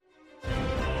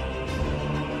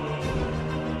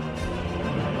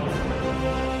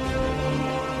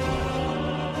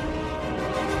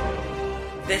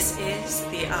This is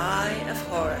The Eye of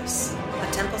Horus,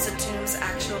 a Temples and Tombs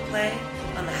actual play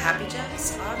on the Happy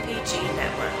Jacks RPG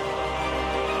Network.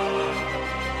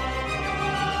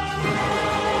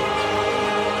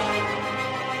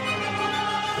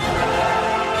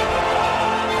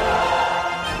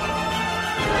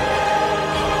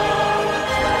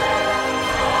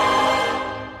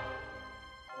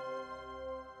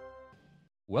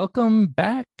 Welcome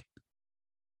back.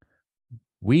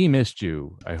 We missed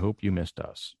you. I hope you missed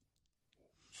us.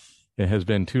 It has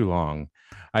been too long.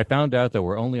 I found out that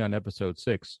we're only on episode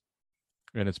 6,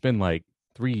 and it's been like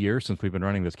 3 years since we've been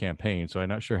running this campaign, so I'm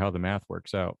not sure how the math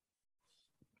works out.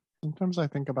 Sometimes I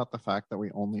think about the fact that we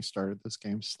only started this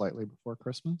game slightly before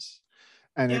Christmas,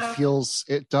 and Yeah.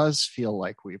 it does feel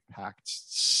like we've packed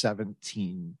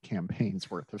 17 campaigns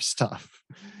worth of stuff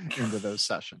into those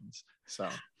sessions. So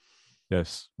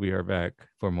Yes, we are back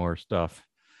for more stuff.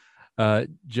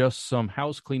 Just some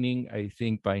house cleaning. I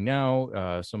think by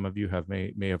now, some of you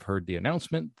may have heard the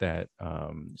announcement that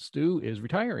Stu is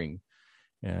retiring,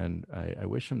 and I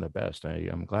wish him the best.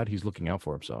 I'm glad he's looking out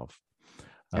for himself.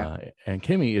 Yeah. And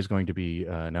Kimmy is going to be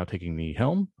now taking the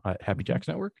helm at Happy Jacks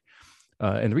Network.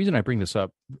 And the reason I bring this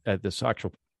up at this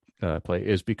actual play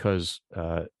is because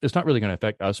it's not really going to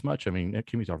affect us much. I mean,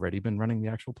 Kimmy's already been running the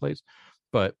actual plays,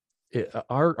 but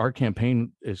our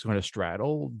campaign is going to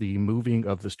straddle the moving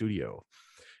of the studio.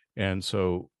 And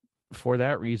so for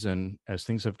that reason, as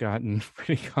things have gotten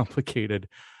pretty complicated,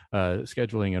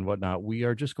 scheduling and whatnot, we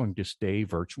are just going to stay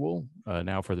virtual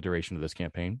now for the duration of this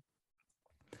campaign,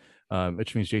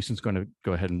 which means Jason's going to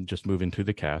go ahead and just move into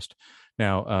the cast.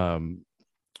 Now,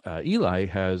 Eli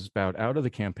has bowed out of the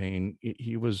campaign.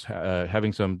 He was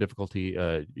having some difficulty,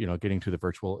 getting to the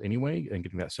virtual anyway and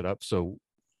getting that set up. So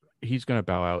he's going to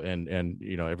bow out, and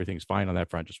everything's fine on that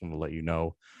front. Just want to let you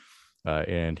know,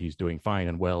 and he's doing fine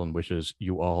and well, and wishes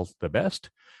you all the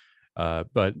best.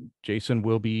 But Jason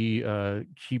will be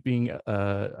keeping.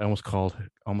 I almost called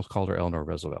her Eleanor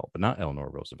Roosevelt, but not Eleanor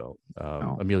Roosevelt.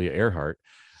 Amelia Earhart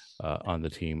on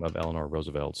the team of Eleanor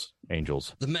Roosevelt's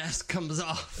Angels. The mask comes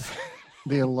off.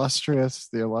 the illustrious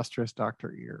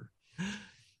Dr. Ear.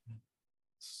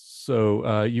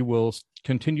 So you will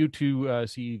continue to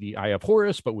see the Eye of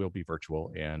Horus, but we'll be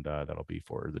virtual, and that'll be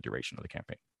for the duration of the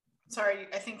campaign. Sorry,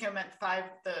 I think I meant 5,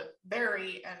 the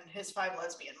Barry and his 5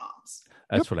 lesbian moms.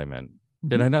 That's what I meant.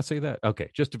 Did I not say that? Okay,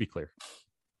 just to be clear.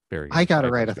 Barry. I gotta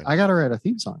write a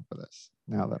theme song for this.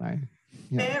 Now that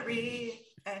Barry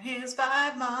and his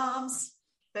 5 moms,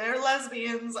 they're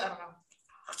lesbians. I don't know.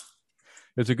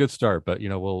 It's a good start, but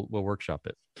we'll workshop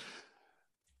it.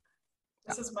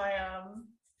 This is my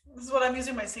this is what I'm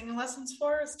using my singing lessons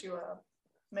for, is to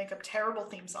make up terrible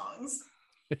theme songs.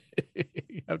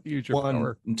 You have to use your 1,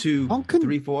 power. 2,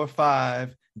 3, 4,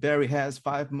 5. Barry has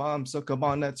 5 moms, so come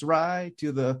on, let's ride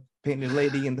to the painted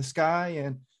lady in the sky.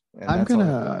 And I'm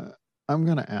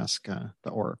gonna ask the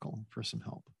Oracle for some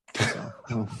help.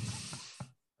 So,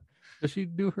 Does she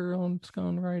do her own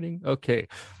songwriting? Okay.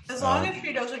 As long as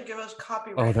she doesn't give us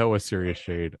copyright. Oh, that was serious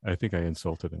shade. I think I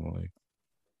insulted Emily.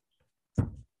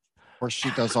 or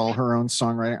she does all her own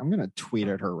songwriting. I'm gonna tweet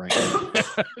at her right now.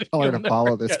 Tell her to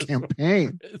follow this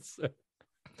campaign.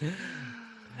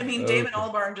 I mean, Damon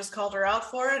Albarn just called her out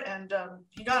for it, and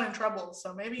he got in trouble.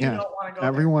 So maybe you don't want to go.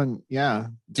 Everyone,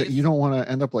 you don't want to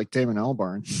end up like Damon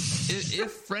Albarn.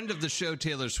 If friend of the show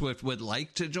Taylor Swift would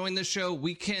like to join the show,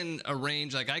 we can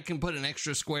arrange. Like, I can put an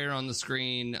extra square on the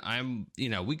screen.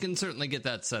 We can certainly get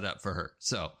that set up for her.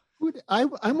 So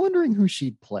I'm wondering who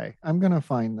she'd play. I'm gonna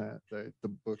find the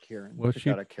book here and pick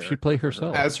out a character. She'd play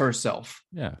herself as herself.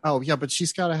 Yeah. Oh yeah, but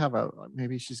she's got to have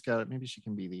maybe she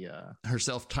can be the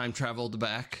herself time traveled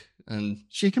back, and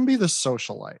she can be the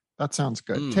socialite. That sounds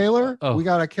good. Taylor, Oh. we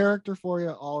got a character for you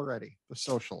already. The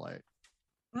socialite.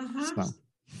 Mm-hmm. So,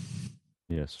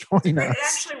 yes. Join us.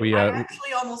 Actually, I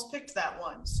actually almost picked that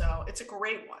one, so it's a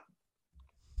great one.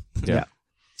 Yeah.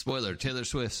 Spoiler, Taylor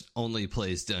Swift only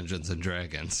plays Dungeons and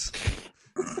Dragons.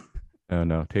 Oh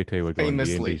no, Tay would go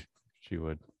famously. D&D. She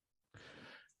would.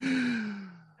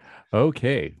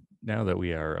 Okay, now that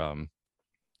we are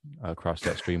across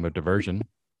that stream of diversion,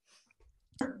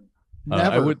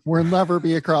 we'll never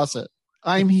be across it.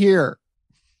 I'm here.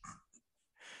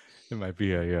 It might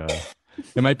be it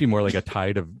might be more like a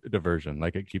tide of diversion,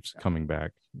 like it keeps coming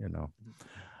back.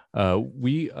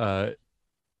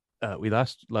 We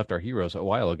last left our heroes a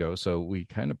while ago, so we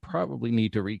kind of probably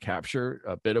need to recapture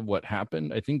a bit of what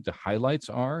happened. I think the highlights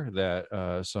are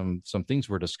that some things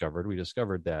were discovered. We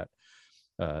discovered that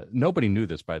nobody knew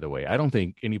this, by the way. I don't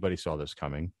think anybody saw this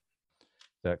coming,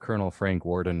 that Colonel Frank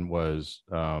Warden was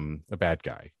a bad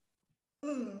guy.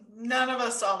 None of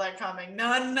us saw that coming.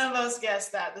 None of us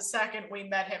guessed that the second we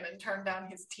met him and turned down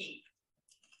his tea.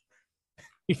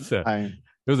 It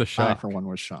was a I, shock. for one,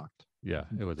 was shocked. Yeah,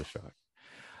 it was a shock.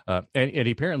 And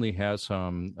he apparently has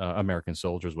some American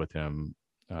soldiers with him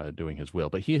doing his will.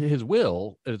 But his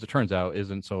will, as it turns out,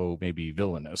 isn't so maybe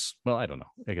villainous. Well, I don't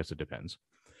know. I guess it depends.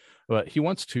 But he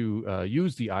wants to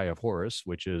use the Eye of Horus,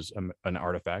 which is an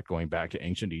artifact going back to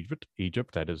ancient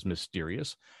Egypt that is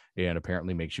mysterious and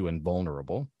apparently makes you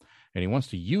invulnerable. And he wants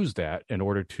to use that in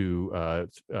order to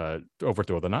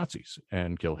overthrow the Nazis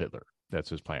and kill Hitler. That's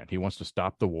his plan. He wants to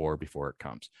stop the war before it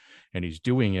comes. And he's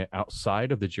doing it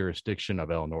outside of the jurisdiction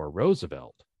of Eleanor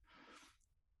Roosevelt,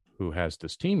 who has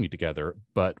this team together,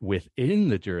 but within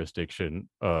the jurisdiction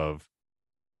of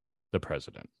the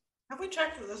president. Have we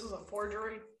checked that this is a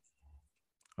forgery?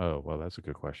 Oh, well, that's a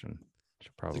good question.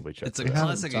 Should probably check. It's a that.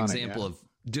 classic done it example yet. of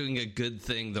doing a good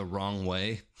thing the wrong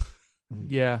way.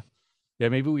 Yeah. Yeah,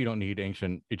 maybe we don't need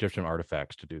ancient Egyptian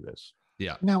artifacts to do this.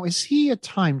 Yeah. Now, is he a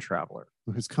time traveler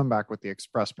who has come back with the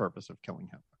express purpose of killing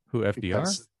him? Who, FDR?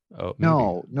 Because- Oh, maybe.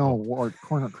 No,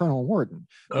 Colonel Warden.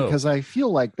 Oh. Because I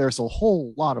feel like there's a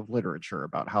whole lot of literature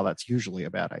about how that's usually a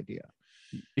bad idea.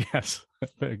 Yes.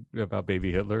 About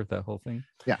baby Hitler, that whole thing.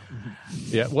 Yeah.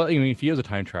 Yeah. Well, I mean, if he is a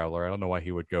time traveler, I don't know why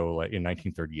he would go like in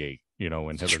 1938,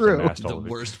 when Hitler's True. amassed The all of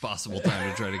his- worst possible time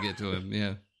to try to get to him.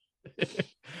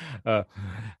 Yeah.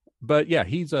 But yeah,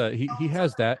 he's he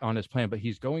has that on his plan, but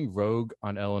he's going rogue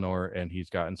on Eleanor, and he's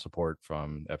gotten support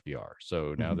from FDR.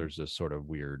 So now Mhm. there's this sort of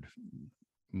weird,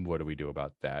 what do we do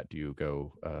about that? Do you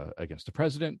go against the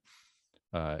president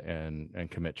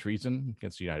and commit treason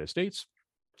against the United States,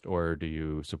 or do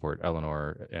you support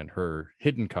Eleanor and her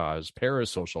hidden cause,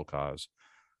 parasocial cause,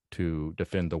 to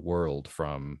defend the world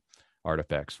from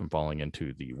artifacts from falling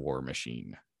into the war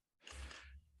machine?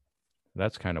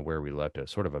 That's kind of where we left it.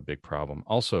 Sort of a big problem.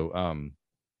 Also,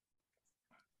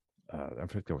 I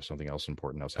think there was something else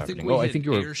important that was I think happening. we I think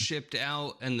you were airshipped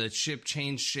out and the ship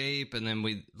changed shape and then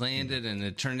we landed and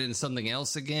it turned into something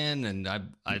else again. And I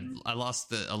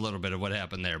lost a little bit of what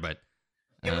happened there, but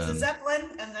It was a Zeppelin,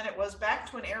 and then it was back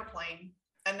to an airplane,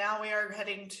 and now we are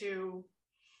heading to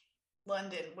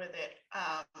London with it.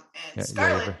 And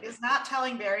Scarlett is not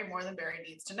telling Barry more than Barry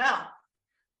needs to know.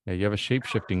 Yeah, you have a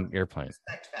shape-shifting airplane,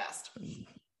 Respect fast.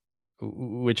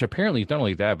 which apparently is not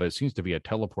only that, but it seems to be a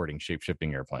teleporting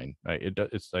shape-shifting airplane.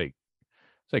 It's like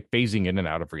phasing in and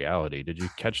out of reality. Did you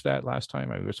catch that last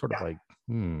time? I was sort of like,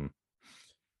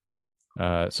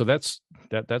 so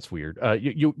that's weird.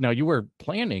 You were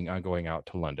planning on going out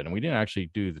to London, and we didn't actually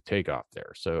do the takeoff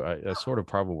there. So that's sort of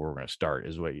probably where we're going to start.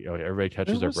 Is what everybody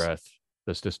catches their breath.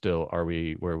 This is still.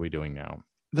 Where are we doing now?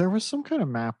 There was some kind of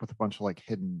map with a bunch of like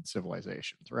hidden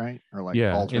civilizations, right? Or like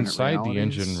alternate inside realities. the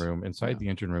engine room. Inside the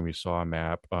engine room, we saw a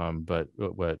map. But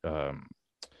what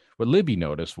Libby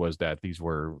noticed was that these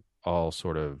were all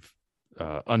sort of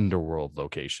underworld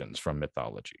locations from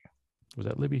mythology. Was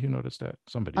that Libby who noticed that?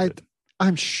 Somebody did.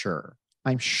 I'm sure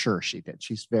she did.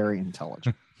 She's very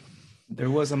intelligent. There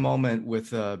was a moment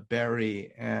with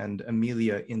Barry and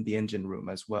Amelia in the engine room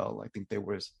as well. I think there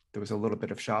was a little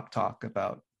bit of shop talk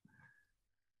about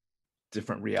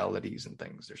different realities and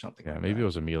things or something. Yeah, like maybe that. it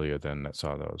was Amelia then that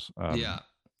saw those. yeah,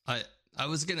 I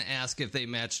was going to ask if they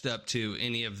matched up to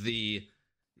any of the,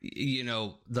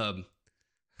 the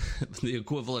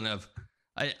equivalent of.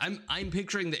 I'm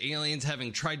picturing the aliens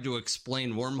having tried to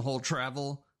explain wormhole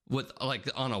travel with like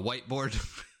on a whiteboard,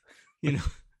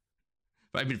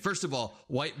 I mean, first of all,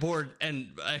 whiteboard and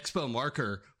expo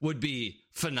marker would be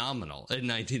phenomenal in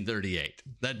 1938.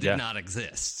 That did not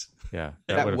exist. Yeah,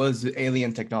 that was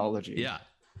alien technology. Yeah,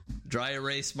 dry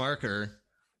erase marker.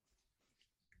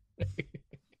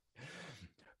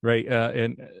 Right,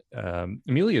 and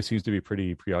Amelia seems to be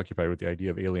pretty preoccupied with the idea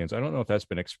of aliens. I don't know if that's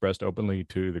been expressed openly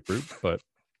to the group, but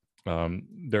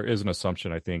there is an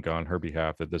assumption, I think, on her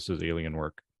behalf that this is alien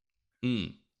work.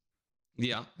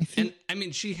 Yeah, and I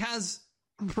mean, she has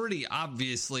pretty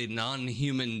obviously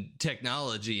non-human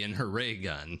technology in her ray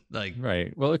gun. Like,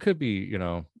 right. Well, it could be,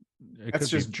 that's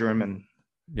just German.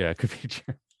 Yeah, it could be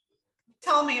German.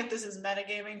 Tell me if this is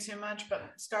metagaming too much,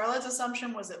 but Scarlett's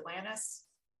assumption was Atlantis.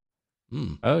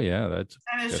 Oh yeah, that's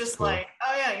just cool. like,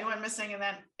 oh yeah, you went missing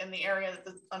in the area of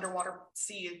the underwater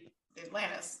sea,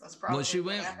 Atlantis. That's probably. Well, she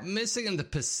went missing in the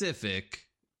Pacific,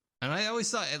 and I always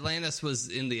thought Atlantis was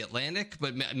in the Atlantic,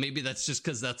 but maybe that's just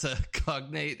because that's a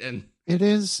cognate. And it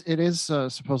is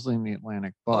supposedly in the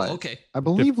Atlantic, but okay, I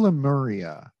believe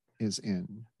Lemuria is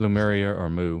in Lemuria or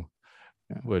Mu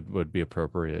would be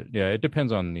appropriate. Yeah, it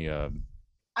depends on the.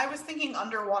 I was thinking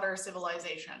underwater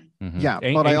civilization. Yeah,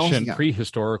 but but I ancient also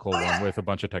prehistorical one with a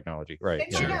bunch of technology, right?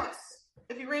 Picture notes.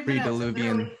 If you read the notes, Pre-Diluvian.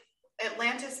 literally,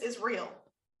 Atlantis is real.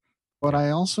 But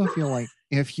I also feel like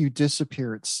if you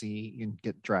disappear at sea and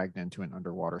get dragged into an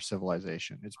underwater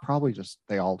civilization, it's probably just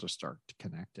they all just start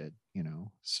connected, you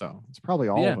know. So it's probably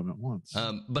all of them at once.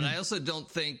 But I also don't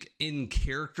think in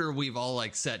character we've all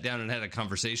like sat down and had a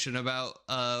conversation about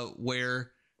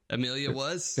where Amelia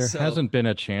was. There hasn't been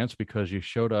a chance because you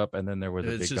showed up and then there was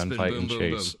a big gunfight and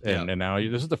chase. Boom. And now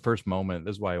this is the first moment.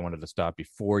 This is why I wanted to stop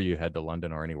before you head to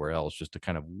London or anywhere else, just to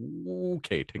kind of,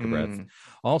 okay, take a breath.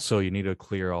 Also, you need to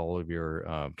clear all of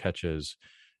your catches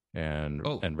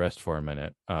and rest for a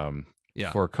minute.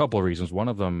 For a couple of reasons. One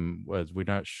of them was we're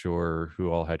not sure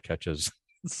who all had catches.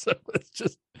 So it's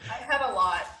just. I had a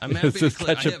lot. I'm happy to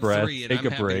clear. Catch a breath, take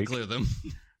a break. To clear them.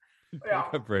 Yeah.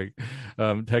 Take a break.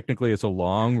 Technically, it's a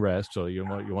long rest, so you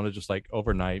want to just like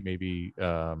overnight, maybe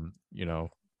you know,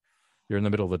 you're in the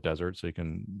middle of the desert, so you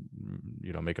can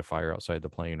make a fire outside the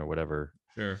plane or whatever.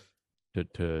 Sure.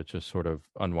 To just sort of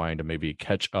unwind and maybe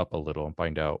catch up a little and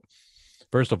find out,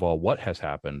 first of all, what has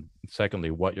happened.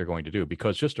 Secondly, what you're going to do.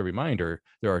 Because just a reminder,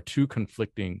 there are three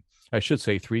conflicting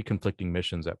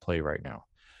missions at play right now.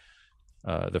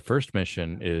 The first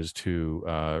mission is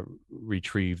to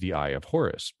retrieve the Eye of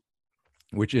Horus,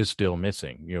 which is still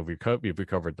missing. You've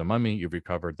recovered the mummy, you've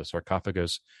recovered the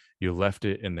sarcophagus, you left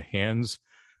it in the hands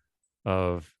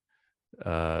of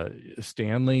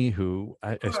Stanley, who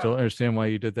I still understand why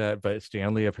you did that, but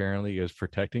Stanley apparently is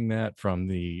protecting that from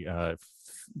the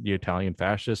Italian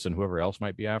fascists and whoever else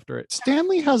might be after it.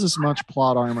 Stanley has as much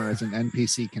plot armor as an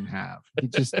NPC can have. He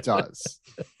just does.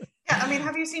 Yeah, I mean,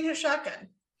 have you seen his shotgun?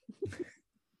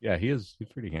 Yeah, he's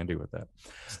pretty handy with that.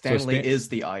 Stanley is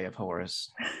the Eye of Horus.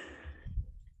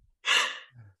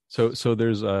 So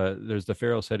there's the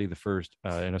Pharaoh Seti the First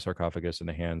in a sarcophagus in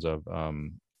the hands of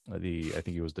I think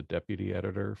he was the deputy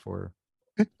editor for.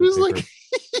 It was like,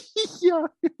 yeah,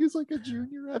 he's like a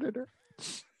junior editor.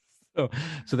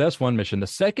 So that's one mission. The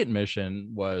second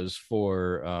mission was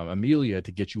for Amelia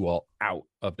to get you all out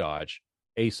of Dodge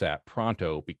ASAP,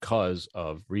 pronto, because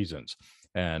of reasons.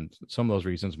 And some of those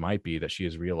reasons might be that she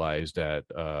has realized that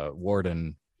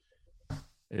Warden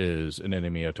is an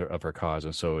enemy of her cause,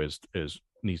 and so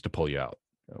needs to pull you out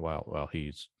while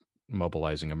he's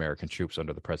mobilizing American troops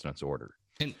under the president's order.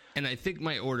 And I think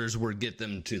my orders were get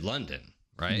them to London,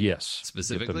 right? Yes,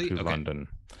 specifically get them to London.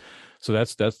 So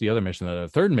that's the other mission. The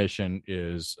third mission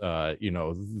is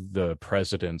the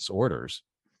president's orders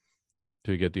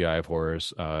to get the Eye of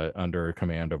Horus under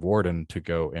command of Warden to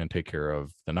go and take care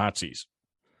of the Nazis.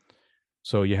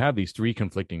 So you have these three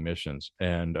conflicting missions,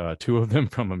 and two of them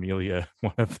from Amelia,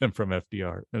 one of them from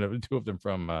FDR, and two of them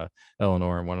from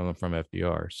Eleanor, and one of them from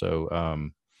FDR. So,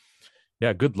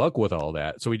 yeah, good luck with all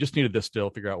that. So we just needed to still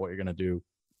figure out what you're going to do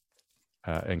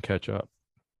and catch up.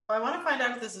 I want to find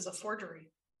out if this is a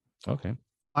forgery. Okay.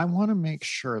 I want to make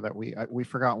sure that we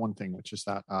forgot one thing, which is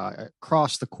that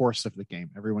across the course of the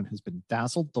game, everyone has been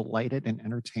dazzled, delighted, and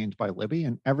entertained by Libby,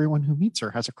 and everyone who meets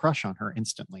her has a crush on her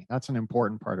instantly. That's an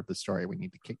important part of the story we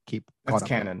need to keep. That's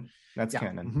canon. That's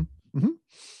canon. Mm-hmm. Mm-hmm.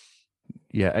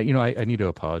 Yeah, I need to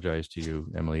apologize to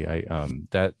you, Emily.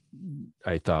 That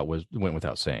I thought went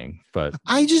without saying, but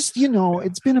I just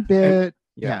it's been a bit.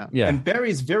 Yeah. And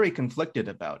Barry's very conflicted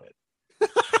about it.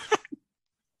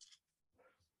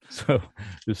 So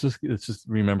let's just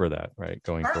remember that, right?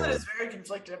 Going Charlotte forward. is very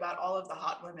conflicted about all of the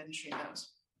hot women she knows.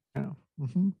 Yeah.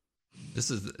 Mm-hmm.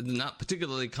 This is not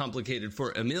particularly complicated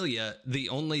for Amelia, the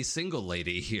only single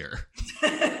lady here.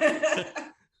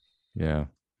 Yeah.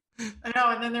 I know,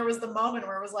 and then there was the moment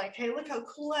where it was like, hey, look how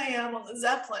cool I am on the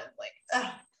Zeppelin.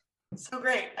 Like, so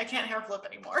great. I can't hair flip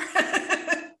anymore.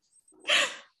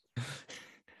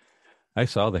 I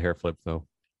saw the hair flip, though.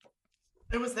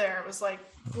 It was there. It was like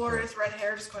glorious red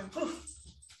hair just going poof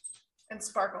and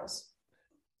sparkles.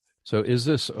 So is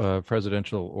this a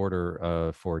presidential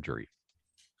order forgery?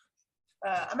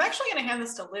 I'm actually going to hand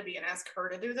this to Libby and ask her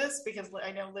to do this because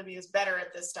I know Libby is better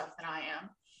at this stuff than I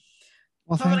am.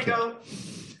 Well, so I'm going to go,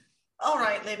 all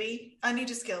right, Libby, I need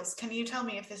your skills. Can you tell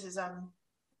me if this is a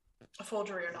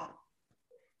forgery or not?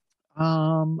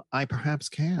 I perhaps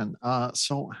can.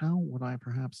 So how would I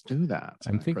perhaps do that?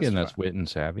 I'm thinking that's wit and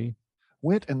savvy.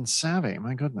 Wit and savvy.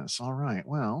 My goodness. All right.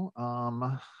 Well,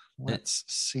 let's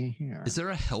see here. Is there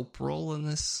a help roll in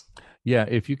this? Yeah,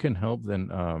 if you can help, then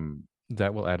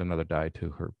that will add another die to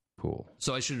her pool.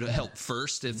 So I should help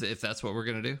first if that's what we're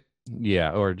gonna do.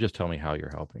 Yeah, or just tell me how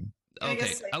you're helping.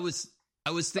 Okay, I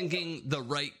was thinking the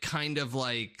right kind of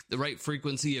like the right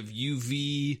frequency of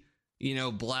UV,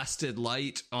 blasted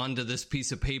light onto this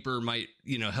piece of paper might,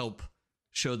 help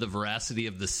show the veracity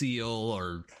of the seal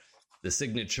or the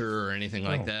signature or anything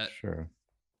like that. Sure.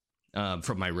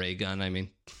 from my ray gun, I mean.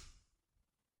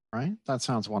 Right? That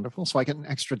sounds wonderful. So I get an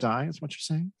extra die, is what you're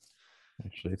saying?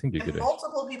 Actually, I think you Can could.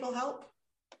 multiple people help?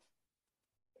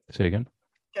 Say again.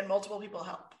 Can multiple people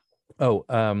help? Oh,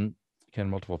 can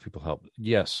multiple people help?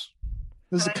 Yes.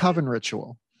 This is a coven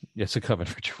ritual. Yes, a coven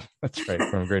ritual. That's right,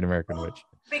 from Great American Witch.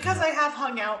 Because I have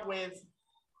hung out with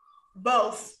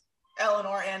both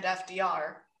Eleanor and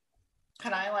FDR,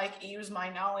 can I like use my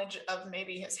knowledge of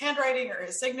maybe his handwriting or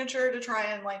his signature to try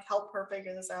and like help her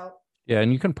figure this out? Yeah,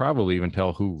 and you can probably even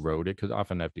tell who wrote it, because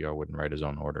often FDR wouldn't write his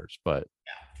own orders, but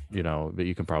you know, but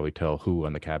you can probably tell who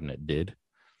on the cabinet did,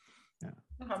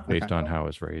 based on how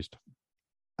it's raised.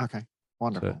 Okay,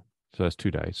 wonderful. So that's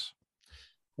 2 dice.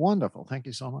 Wonderful. Thank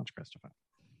you so much, Christopher.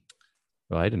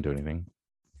 Well, I didn't do anything.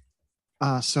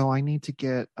 So I need to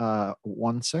get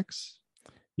 1 6.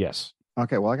 Yes.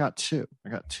 Okay, well I got 2. I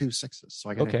got 2 6s, so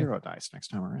I get a hero dice next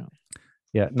time around.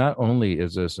 Yeah, not only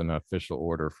is this an official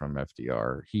order from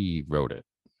FDR, he wrote it.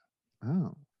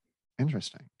 Oh,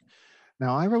 interesting.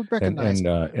 Now I would recognize,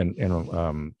 and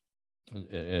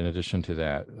in addition to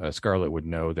that, Scarlet would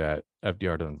know that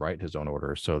FDR doesn't write his own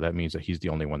order, so that means that he's the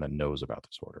only one that knows about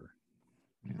this order.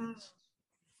 Yes.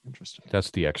 Interesting.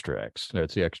 That's the extra X.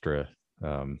 That's the extra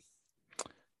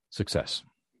success.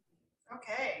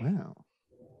 Okay. Wow,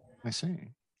 I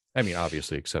see. I mean,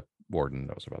 obviously, except Warden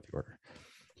knows about the order.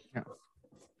 Yeah.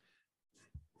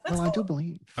 That's Well, I do cool.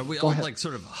 believe. Are we Go all ahead. like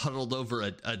sort of huddled over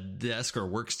a desk or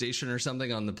workstation or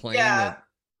something on the plane? Yeah.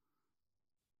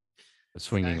 A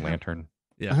swinging lantern.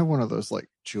 Yeah. I have one of those like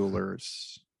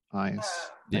jeweler's eyes.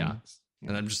 Yeah. things.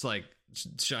 And I'm just like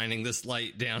shining this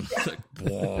light down. Like,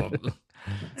 whoa.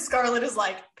 Scarlet is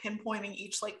like pinpointing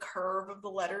each like curve of the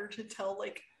letter to tell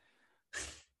like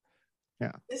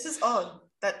Yeah. This is odd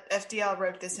that FDR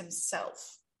wrote this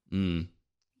himself.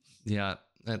 Yeah,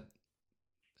 that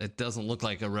it doesn't look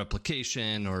like a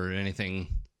replication or anything.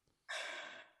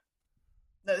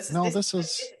 No, this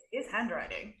is his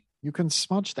handwriting. You can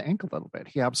smudge the ink a little bit.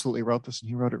 He absolutely wrote this, and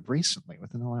he wrote it recently,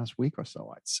 within the last week or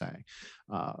so, I'd say.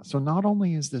 So not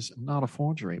only is this not a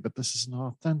forgery, but this is an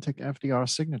authentic FDR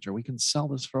signature. We can sell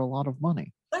this for a lot of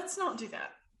money. Let's not do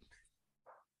that.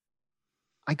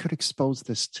 I could expose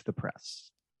this to the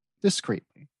press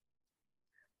discreetly.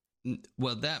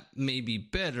 Well, that may be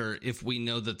better if we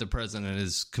know that the president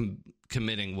is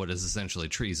committing what is essentially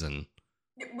treason.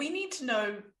 We need to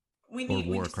know. We Or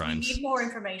war we crimes. need more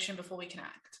information before we can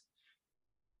act.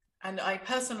 And I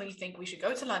personally think we should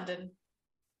go to London,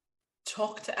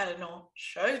 talk to Eleanor,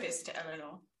 show this to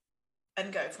Eleanor,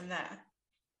 and go from there.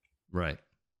 Right.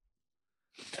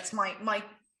 That's my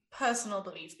personal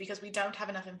belief, because we don't have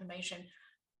enough information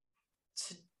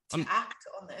to act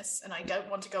on this, and I don't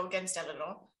want to go against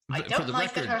Eleanor. I don't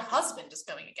like that her husband is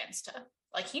going against her.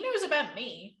 Like, he knows about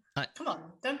me. Come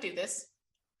on, don't do this.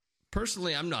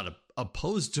 Personally, I'm not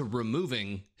opposed to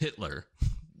removing Hitler.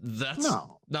 That's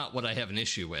not what I have an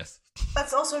issue with.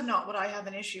 That's also not what I have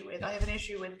an issue with. I have an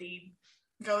issue with the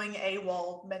going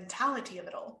AWOL mentality of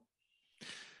it all.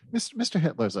 Mr.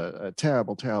 Hitler's a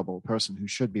terrible, terrible person who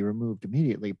should be removed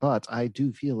immediately, but I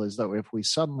do feel as though if we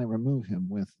suddenly remove him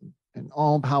with an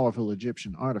all-powerful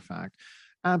Egyptian artifact,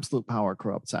 absolute power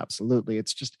corrupts absolutely.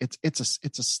 It's just it's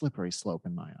a slippery slope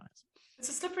in my eyes. It's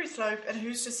a slippery slope, and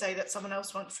who's to say that someone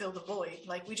else won't fill the void?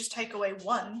 Like, we just take away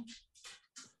one.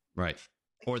 Right.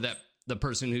 Or that the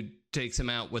person who takes him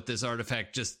out with this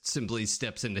artifact just simply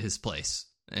steps into his place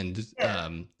and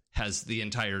has the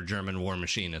entire German war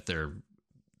machine at their,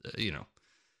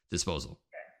 disposal.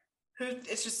 I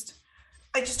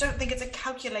just don't think it's a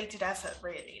calculated effort,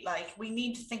 really. Like, we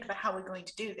need to think about how we're going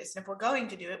to do this. And if we're going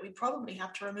to do it, we probably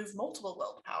have to remove multiple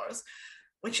world powers,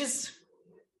 which is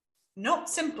not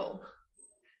simple.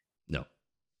 No.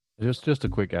 Just a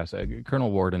quick ask.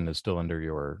 Colonel Warden is still under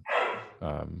your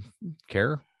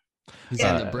care? He's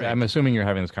in the brig. I'm assuming you're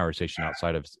having this conversation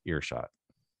outside of earshot.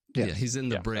 Yeah, he's in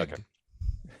the brig.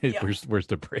 Okay. Where's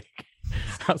the brig?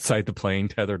 Outside the plane,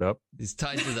 tethered up. He's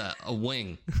tied to a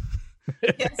wing.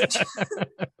 It's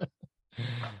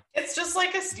just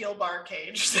like a steel bar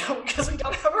cage, so because we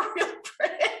don't have a real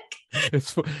brig.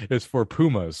 It's for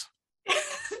pumas.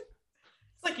 It's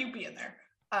like you be in there.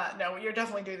 No, you're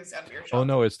definitely doing this out of your shop. Oh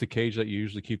no, it's the cage that you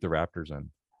usually keep the raptors in.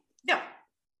 Yeah.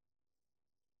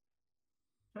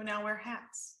 Who now wear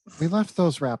hats. We left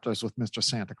those raptors with Mr.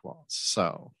 Santa Claus,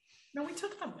 so. No, we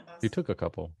took them with us. You took a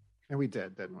couple. And we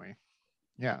did, didn't we?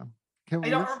 Yeah. I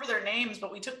don't remember their names,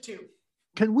 but we took 2.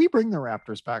 Can we bring the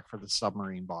raptors back for the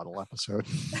submarine bottle episode?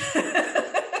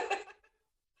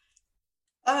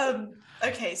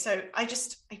 Okay, so I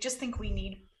just think we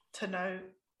need to know.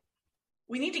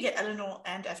 We need to get Eleanor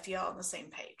and FDR on the same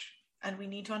page, and we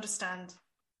need to understand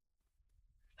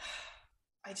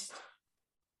I just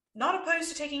not opposed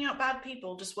to taking out bad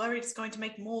people, just worried it's going to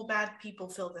make more bad people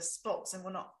fill the spots, and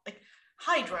we're not like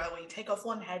Hydra, where you take off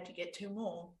one head, you get two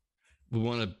more. We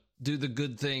want to do the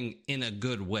good thing in a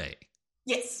good way.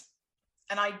 Yes.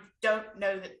 And I don't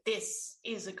know that this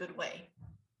is a good way.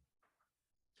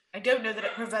 I don't know that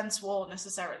it prevents war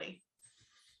necessarily.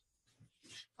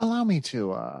 Allow me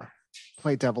to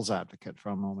play devil's advocate for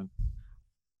a moment.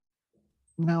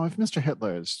 Now, if Mr.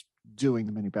 Hitler is doing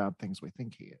the many bad things we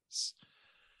think he is,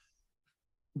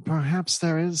 perhaps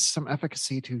there is some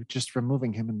efficacy to just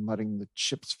removing him and letting the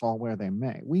chips fall where they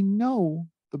may. We know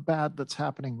the bad that's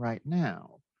happening right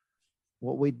now.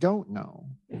 What we don't know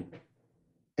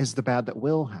is the bad that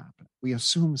will happen. We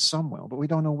assume some will, but we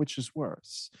don't know which is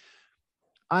worse.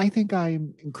 I think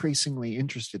I'm increasingly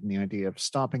interested in the idea of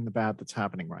stopping the bad that's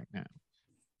happening right now.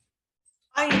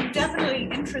 I am definitely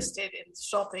interested in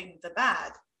stopping the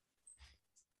bad,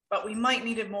 but we might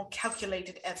need a more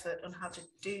calculated effort on how to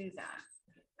do that.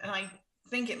 And I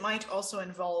think it might also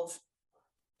involve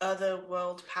other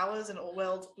world powers and all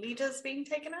world leaders being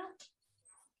taken out.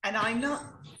 And I'm not...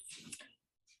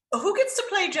 Who gets to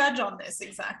play judge on this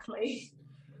exactly?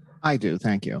 I do,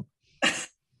 thank you.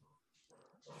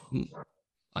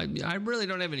 I really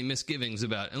don't have any misgivings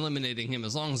about eliminating him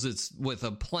as long as it's with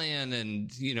a plan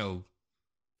and, you know,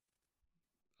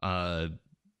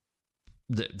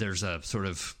 there's a sort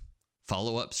of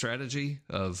follow-up strategy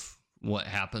of what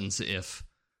happens if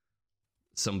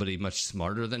somebody much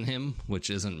smarter than him, which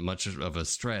isn't much of a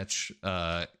stretch,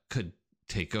 could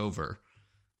take over.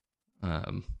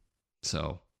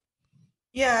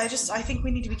 Yeah, I think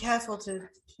we need to be careful to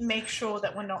make sure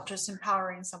that we're not just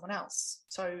empowering someone else.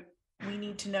 So we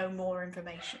need to know more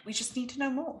information. We just need to know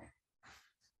more.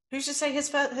 Who's to say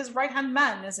his right-hand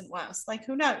man isn't worse? Like,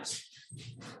 who knows?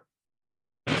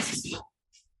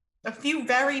 A few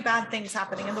very bad things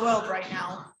happening in the world right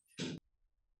now.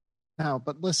 Now,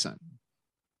 but listen.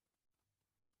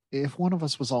 If one of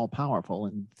us was all-powerful,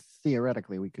 and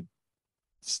theoretically we could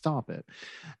stop it,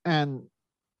 and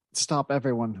stop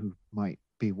everyone who might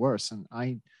be worse, and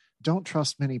I don't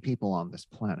trust many people on this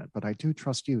planet, but I do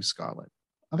trust you, Scarlet.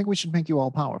 I think we should make you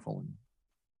all-powerful and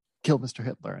kill Mr.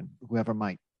 Hitler and whoever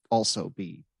might also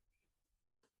be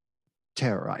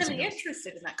terrorizing. I'm really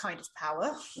interested in that kind of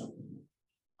power.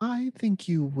 I think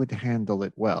you would handle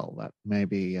it well. That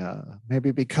maybe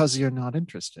because you're not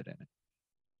interested in it.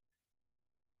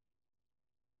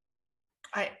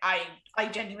 I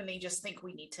genuinely just think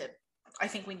we need to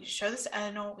show this to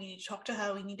Eleanor. We need to talk to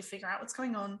her. We need to figure out what's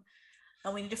going on.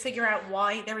 And we need to figure out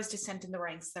why there is dissent in the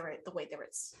ranks the way there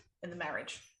is in the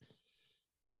marriage.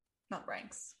 Not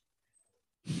ranks.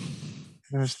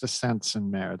 There's dissents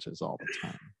in marriages all the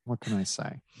time. What can I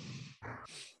say?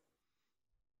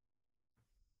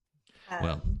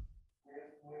 Well.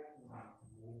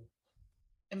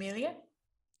 Amelia?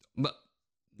 But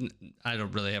I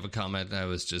don't really have a comment. I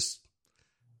was just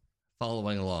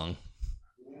following along.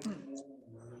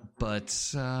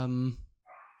 But I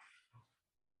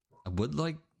would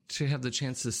like to have the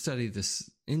chance to study this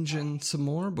engine some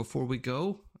more before we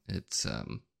go. It's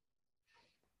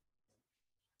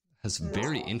has a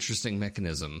very interesting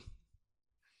mechanism.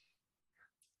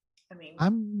 I mean,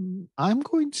 I'm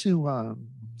going to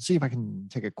see if I can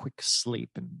take a quick sleep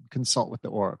and consult with the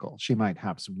Oracle. She might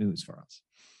have some news for us.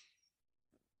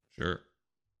 Sure.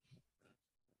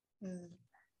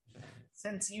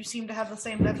 Since you seem to have the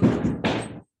same level of...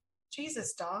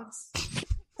 Jesus, dogs.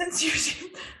 Since you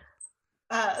seem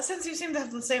to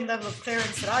have the same level of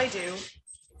clearance that I do,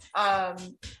 I'm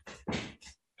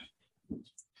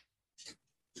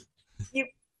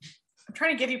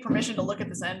trying to give you permission to look at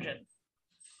this engine.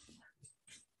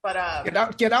 But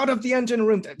get out of the engine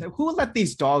room. Who let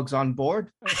these dogs on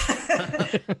board?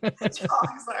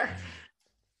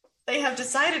 They have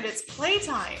decided it's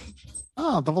playtime.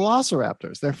 Oh, the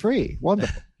Velociraptors. They're free.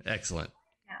 Wonderful. Excellent.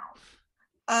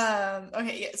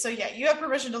 Okay, yeah. So yeah, you have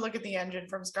permission to look at the engine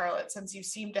from Scarlet, since you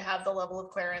seem to have the level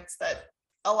of clearance that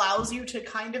allows you to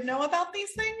kind of know about these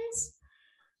things.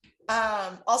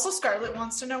 Also, Scarlet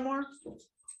wants to know more.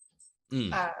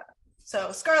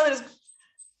 So Scarlet is...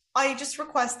 I just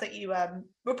request that you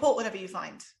report whatever you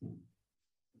find.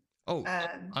 Oh,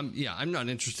 I'm not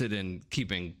interested in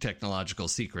keeping technological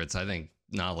secrets. I think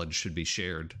knowledge should be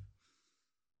shared.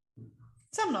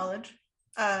 Some knowledge.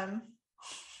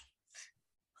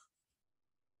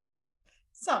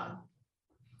 Some.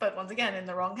 But once again, in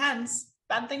the wrong hands,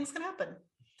 bad things can happen.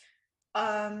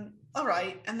 All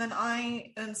right. And then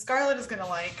Scarlet is going to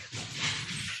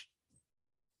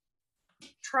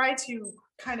try to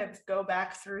kind of go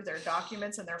back through their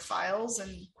documents and their files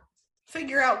and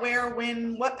figure out where,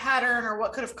 when, what pattern, or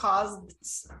what could have caused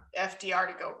FDR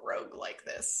to go rogue like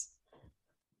this.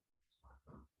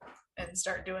 And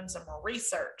start doing some more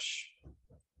research.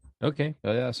 Okay,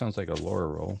 that sounds like a lore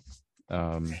roll.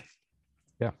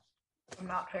 Yeah. I'm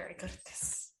not very good at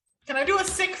this. Can I do a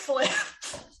sick flip?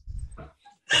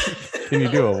 Can you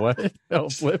do a what? Oh,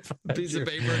 flip. Piece of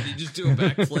paper. You just do a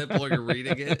backflip while you're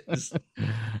reading it.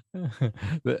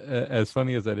 As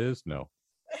funny as that is, no.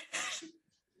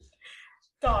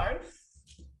 Darn.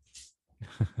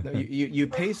 No, you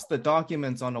paste the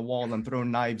documents on a wall and throw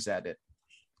knives at it.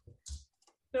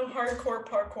 No hardcore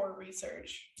parkour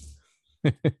research.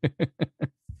 I'm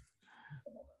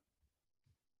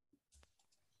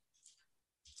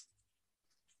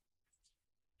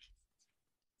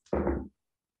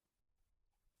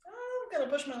gonna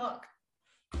push my luck.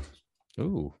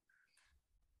 Ooh.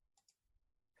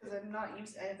 Because I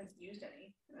haven't used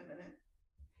any in a minute.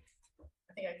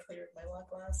 I think I cleared my luck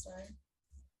last time.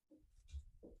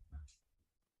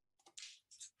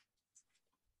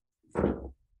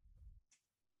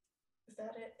 Is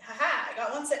that it? Haha, I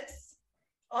got 1 6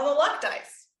 on the luck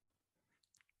dice.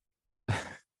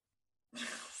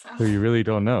 So you really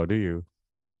don't know, do you?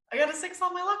 I got a 6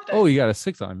 on my luck dice. Oh, you got a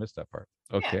 6 on. I missed that part.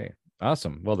 Okay. Yeah.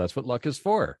 Awesome. Well, that's what luck is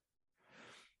for.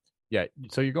 Yeah.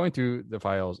 So you're going through the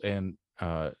files and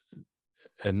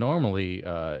normally,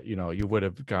 you would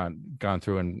have gone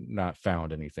through and not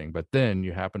found anything, but then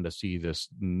you happen to see this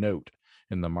note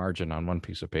in the margin on one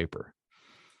piece of paper.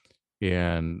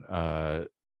 And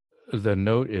the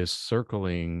note is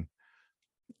circling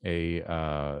a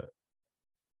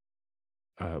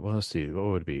well, let's see, what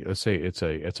would it be? Let's say it's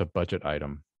a budget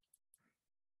item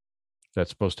that's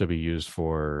supposed to be used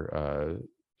for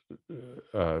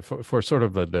sort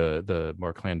of the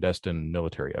more clandestine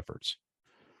military efforts.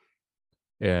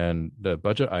 And the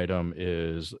budget item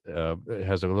is it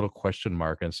has a little question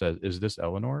mark and says, "Is this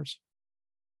Eleanor's?"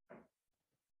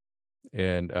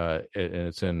 And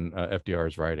it's in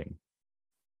FDR's writing.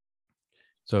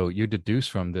 So you deduce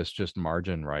from this just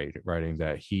margin writing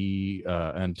that he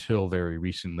until very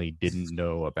recently didn't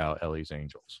know about Ellie's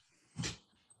Angels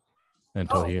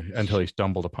until he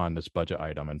stumbled upon this budget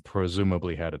item and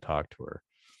presumably had to talk to her.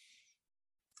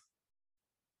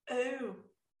 Oh,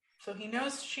 so he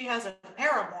knows she has a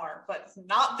paramour, but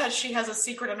not that she has a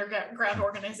secret underground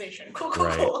organization.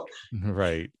 Cool.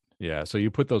 Right. Yeah. So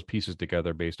you put those pieces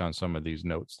together based on some of these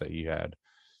notes that he had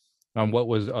on what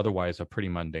was otherwise a pretty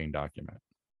mundane document.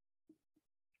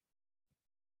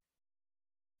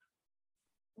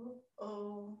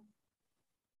 Oh.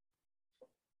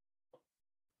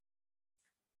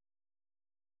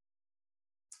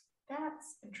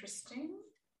 That's interesting.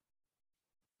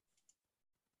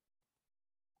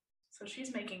 So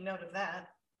she's making note of that.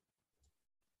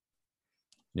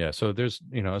 Yeah, so there's,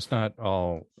 it's not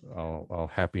all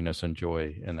happiness and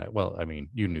joy in that. Well, I mean,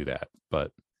 you knew that,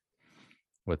 but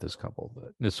with this couple,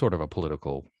 but it's sort of a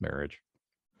political marriage.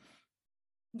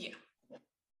 Yeah.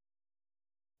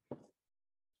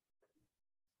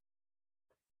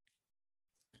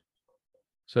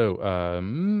 So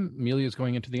Amelia's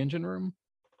going into the engine room.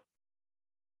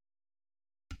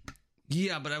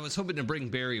 Yeah, but I was hoping to bring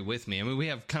Barry with me. I mean, we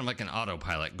have kind of like an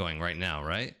autopilot going right now,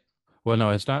 right? Well, no,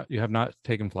 it's not. You have not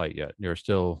taken flight yet. You're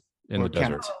still in the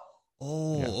desert.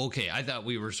 Oh, yeah. Okay. I thought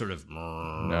we were sort of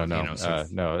no.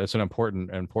 No, it's an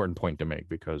important point to make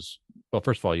because, well,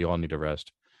 first of all, you all need to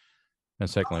rest, and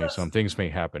secondly, some things may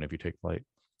happen if you take flight.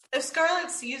 If Scarlett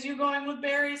sees you going with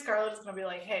Barry, Scarlett's going to be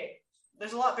like, "Hey,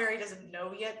 there's a lot Barry doesn't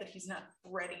know yet that he's not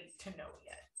ready to know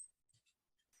yet."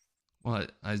 Well,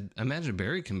 I imagine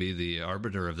Barry can be the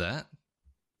arbiter of that.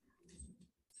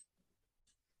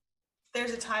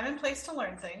 There's a time and place to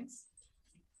learn things.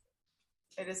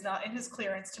 It is not in his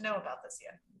clearance to know about this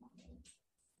yet.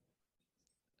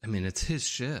 I mean, it's his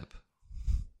ship.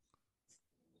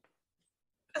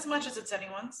 As much as it's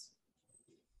anyone's.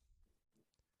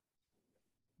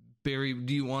 Barry,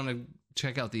 do you want to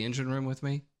check out the engine room with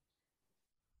me?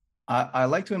 I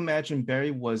like to imagine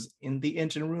Barry was in the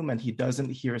engine room and he doesn't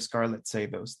hear Scarlett say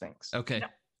those things. Okay.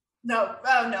 No.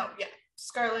 Yeah.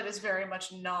 Scarlett is very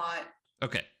much not.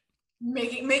 Okay.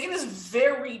 Making this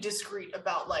very discreet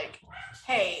about like,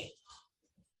 hey,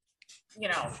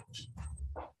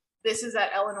 this is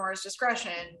at Eleanor's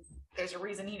discretion. There's a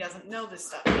reason he doesn't know this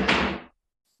stuff yet.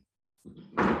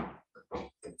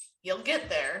 You'll get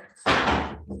there.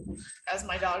 As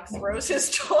my dog throws his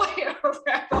toy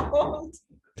around.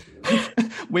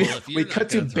 we cut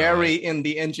to Barry in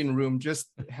the engine room just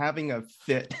having a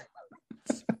fit.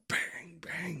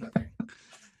 Bang,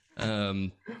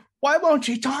 bang. Why won't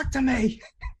she talk to me?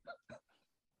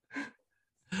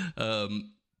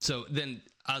 So then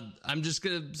I'm just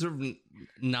gonna sort of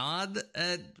nod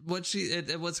at what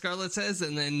Scarlett says,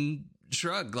 and then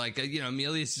shrug. Like,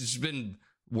 Amelia's just been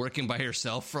working by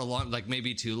herself for a long, like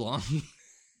maybe too long,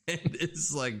 and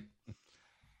it's like,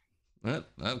 well,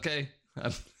 okay,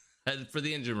 I'm headed for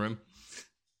the engine room.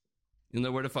 You'll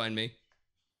know where to find me.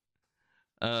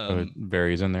 So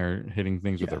Barry's in there hitting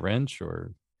things with a wrench,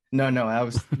 or no, I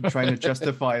was trying to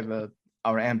justify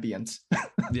our ambience.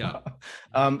 Yeah.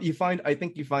 I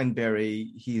think you find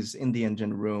Barry. He's in the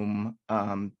engine room.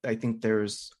 I think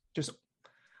there's just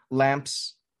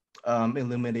lamps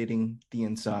illuminating the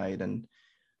inside, and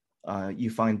you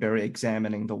find Barry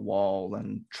examining the wall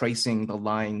and tracing the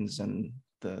lines and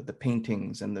the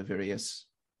paintings and the various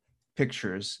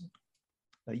pictures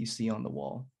that you see on the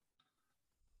wall.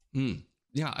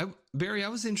 Yeah, Barry, I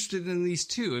was interested in these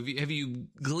too. Have you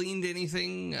gleaned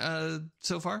anything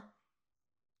so far?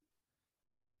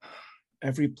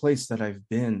 Every place that I've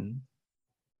been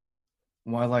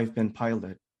while I've been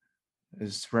pilot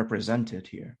is represented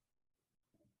here.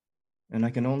 And I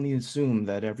can only assume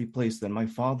that every place that my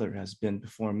father has been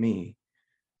before me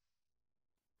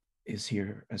is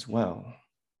here as well,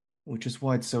 which is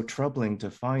why it's so troubling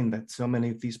to find that so many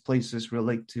of these places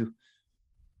relate to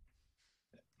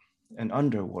an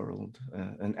underworld,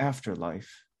 an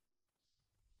afterlife.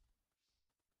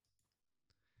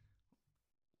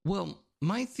 Well,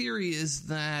 my theory is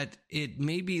that it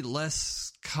may be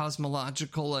less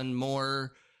cosmological and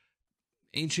more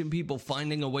ancient people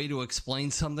finding a way to explain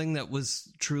something that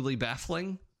was truly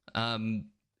baffling. And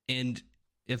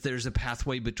if there's a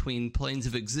pathway between planes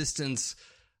of existence,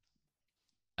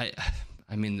 I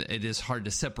mean, it is hard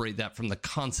to separate that from the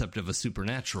concept of a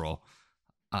supernatural.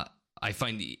 I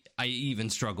find I even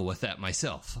struggle with that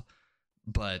myself,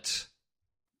 but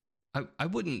I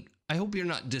hope you're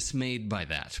not dismayed by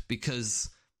that, because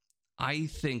I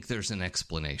think there's an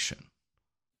explanation.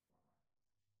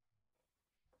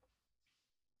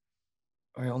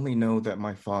 I only know that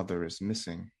my father is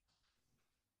missing.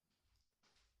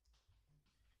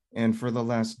 And for the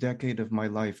last decade of my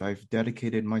life, I've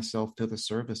dedicated myself to the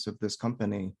service of this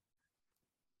company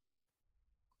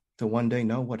to one day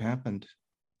know what happened.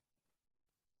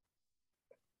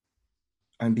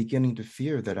 I'm beginning to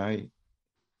fear that I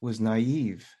was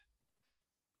naive.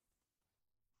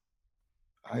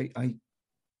 I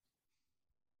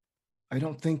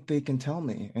don't think they can tell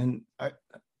me, and I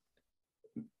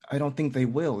don't think they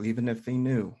will, even if they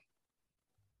knew.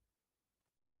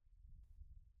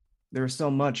 There's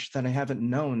so much that I haven't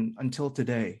known until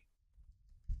today.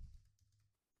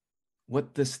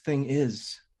 What this thing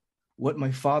is, what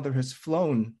my father has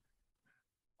flown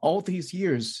all these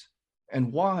years,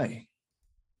 and why.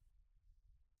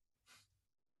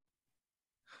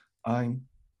 I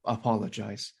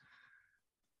apologize.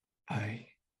 I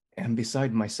am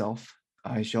beside myself.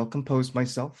 I shall compose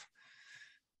myself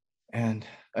and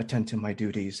attend to my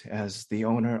duties as the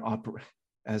owner,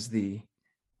 as the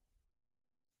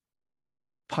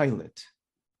pilot.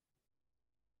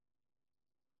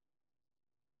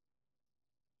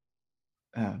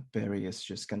 Barry is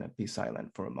just going to be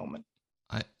silent for a moment.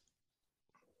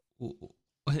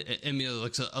 Emil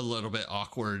looks a little bit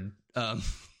awkward.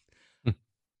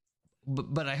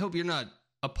 But I hope you're not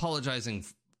apologizing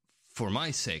for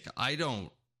my sake.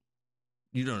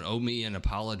 You don't owe me an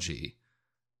apology.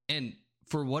 And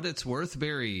for what it's worth,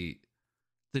 Barry,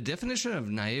 the definition of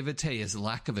naivete is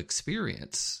lack of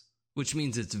experience, which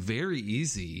means it's very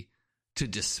easy to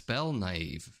dispel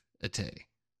naivete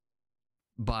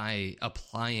by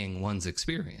applying one's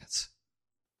experience.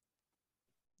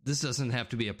 This doesn't have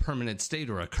to be a permanent state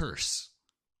or a curse.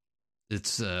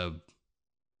 It's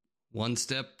one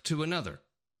step to another.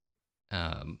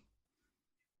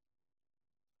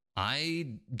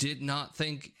 I did not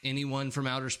think anyone from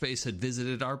outer space had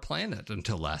visited our planet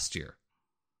until last year.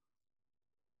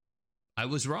 I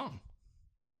was wrong.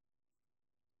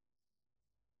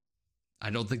 I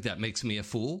don't think that makes me a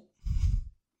fool.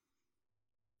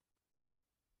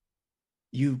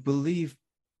 You believe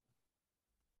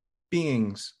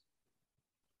beings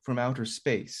from outer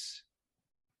space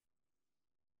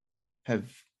have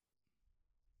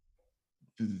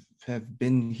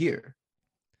been here?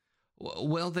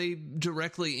 Well, they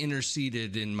directly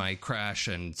interceded in my crash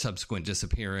and subsequent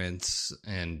disappearance,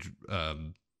 and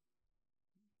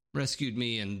rescued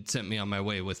me and sent me on my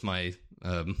way with my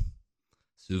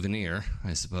souvenir,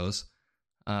 I suppose.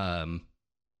 And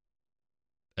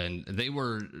they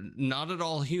were not at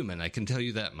all human, I can tell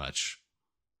you that much.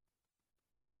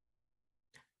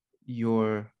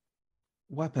 Your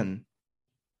weapon?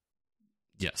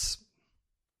 Yes.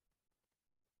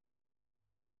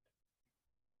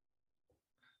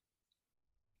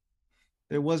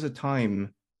 There was a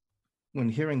time when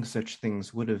hearing such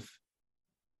things would have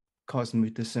caused me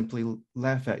to simply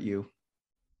laugh at you.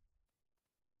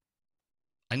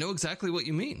 I know exactly what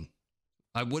you mean.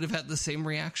 I would have had the same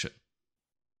reaction.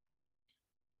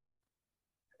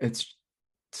 It's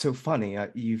so funny.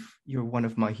 You're one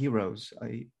of my heroes.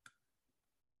 I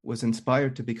was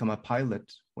inspired to become a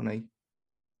pilot when I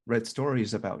read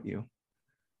stories about you.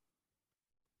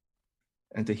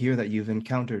 And to hear that you've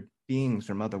encountered beings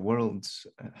from other worlds,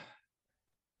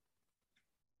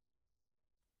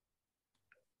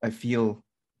 I feel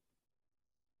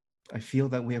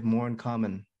that we have more in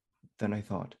common than I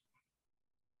thought.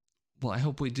 Well, I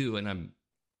hope we do, and I'm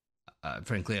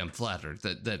frankly I'm flattered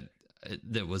that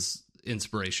there was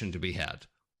inspiration to be had.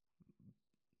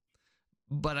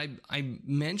 But I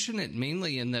mention it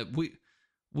mainly in that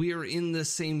we are in the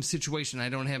same situation. I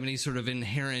don't have any sort of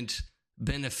inherent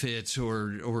benefit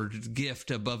or gift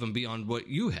above and beyond what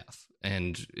you have,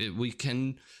 and we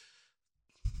can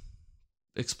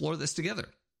explore this together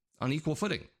on equal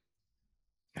footing.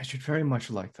 I should very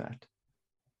much like that.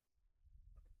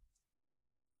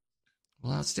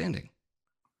 Well, outstanding.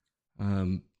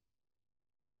 Now,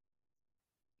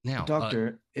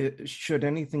 Doctor, should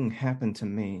anything happen to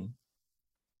me,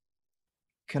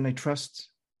 can I trust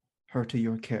her to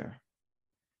your care?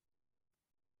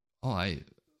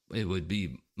 It would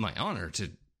be my honor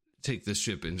to take this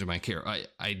ship into my care.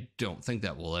 I don't think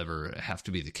that will ever have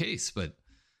to be the case, but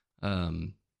I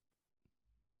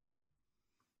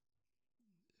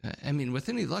mean, with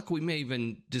any luck, we may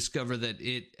even discover that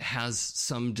it has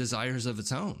some desires of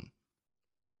its own.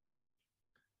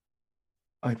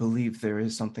 I believe there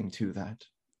is something to that.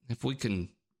 If we can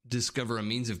discover a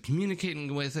means of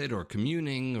communicating with it or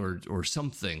communing or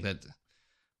something,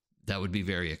 that would be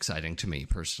very exciting to me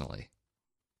personally.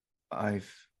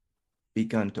 I've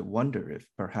begun to wonder if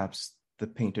perhaps the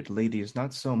painted lady is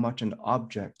not so much an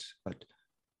object, but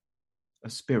a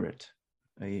spirit,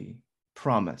 a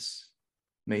promise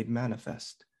made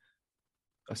manifest,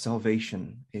 a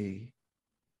salvation, a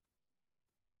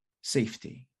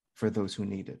safety for those who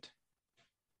need it.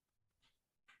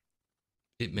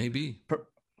 It may be.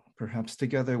 Perhaps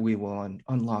together we will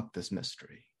unlock this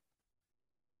mystery.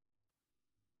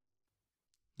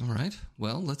 All right.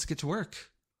 Well, let's get to work.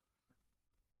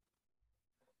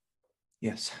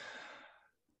 Yes.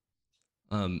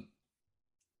 So,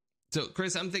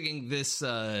 Chris, I'm thinking this,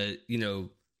 the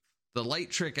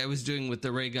light trick I was doing with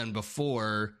the ray gun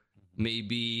before may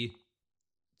be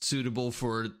suitable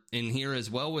for in here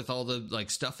as well, with all the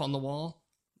stuff on the wall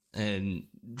and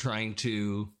trying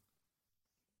to,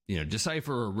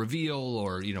 decipher or reveal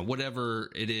or,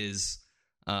 whatever it is.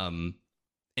 And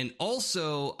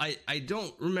also, I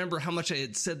don't remember how much I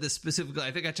had said this specifically.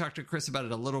 I think I talked to Chris about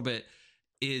it a little bit.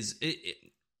 Is it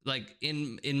like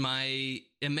in my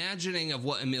imagining of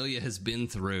what Amelia has been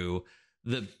through,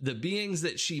 the beings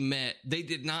that she met, they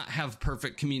did not have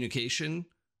perfect communication.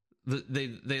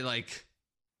 They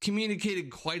communicated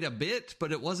quite a bit,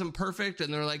 but it wasn't perfect.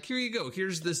 And they're like, here you go.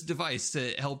 Here's this device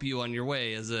to help you on your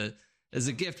way as a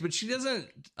gift. But she doesn't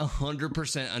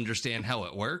 100% understand how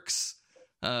it works.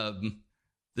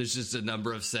 There's just a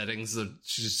number of settings that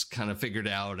she just kind of figured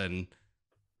out and,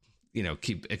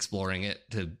 keep exploring it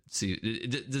to see.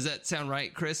 Does that sound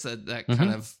right, Chris? That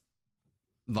kind of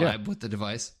vibe with the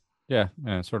device? Yeah,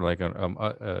 sort of like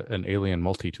an alien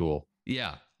multi-tool.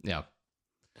 Yeah.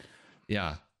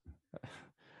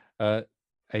 I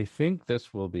think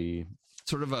this will be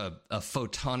sort of a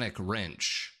photonic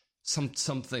wrench,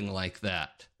 something like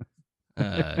that.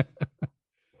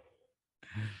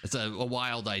 It's a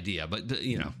wild idea, but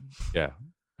yeah,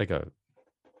 like a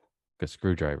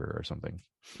screwdriver or something.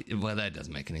 Well, that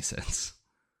doesn't make any sense.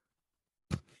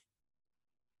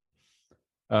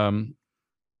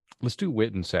 Let's do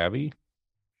wit and savvy.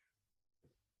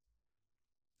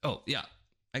 Oh, yeah,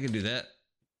 I can do that.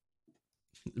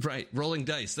 Right, rolling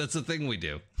dice. That's the thing we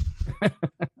do. All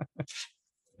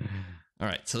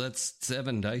right, so that's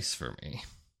 7 dice for me.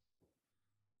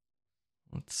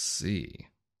 Let's see.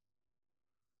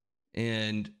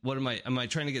 And what am I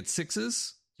trying to get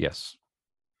 6s? Yes.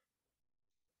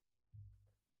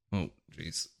 Oh,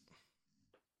 jeez.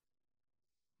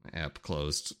 My app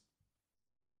closed.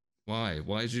 Why?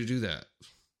 Why did you do that?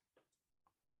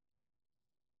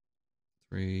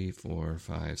 3, 4,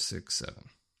 5, 6, 7.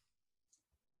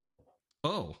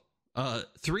 Oh,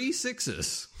 3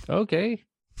 6s. Okay.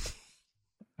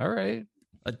 All right.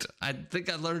 I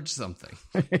think I learned something.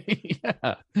 Yeah.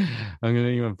 I'm going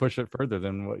to even push it further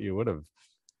than what you would have.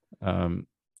 All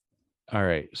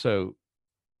right. So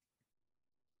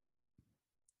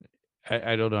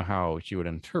I don't know how she would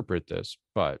interpret this,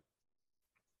 but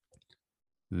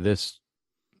this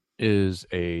is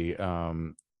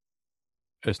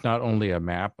it's not only a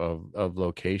map of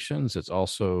locations, it's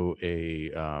also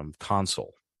a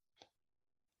console.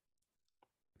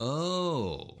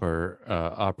 Oh. For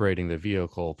operating the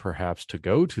vehicle, perhaps to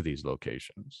go to these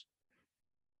locations.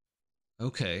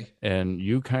 Okay. And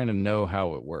you kind of know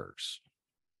how it works.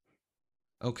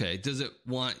 Okay. Does it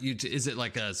want you to, is it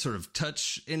like a sort of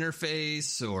touch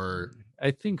interface or?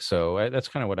 I think so. That's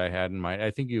kind of what I had in mind. I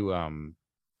think you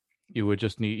would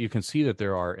just need, you can see that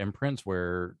there are imprints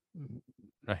where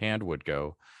a hand would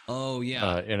go. Oh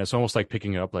yeah. And it's almost like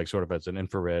picking it up like sort of as an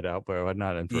infrared output,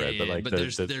 not infrared, but like, but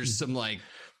there's some like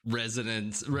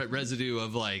residue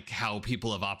of like how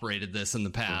people have operated this in the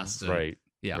past. Right.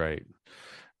 Yeah.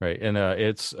 Right. And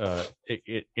it's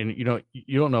and you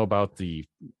don't know about the,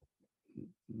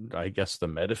 I guess, the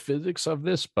metaphysics of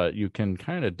this, but you can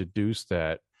kind of deduce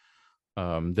that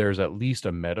there's at least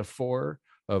a metaphor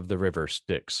of the river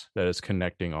Styx that is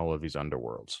connecting all of these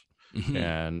underworlds. Mm-hmm.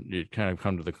 And you kind of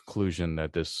come to the conclusion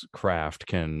that this craft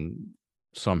can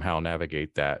somehow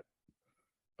navigate that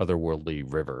otherworldly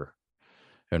river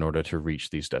in order to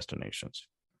reach these destinations.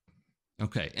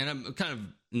 Okay. And I'm kind of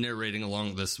narrating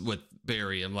along this with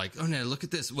Barry. I'm like, oh no, look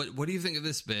at this. What do you think of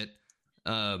this bit?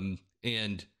 And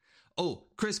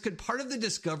Chris, could part of the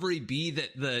discovery be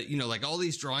that like all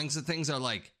these drawings and things are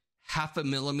like 0.5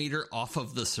 millimeter off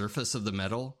of the surface of the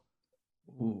metal?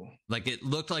 Ooh. Like it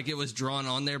looked like it was drawn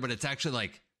on there, but it's actually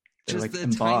like just like the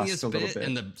tiniest bit, bit,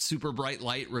 and the super bright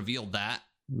light revealed that.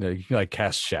 You can like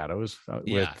cast shadows.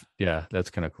 That's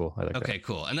kind of cool. I like okay, that.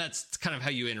 Cool. And that's kind of how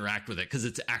you interact with it, because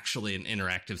it's actually an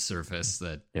interactive surface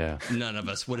that none of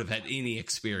us would have had any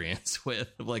experience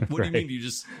with. Like, what do you mean you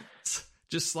just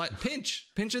slide, pinch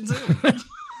and zoom?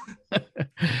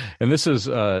 And this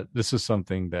is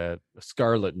something that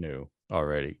Scarlet knew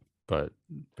already, but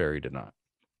Barry did not.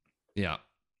 Yeah.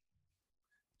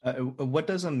 What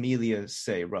does Amelia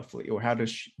say roughly, or how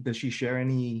does she share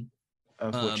any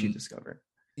of what she discovered?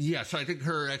 Yeah, so I think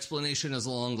her explanation is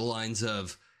along the lines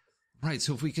of, right,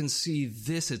 so if we can see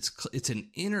this, it's an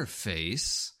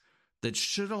interface that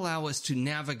should allow us to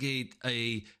navigate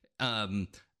a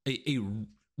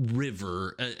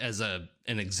river as an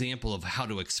example of how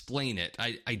to explain it.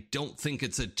 I don't think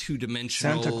it's a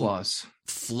two-dimensional Santa Claus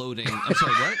floating. I'm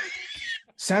sorry, what?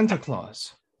 Santa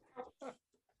Claus.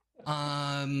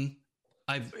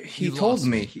 He told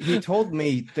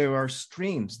me there are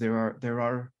streams, there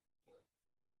are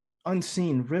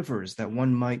unseen rivers that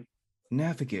one might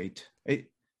navigate.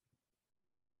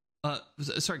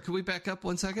 Sorry, could we back up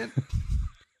 1 second?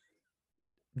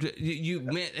 You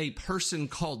met a person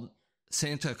called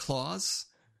Santa Claus?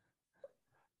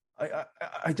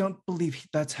 I don't believe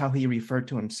that's how he referred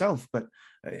to himself, but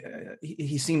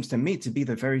he seems to me to be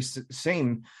the very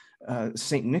same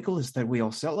St. Nicholas that we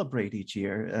all celebrate each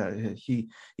year. He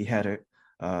had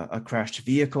a crashed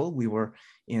vehicle. We were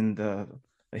in the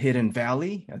hidden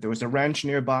valley. There was a ranch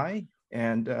nearby,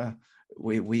 and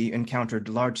we encountered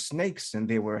large snakes, and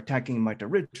they were attacking my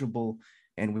dirigible,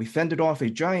 and we fended off a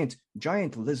giant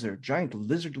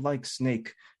lizard-like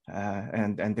snake.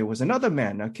 And there was another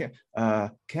man,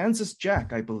 Kansas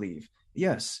Jack, I believe.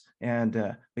 Yes.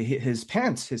 And his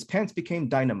pants became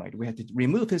dynamite. We had to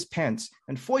remove his pants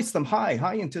and foist them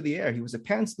high into the air. He was a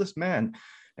pantsless man.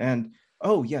 And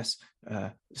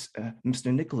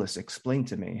Mr. Nicholas explained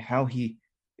to me how he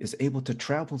is able to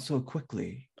travel so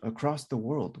quickly across the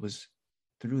world was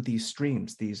through these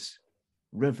streams, these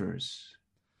rivers.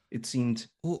 It seemed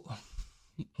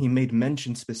he made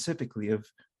mention specifically of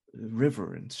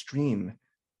river and stream.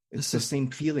 It's the same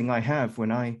feeling I have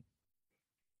when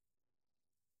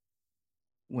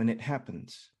it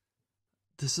happens.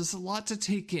 This is a lot to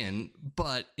take in,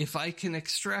 but if I can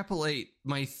extrapolate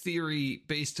my theory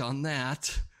based on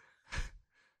that,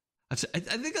 I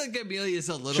think like Amelia is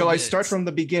a little. Shall I start from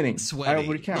the beginning? Sweaty. I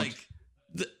will recount.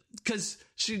 Because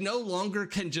she no longer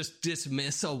can just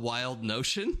dismiss a wild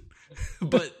notion,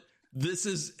 but this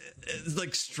is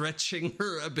like stretching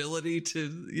her ability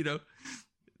to,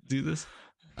 do this.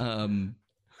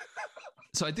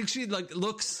 So I think she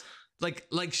looks like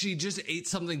she just ate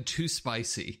something too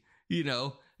spicy,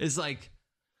 It's like,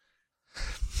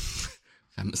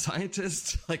 I'm a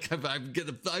scientist. Like I'm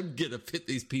gonna fit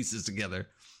these pieces together.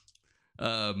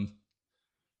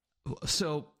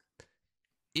 So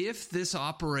if this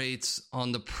operates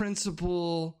on the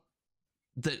principle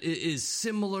that it is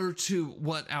similar to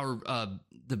what our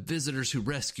the visitors who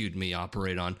rescued me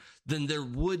operate on, then there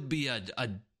would be a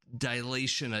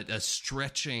dilation, a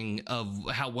stretching of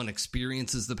how one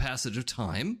experiences the passage of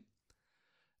time,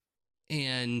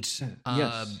 and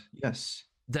yes,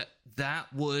 that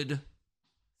would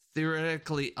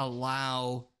theoretically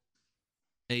allow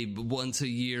a once a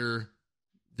year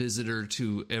visitor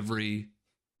to every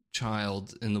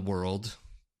child in the world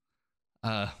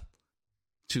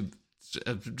to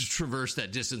traverse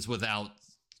that distance without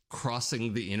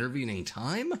crossing the intervening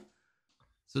time?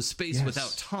 So space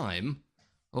without time.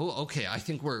 Oh, okay. I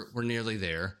think we're nearly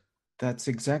there. That's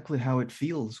exactly how it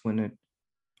feels when it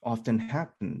often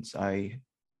happens. I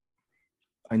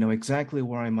know exactly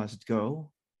where I must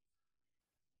go,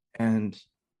 and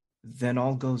then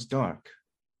all goes dark.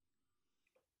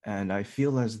 And I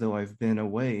feel as though I've been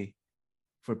away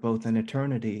for both an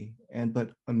eternity and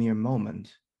but a mere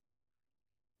moment.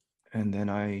 And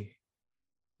then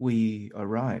we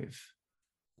arrive.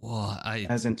 Well,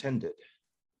 as intended.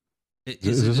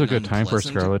 Is this a good time for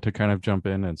Scarlet to kind of jump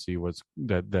in and see what's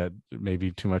that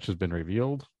maybe too much has been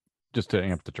revealed? Just to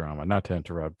amp the drama, not to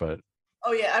interrupt, but...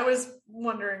 Oh yeah, I was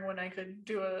wondering when I could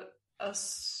do a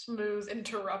smooth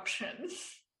interruption.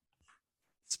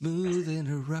 Smooth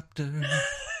interrupter.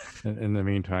 In the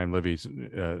meantime, Libby's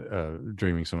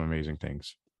dreaming some amazing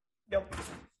things. Yep.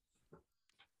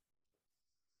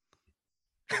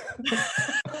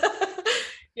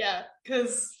 Yeah,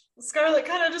 because Scarlet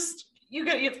kind of just you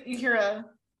hear a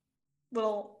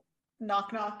little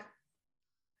knock knock.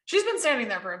 She's been standing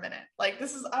there for a minute. Like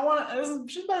she's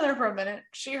been there for a minute.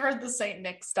 She heard the Saint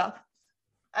Nick stuff,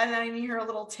 and then you hear a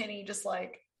little tinny just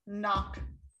like knock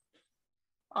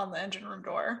on the engine room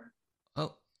door.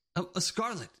 Oh,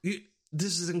 Scarlet,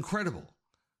 this is incredible.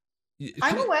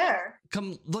 I'm aware.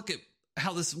 Come look at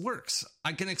how this works.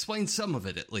 I can explain some of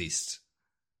it at least.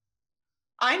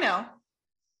 I know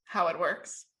how it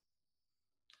works.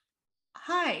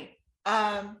 Hi.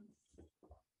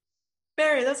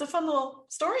 Barry, that's a fun little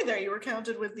story there you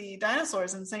recounted with the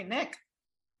dinosaurs in St. Nick.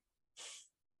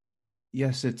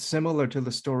 Yes, it's similar to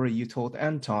the story you told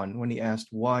Anton when he asked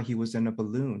why he was in a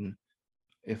balloon.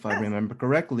 If I remember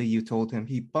correctly, you told him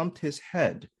he bumped his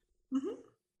head. Mm-hmm.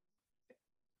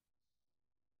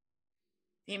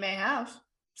 He may have.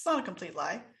 It's not a complete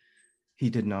lie.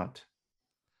 He did not.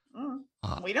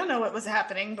 We don't know what was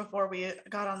happening before we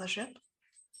got on the ship.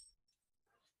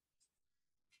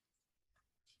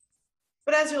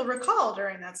 But as you'll recall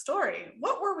during that story,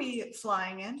 what were we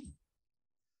flying in?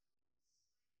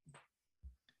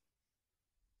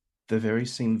 The very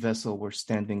same vessel we're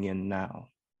standing in now.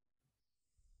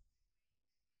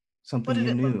 Something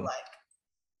you knew. Look like?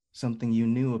 Something you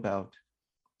knew about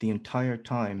the entire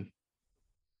time.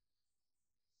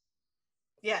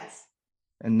 Yes.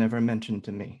 And never mentioned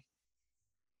to me.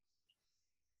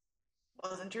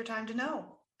 Wasn't your time to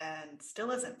know, and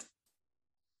still isn't.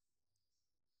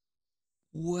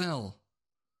 Well,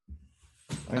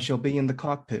 I shall be in the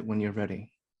cockpit when you're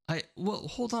ready. Well,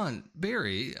 hold on,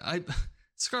 Barry.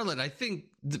 Scarlet, I think,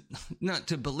 not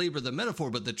to belabor the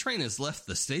metaphor, but the train has left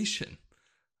the station.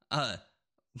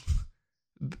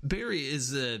 Barry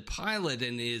is a pilot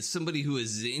and is somebody who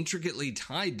is intricately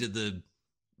tied to the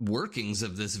workings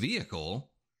of this vehicle.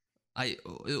 I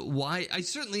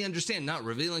certainly understand not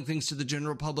revealing things to the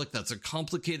general public. That's a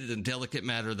complicated and delicate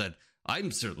matter that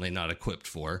I'm certainly not equipped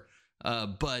for.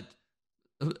 But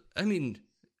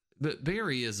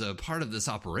Barry is a part of this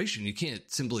operation. You can't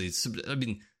simply,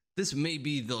 this may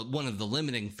be one of the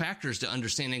limiting factors to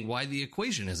understanding why the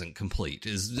equation isn't complete,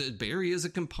 is that Barry is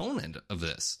a component of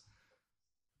this.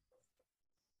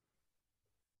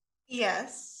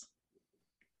 Yes.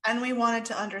 And we wanted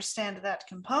to understand that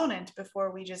component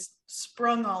before we just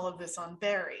sprung all of this on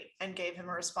Barry and gave him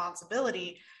a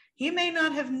responsibility he may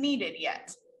not have needed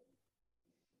yet.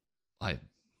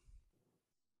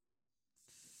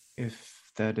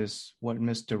 If that is what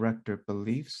Miss Director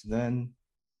believes, then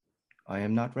I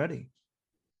am not ready.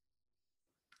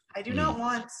 I do not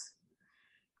want...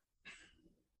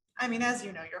 as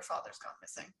you know, your father's gone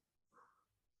missing.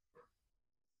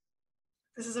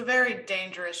 This is a very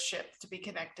dangerous ship to be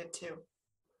connected to.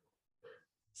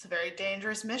 It's a very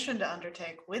dangerous mission to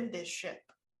undertake with this ship.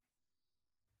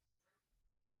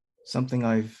 Something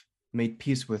I've made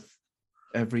peace with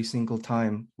every single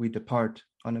time we depart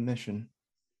on a mission.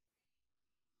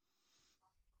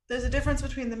 There's a difference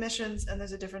between the missions, and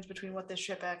there's a difference between what this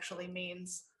ship actually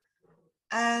means.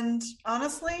 And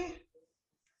honestly,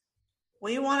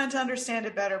 we wanted to understand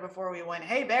it better before we went,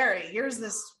 hey, Barry, here's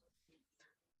this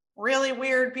really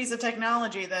weird piece of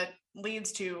technology that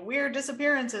leads to weird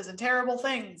disappearances and terrible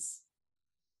things.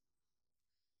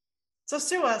 So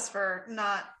sue us for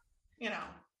not,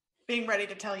 being ready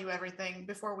to tell you everything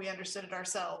before we understood it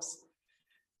ourselves.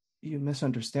 You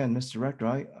misunderstand, Mr.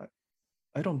 Director.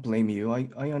 I don't blame you.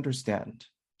 I understand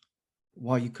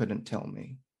why you couldn't tell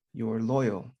me. You're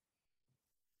loyal.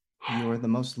 You're the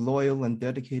most loyal and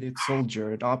dedicated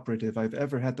soldier and operative I've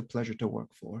ever had the pleasure to work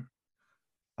for.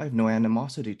 I have no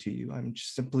animosity to you. I'm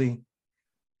just simply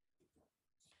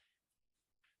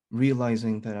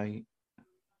realizing that I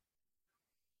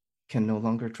can no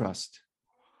longer trust.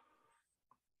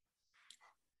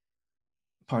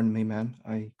 Pardon me, ma'am.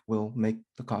 I will make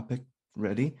the cockpit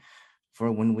ready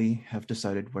for when we have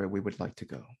decided where we would like to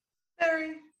go.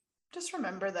 Barry, just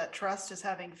remember that trust is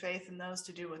having faith in those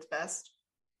to do what's best.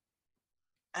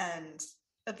 And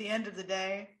at the end of the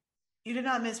day, you did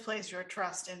not misplace your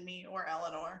trust in me or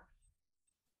Eleanor.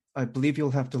 I believe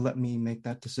you'll have to let me make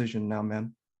that decision now,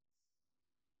 ma'am.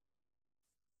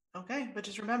 Okay, but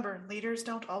just remember, leaders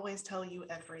don't always tell you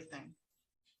everything.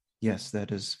 Yes,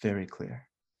 that is very clear.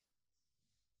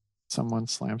 Someone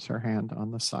slams her hand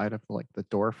on the side of the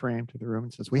door frame to the room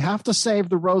and says, "We have to save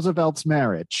the Roosevelt's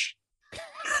marriage."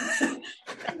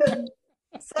 And then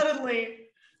suddenly,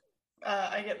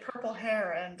 I get purple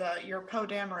hair and you're Poe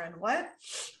Dameron. What?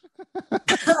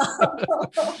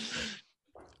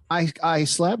 I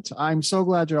slept. I'm so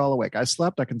glad you're all awake. I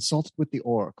slept. I consulted with the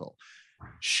Oracle.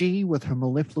 She, with her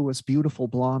mellifluous, beautiful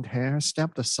blonde hair,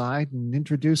 stepped aside and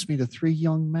introduced me to 3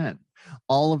 young men.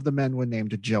 All of the men were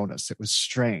named Jonas. It was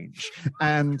strange.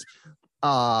 And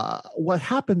what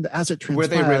happened as it transpired... Were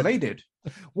they related?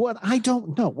 What I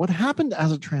don't know. What happened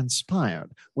as it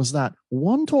transpired was that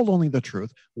one told only the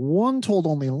truth, one told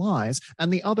only lies,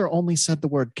 and the other only said the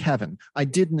word Kevin. I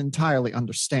didn't entirely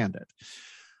understand it.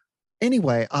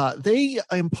 Anyway, they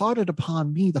imparted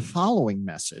upon me the following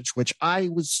message, which I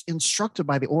was instructed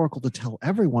by the Oracle to tell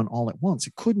everyone all at once.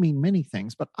 It could mean many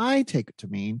things, but I take it to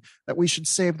mean that we should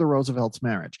save the Roosevelt's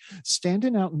marriage.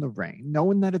 Standing out in the rain,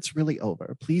 knowing that it's really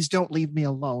over. Please don't leave me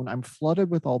alone. I'm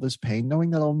flooded with all this pain, knowing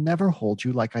that I'll never hold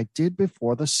you like I did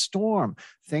before the storm.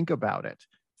 Think about it.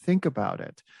 Think about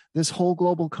it. This whole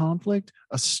global conflict,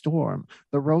 a storm.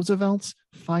 The Roosevelts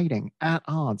fighting at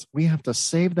odds. We have to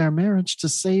save their marriage to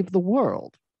save the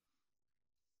world.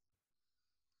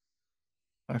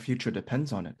 Our future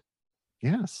depends on it.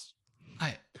 Yes.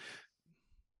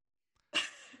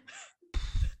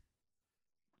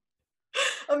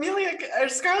 Amelia,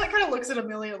 Scarlett kind of looks at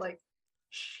Amelia like,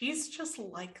 she's just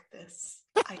like this.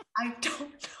 I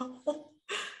don't know.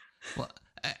 Well,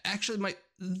 actually,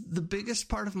 the biggest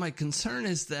part of my concern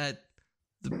is that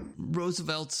the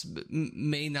Roosevelts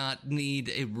may not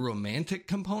need a romantic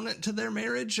component to their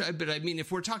marriage. But I mean,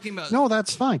 if we're talking about no,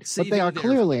 that's fine. But they are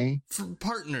clearly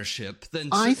partnership. Then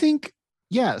I think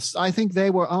yes, I think they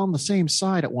were on the same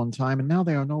side at one time, and now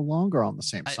they are no longer on the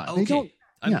same side. Okay, they don't.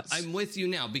 I'm with you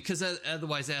now because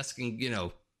otherwise, asking,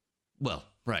 well,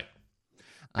 right.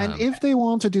 And if they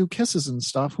want to do kisses and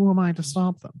stuff, who am I to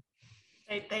stop them?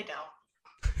 They don't.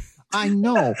 I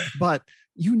know, but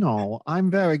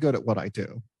I'm very good at what I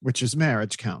do, which is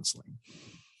marriage counseling.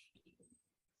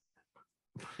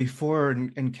 Before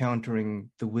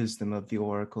encountering the wisdom of the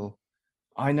Oracle,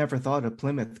 I never thought a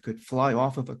Plymouth could fly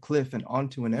off of a cliff and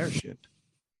onto an airship.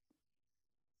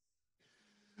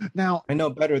 Now, I know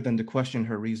better than to question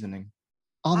her reasoning.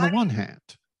 On the one hand,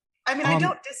 I mean, I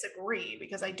don't disagree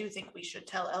because I do think we should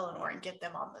tell Eleanor and get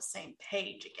them on the same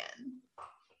page again.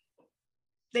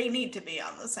 They need to be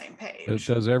on the same page.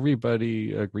 Does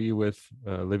everybody agree with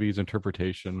Libby's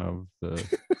interpretation of the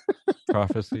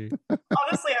prophecy?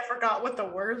 Honestly, I forgot what the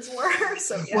words were.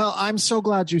 So yeah. Well, I'm so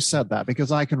glad you said that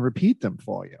because I can repeat them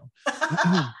for you.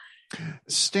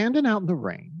 Standing out in the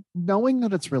rain, knowing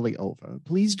that it's really over.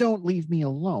 Please don't leave me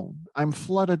alone. I'm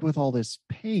flooded with all this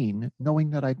pain,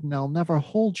 knowing that I'll never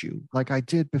hold you like I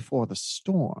did before the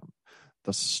storm.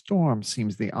 The storm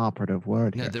seems the operative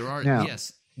word here. Yeah, there are,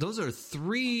 yes. Those are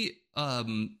 3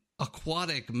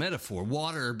 aquatic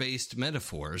water-based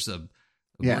metaphors of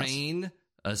rain,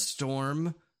 a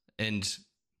storm, and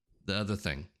the other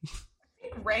thing. I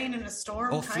think rain and a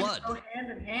storm flood go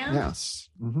hand in hand. Yes.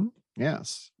 Mm-hmm.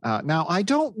 Yes. Now, I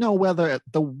don't know whether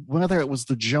it was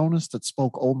the Jonas that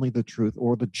spoke only the truth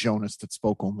or the Jonas that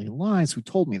spoke only lies who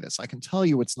told me this. I can tell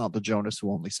you it's not the Jonas who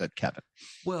only said Kevin.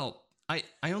 Well, I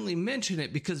only mention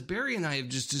it because Barry and I have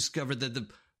just discovered that the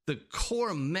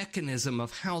core mechanism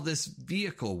of how this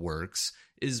vehicle works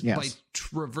is by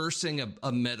traversing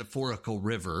a metaphorical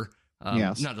river,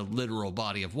 not a literal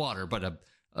body of water, but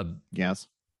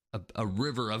a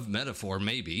river of metaphor.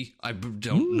 Maybe I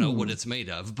don't know what it's made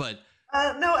of, but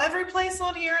no, every place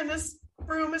on here in this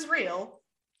room is real.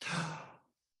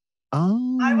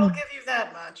 Oh, I will give you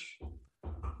that much.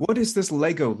 What is this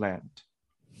Legoland?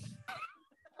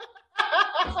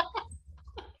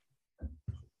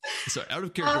 Sorry, out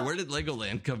of character, where did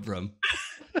Legoland come from?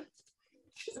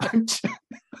 Was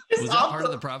that part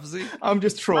of the prophecy? I'm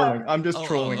just trolling. I'm just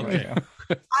trolling okay. right now.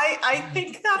 I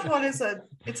think that one is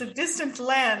it's a distant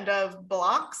land of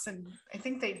blocks, and I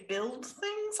think they build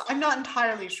things. I'm not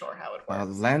entirely sure how it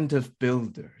works. Land of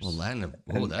builders.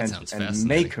 Well, that sounds and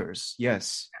fascinating. Makers,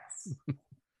 yes.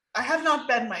 I have not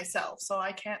been myself, so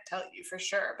I can't tell you for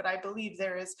sure, but I believe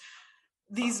there is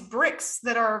these bricks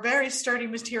that are a very sturdy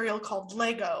material called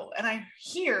Lego, and I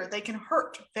hear they can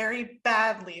hurt very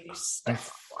badly if you step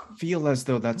on one. Feel as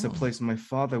though that's a place my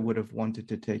father would have wanted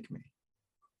to take me,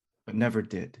 but never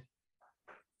did.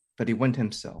 But he went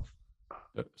himself.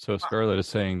 So Scarlet is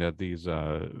saying that these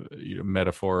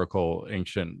metaphorical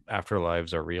ancient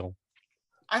afterlives are real.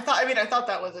 I thought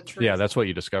that was a true. Yeah, that's what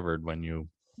you discovered when you.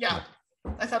 Yeah,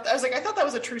 I thought that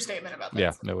was a true statement about that.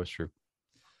 Yeah, that was true.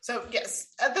 So yes,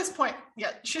 at this point,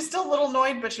 yeah, she's still a little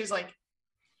annoyed, but she's like,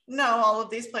 "No, all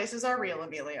of these places are real,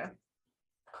 Amelia.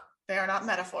 They are not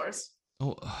metaphors."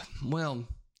 Oh, well.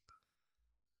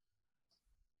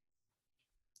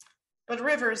 But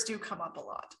rivers do come up a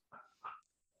lot.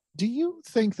 Do you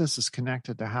think this is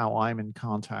connected to how I'm in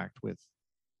contact with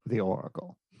the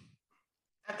Oracle?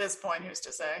 At this point, who's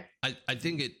to say? I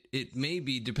think it may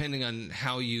be, depending on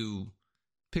how you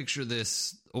picture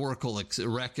this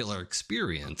oracular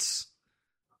experience.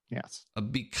 Yes.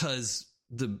 Because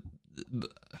the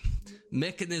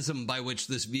mechanism by which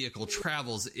this vehicle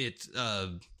travels, it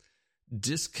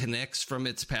disconnects from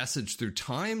its passage through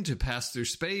time to pass through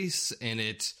space, and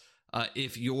it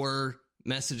if your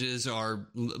messages are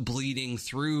bleeding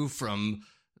through from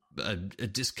a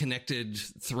disconnected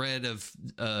thread of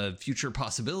future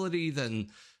possibility, then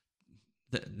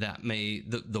that may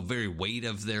the very weight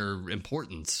of their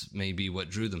importance may be what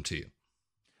drew them to you.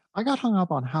 I got hung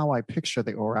up on how I picture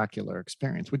the oracular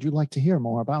experience. Would you like to hear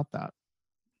more about that?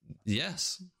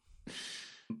 Yes.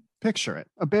 Picture it.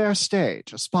 A bare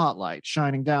stage, a spotlight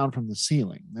shining down from the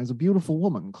ceiling. There's a beautiful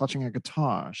woman clutching a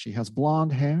guitar. She has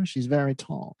blonde hair. She's very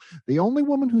tall. The only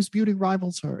woman whose beauty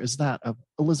rivals her is that of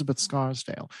Elizabeth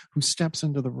Scarsdale, who steps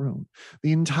into the room.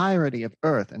 The entirety of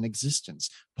Earth and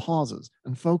existence pauses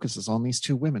and focuses on these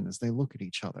two women as they look at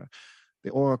each other.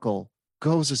 The Oracle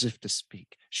goes as if to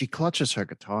speak. She clutches her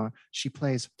guitar. She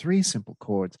plays 3 simple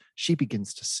chords. She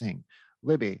begins to sing.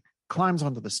 Libby climbs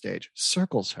onto the stage,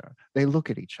 circles her. They look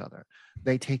at each other.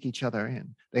 They take each other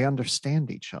in. They understand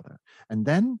each other. And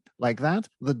then, like that,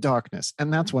 the darkness.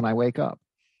 And that's when I wake up.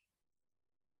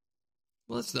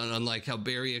 Well, it's not unlike how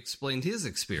Barry explained his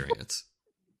experience.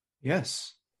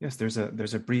 Yes. There's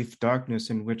a brief darkness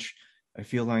in which I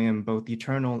feel I am both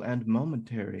eternal and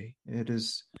momentary. It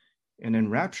is an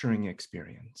enrapturing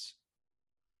experience.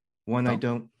 One I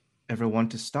don't ever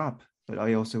want to stop, but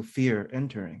I also fear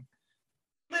entering.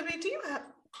 Libby, do you have,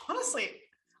 honestly,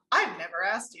 I've never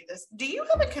asked you this. Do you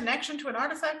have a connection to an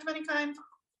artifact of any kind?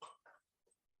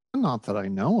 Not that I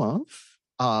know of.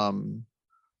 I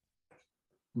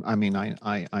mean,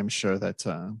 I'm sure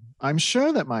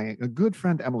that my good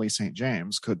friend Emily St.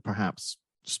 James could perhaps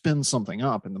spin something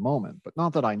up in the moment, but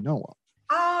not that I know of.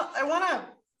 I want to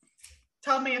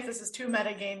tell me if this is too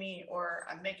metagamey or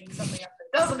I'm making something up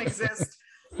that doesn't exist.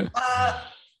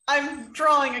 I'm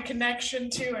drawing a connection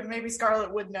to, and maybe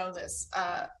Scarlet would know this,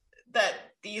 that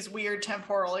these weird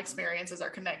temporal experiences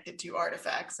are connected to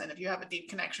artifacts, and if you have a deep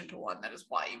connection to one, that is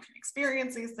why you can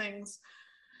experience these things.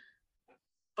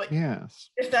 But yes,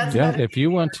 if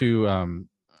you want to,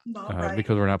 right.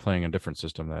 because we're not playing a different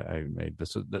system that I made.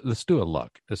 Let's do a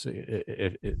luck.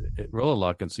 Roll a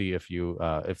luck and see if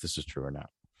this is true or not.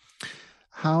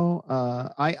 How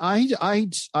I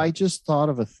just thought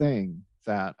of a thing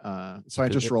that so I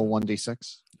just roll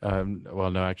 1d6.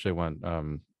 Well, no, actually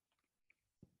one.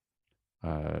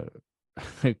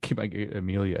 I keep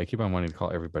on wanting to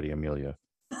call everybody Amelia.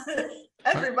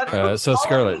 Everybody. So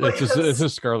Scarlet, this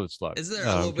is Scarlet's luck. Is there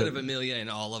a little bit of Amelia in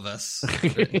all of us?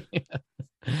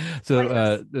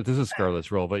 So this is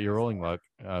Scarlet's roll, but you're rolling luck,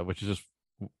 which is just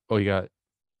you got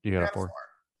a 4.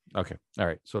 Okay, all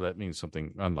right. So that means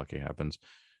something unlucky happens.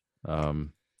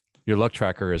 Your luck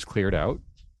tracker is cleared out.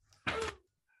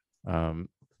 And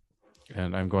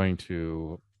I'm going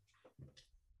to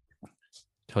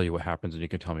tell you what happens, and you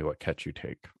can tell me what catch you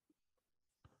take.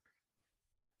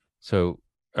 So,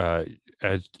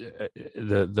 as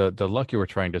the luck you were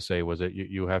trying to say was that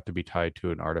you have to be tied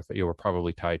to an artifact. You were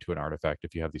probably tied to an artifact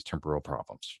if you have these temporal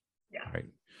problems. Yeah. Right.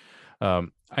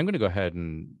 I'm going to go ahead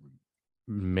and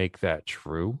make that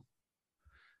true.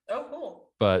 Oh, cool.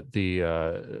 But the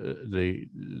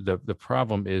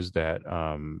problem is that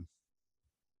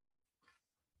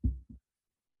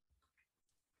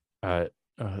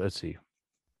let's see.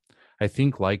 I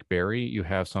think like Barry, you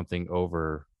have something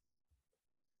over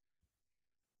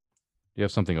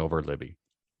Libby.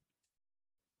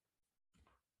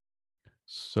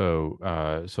 So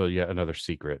yet another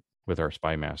secret with our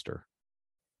spy master.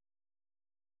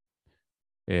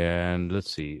 And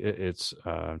let's see, it's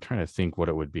I'm trying to think what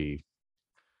it would be.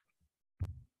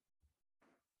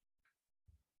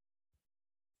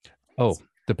 Oh,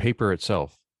 the paper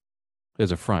itself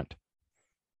is a front.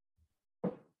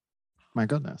 My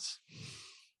goodness.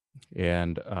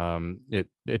 And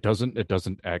it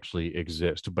doesn't actually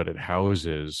exist, but it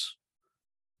houses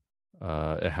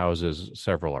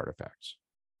several artifacts.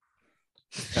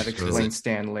 That explains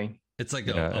Stanley. It's like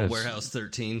a Warehouse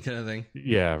 13 kind of thing.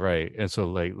 Yeah, right. And so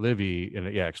like Livy, and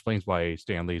explains why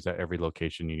Stanley's at every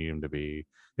location you need him to be.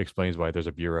 Explains why there's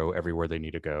a bureau everywhere they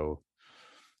need to go.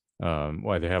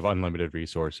 Why they have unlimited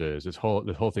resources. This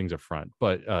whole thing's a front.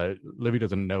 But Livy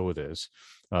doesn't know this.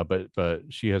 But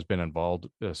she has been involved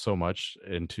so much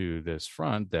into this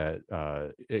front that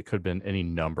it could have been any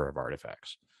number of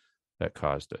artifacts that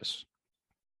caused this.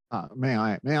 May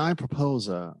I propose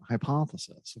a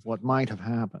hypothesis of what might have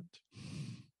happened?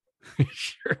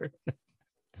 Sure.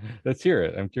 Let's hear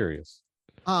it. I'm curious.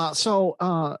 So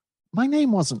my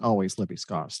name wasn't always Libby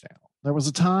Scarsdale. There was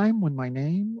a time when my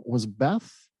name was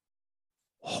Beth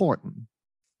Horton,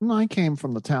 and I came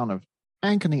from the town of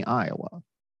Ankeny, Iowa,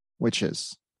 which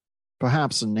is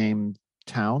perhaps a named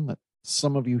town that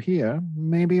some of you here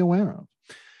may be aware of.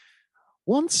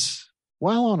 Once,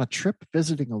 while on a trip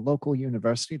visiting a local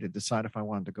university to decide if I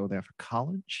wanted to go there for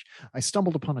college, I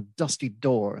stumbled upon a dusty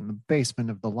door in the basement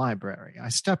of the library. I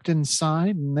stepped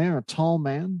inside, and there a tall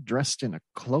man dressed in a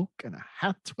cloak and a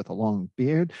hat with a long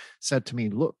beard said to me,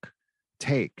 "Look,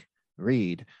 take,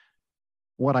 read."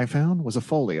 What I found was a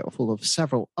folio full of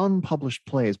several unpublished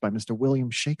plays by Mr.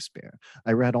 William Shakespeare.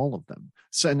 I read all of them.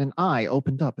 So, and an eye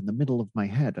opened up in the middle of my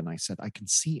head, and I said, I can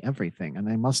see everything, and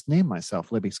I must name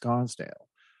myself Libby Scarsdale.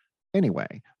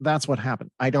 Anyway, that's what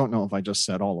happened. I don't know if I just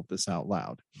said all of this out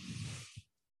loud.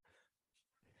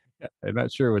 I'm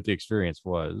not sure what the experience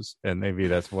was, and maybe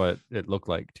that's what it looked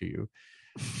like to you.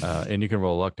 And you can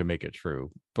roll luck to make it true.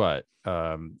 But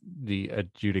the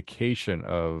adjudication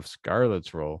of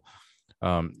Scarlett's role,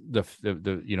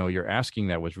 the you're asking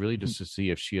that was really just to see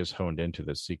if she has honed into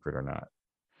this secret or not.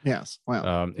 Yes.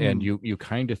 Well, and you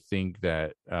kind of think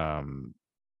that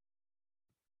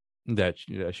that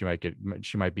she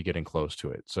might be getting close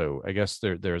to it. So I guess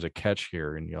there's a catch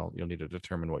here, and you'll need to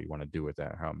determine what you want to do with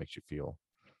that, how it makes you feel.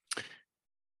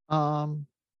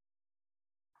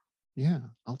 Yeah,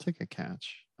 I'll take a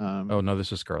catch. Oh no,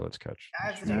 this is Scarlett's catch. I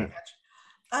have to take a catch.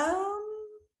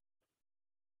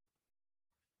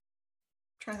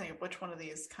 Trying to think of which one of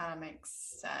these kind of makes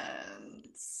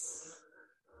sense.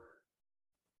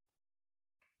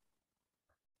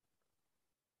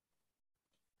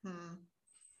 I'm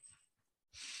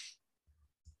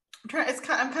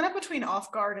kind of between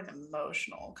off guard and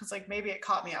emotional, because like maybe it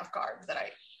caught me off guard that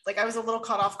I was a little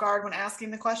caught off guard when asking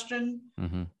the question.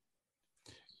 Mm-hmm.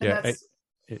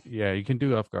 Yeah, you can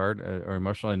do off guard or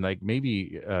emotional, and like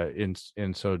maybe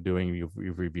in so doing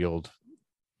you've revealed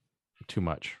too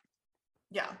much.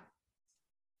 Yeah,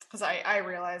 because I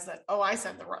realized that I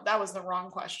said that was the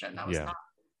wrong question. That was not.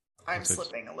 I'm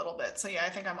slipping a little bit, so yeah, I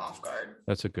think I'm off guard.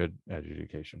 That's a good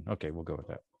adjudication. Okay, we'll go with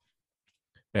that.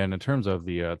 And in terms of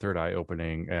the third eye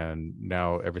opening, and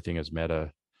now everything is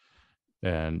meta,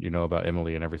 and you know about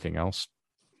Emily and everything else.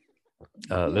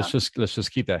 Let's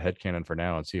just keep that headcanon for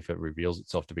now and see if it reveals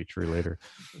itself to be true later.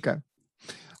 Okay.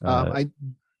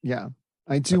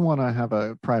 I do want to have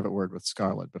a private word with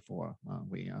Scarlett before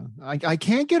I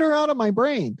can't get her out of my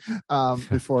brain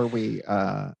before we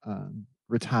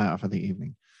retire for the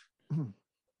evening.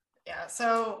 Yeah.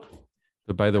 So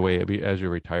by the way, as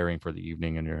you're retiring for the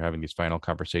evening and you're having these final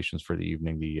conversations for the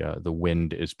evening, the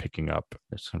wind is picking up.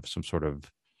 There's some sort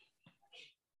of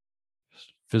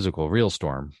physical real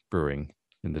storm brewing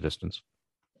in the distance.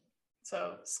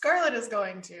 So Scarlett is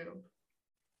going to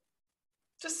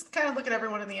just kind of look at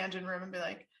everyone in the engine room and be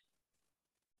like,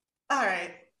 all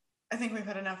right, I think we've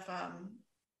had enough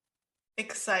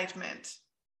excitement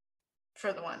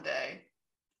for the one day.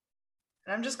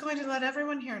 And I'm just going to let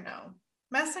everyone here know,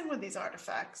 messing with these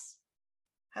artifacts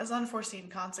has unforeseen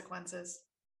consequences.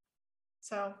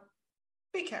 So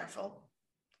be careful.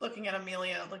 Looking at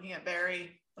Amelia, looking at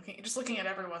Barry, looking at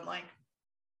everyone like.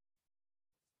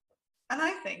 And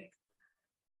I think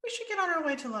we should get on our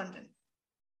way to London.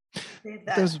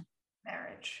 That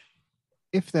marriage.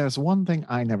 If there's one thing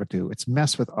I never do, it's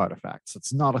mess with artifacts.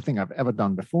 It's not a thing I've ever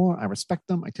done before. I respect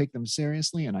them, I take them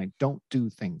seriously, and I don't do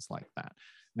things like that.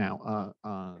 Now,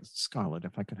 Scarlett,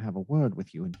 if I could have a word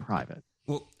with you in private.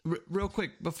 Well, real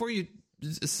quick, before you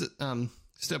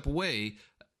step away,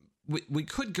 we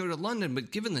could go to London,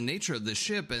 but given the nature of the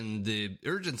ship and the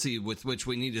urgency with which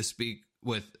we need to speak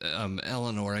with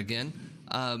Eleanor again,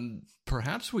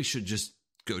 perhaps we should just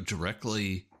go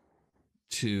directly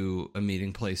to a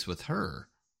meeting place with her.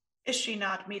 Is she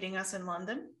not meeting us in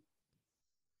London?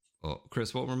 Oh,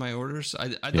 Chris, what were my orders? I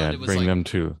thought it was bring like them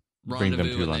to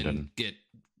rendezvous and London. then get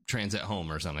transit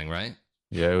home or something, right?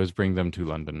 Yeah, it was bring them to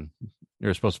London.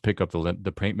 You're supposed to pick up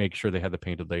the paint, make sure they had the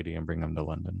painted lady, and bring them to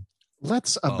London.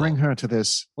 Let's bring her to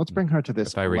this. Let's bring her to this.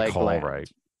 If I recall Legland. right.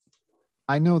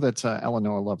 I know that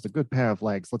Eleanor loves a good pair of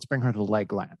legs. Let's bring her to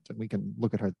Legland, and we can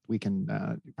look at her. We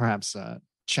can perhaps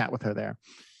chat with her there.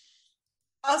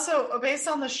 Also, based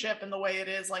on the ship and the way it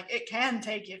is, like, it can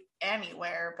take you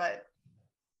anywhere, but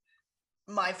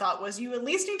my thought was you at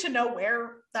least need to know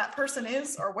where that person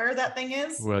is or where that thing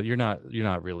is. Well, you're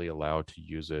not really allowed to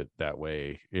use it that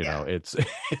way. You know, it's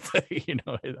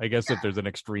I guess if there's an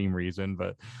extreme reason,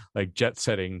 but like jet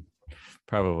setting,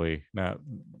 probably not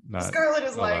Scarlet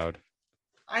is allowed. like,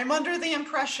 I'm under the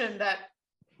impression that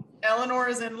Eleanor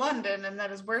is in London and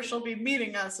that is where she'll be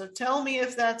meeting us. So tell me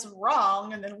if that's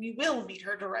wrong, and then we will meet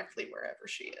her directly wherever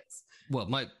she is. Well,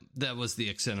 that was the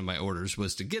extent of my orders,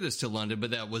 was to get us to London,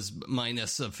 but that was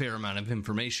minus a fair amount of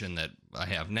information that I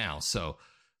have now. So,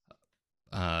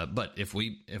 but if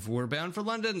we're bound for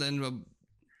London, then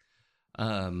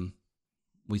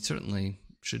we certainly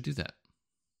should do that.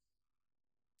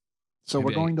 So Maybe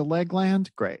we're going to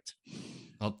Legland. Great.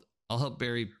 I'll help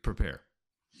Barry prepare.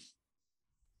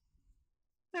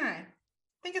 All right.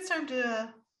 I think it's time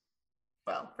to,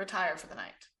 retire for the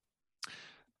night.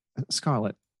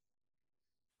 Scarlet,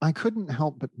 I couldn't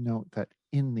help but note that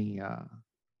in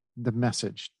the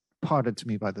message parted to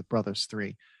me by the Brothers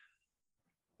Three,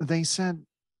 they said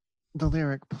the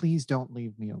lyric, "Please don't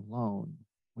leave me alone,"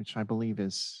 which I believe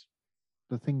is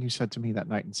the thing you said to me that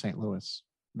night in St. Louis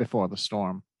before the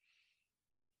storm.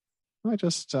 I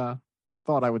just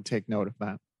thought I would take note of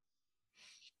that.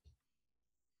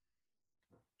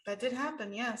 That did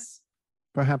happen, yes.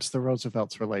 Perhaps the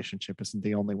Roosevelt's relationship isn't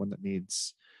the only one that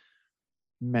needs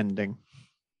mending.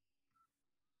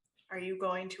 Are you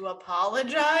going to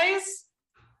apologize?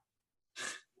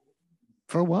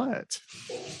 For what?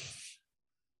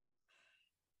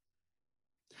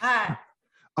 Hi.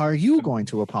 Are you going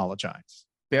to apologize?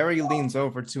 Barry leans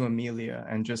over to Amelia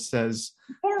and just says,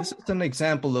 "This is an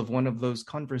example of one of those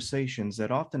conversations that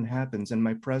often happens in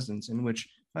my presence, in which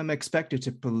I'm expected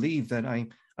to believe that I'm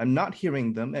not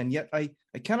hearing them, and yet I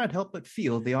cannot help but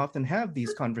feel they often have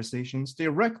these conversations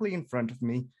directly in front of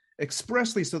me,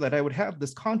 expressly so that I would have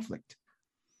this conflict.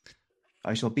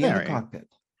 I shall be in the cockpit."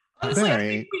 Honestly,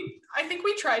 Barry. I think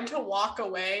we tried to walk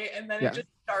away, and then it just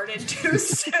started too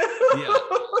soon. Yeah.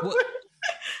 Well,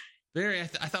 Barry, I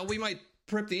thought we might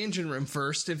prep the engine room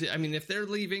first. If they're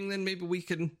leaving, then maybe we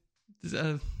can.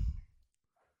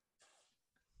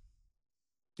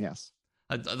 Yes.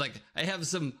 I have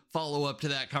some follow up to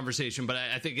that conversation, but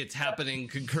I think it's happening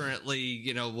concurrently.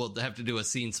 You know, we'll have to do a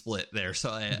scene split there,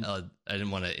 so I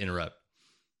didn't want to interrupt.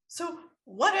 So,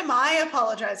 what am I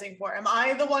apologizing for? Am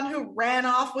I the one who ran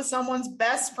off with someone's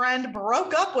best friend,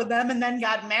 broke up with them, and then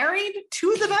got married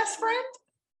to the best friend?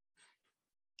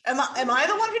 Am I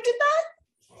the one who did that?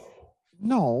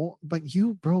 No, but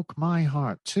you broke my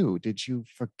heart too. Did you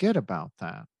forget about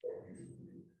that?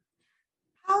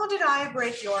 How did I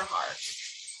break your heart?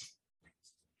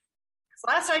 Because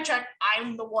last I checked,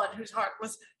 I'm the one whose heart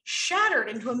was shattered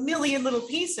into a million little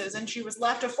pieces, and she was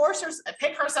left to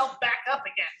pick herself back up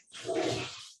again.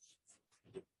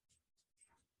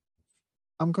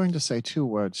 I'm going to say 2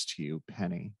 words to you,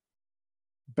 Penny.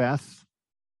 Beth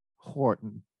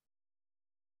Horton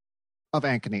of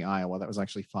Ankeny, Iowa. That was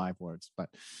actually 5 words, but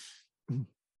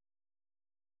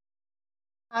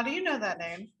How do you know that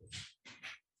name?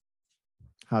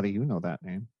 how do you know that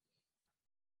name?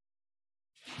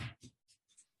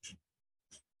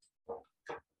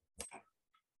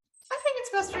 I think it's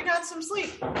best we got some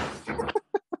sleep.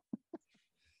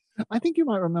 I think you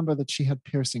might remember that she had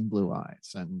piercing blue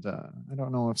eyes, and I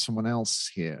don't know if someone else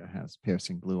here has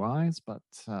piercing blue eyes, but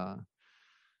I'm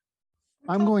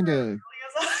going to.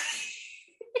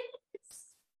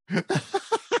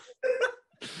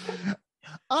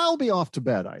 I'll be off to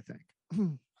bed, I think.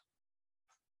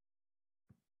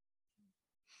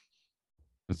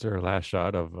 Is there a last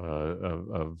shot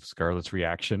of Scarlett's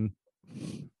reaction?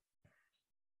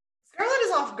 Scarlett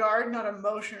is off guard, not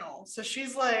emotional. So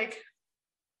she's like,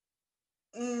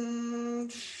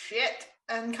 shit.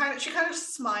 And she kind of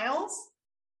smiles.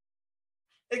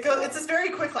 It's this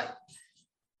very quick, like,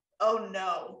 oh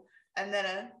no. And then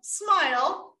a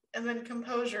smile, and then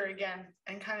composure again,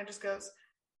 and kind of just goes,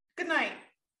 good night,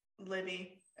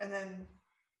 Libby. and then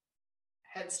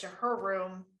heads to her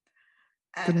room.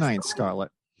 Good night,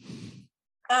 Scarlet.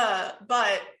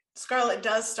 But Scarlet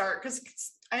does start, because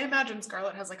I imagine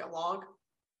Scarlet has like a log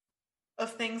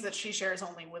of things that she shares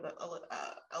only with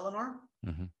Eleanor.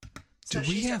 Mm-hmm. So do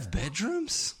we have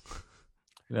bedrooms?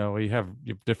 No, we have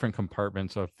different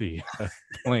compartments of the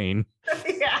plane,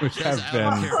 Yeah. which have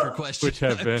been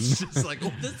just like,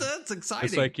 oh, that's exciting.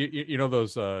 It's like you know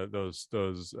those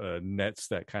nets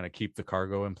that kind of keep the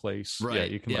cargo in place. Right. Yeah,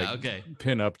 you can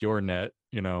pin up your net,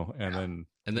 and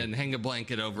then hang a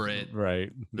blanket over it.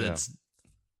 Right. That's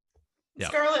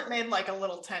Scarlet made like a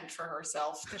little tent for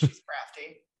herself because she's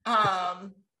crafty.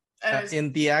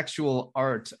 In the actual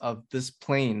art of this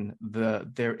plane,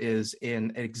 there is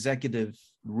an executive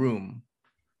room,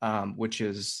 which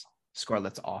is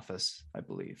Scarlet's office, I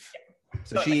believe.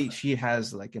 So she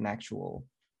has like an actual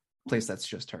place that's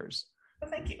just hers. Well,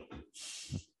 thank you.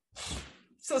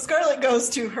 So Scarlet goes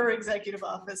to her executive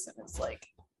office and is like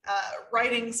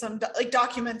writing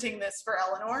documenting this for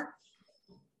Eleanor,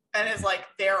 and is like,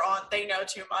 they know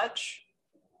too much.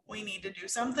 We need to do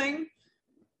something.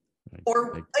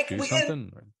 Or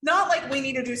not like we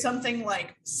need to do something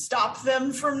like stop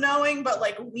them from knowing, but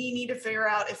like we need to figure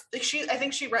out if I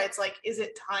think she writes like, is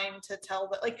it time to tell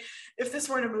that, like if this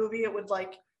were in a movie it would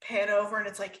like pan over and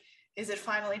it's like, is it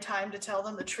finally time to tell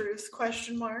them the truth ?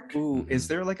 Ooh, is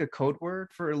there like a code word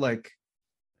for like,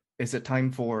 is it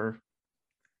time for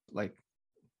like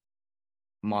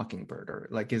Mockingbird, or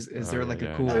like is there like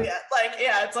a cool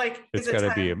it's like it's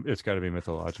gotta be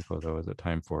mythological though. Is it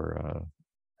time for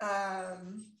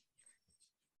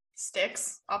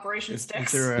Styx, Operation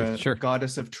Styx? Is there a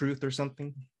goddess of truth or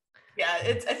something? Yeah,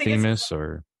 I think Themis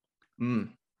or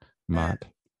Mott.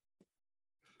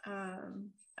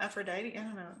 Aphrodite, I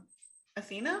don't know.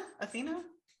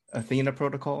 Athena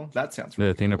Protocol. That sounds really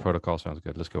the Athena cool. Protocol sounds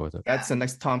good. Let's go with it. That's the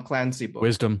next Tom Clancy book.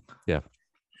 Wisdom.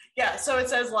 Yeah, so it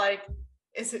says like,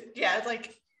 is it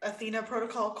like Athena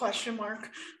Protocol ?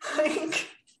 Like,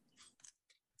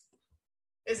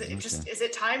 is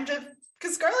it time to,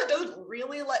 because Scarlet doesn't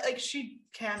really like she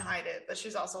can hide it, but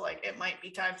she's also like, it might be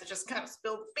time to just kind of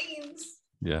spill the beans.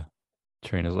 Yeah.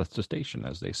 Train has left the station,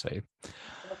 as they say.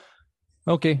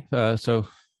 Okay. So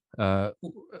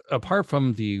apart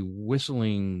from the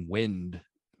whistling wind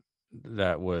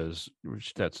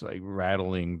that's like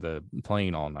rattling the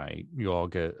plane all night, you all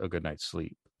get a good night's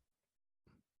sleep.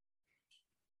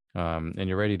 And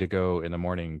you're ready to go in the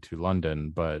morning to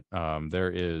London, but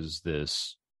there is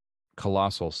this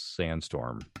colossal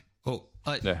sandstorm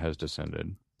that has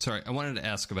descended. Sorry, I wanted to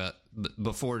ask about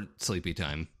before sleepy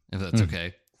time, if that's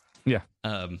okay. Yeah.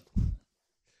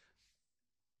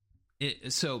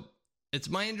 So it's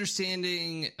my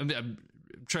understanding. I'm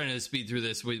trying to speed through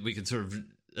this. We can sort of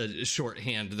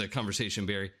shorthand the conversation,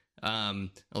 Barry.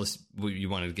 Unless you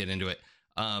wanted to get into it.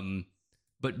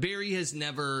 But Barry has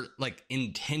never like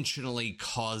intentionally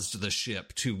caused the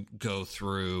ship to go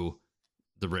through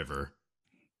the river.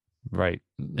 Right.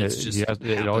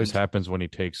 It always happens when he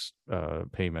takes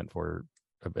payment for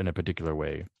in a particular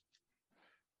way.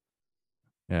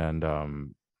 And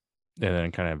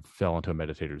then kind of fell into a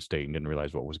meditative state and didn't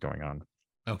realize what was going on.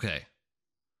 Okay.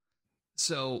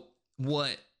 So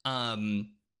what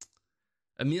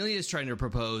Amelia is trying to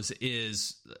propose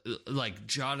is like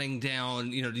jotting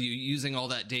down, using all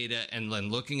that data and then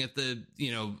looking at the,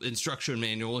 instruction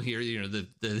manual here,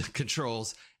 the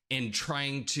controls, and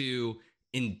trying to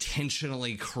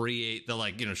intentionally create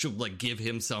the she'll like give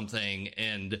him something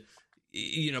and,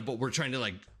 but we're trying to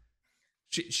like,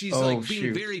 she's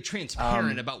being very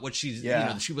transparent about what she's,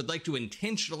 she would like to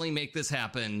intentionally make this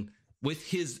happen with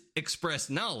his express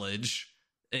knowledge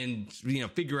and,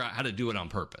 figure out how to do it on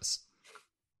purpose.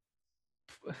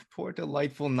 Poor,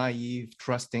 delightful, naive,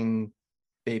 trusting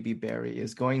baby Barry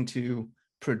is going to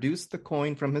produce the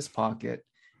coin from his pocket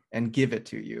and give it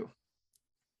to you.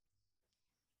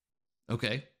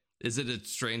 Okay. Is it a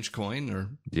strange coin or?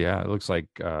 Yeah, it looks like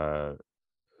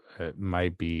it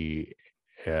might be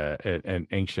an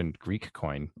ancient Greek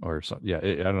coin or something. Yeah,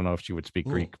 I don't know if she would speak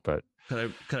Greek, but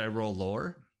could I roll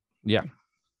lore? Yeah.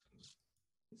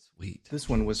 Sweet. This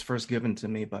one was first given to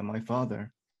me by my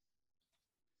father.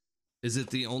 Is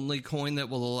it the only coin that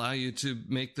will allow you to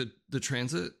make the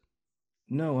transit?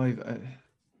 No,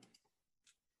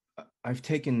 I've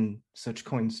taken such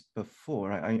coins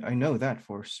before. I know that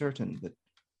for certain.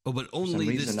 But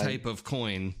only this type of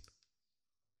coin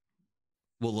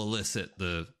will elicit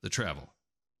the travel.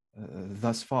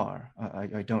 Thus far,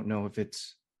 I don't know if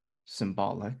it's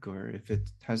symbolic or if it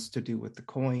has to do with the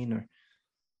coin, or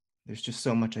there's just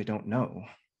so much I don't know.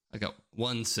 I got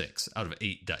 1 6 out of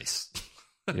 8 dice.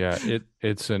 Yeah,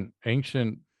 it's an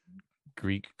ancient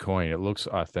Greek coin. It looks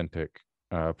authentic,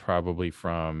 probably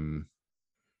from,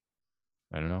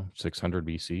 I don't know, 600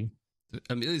 BC.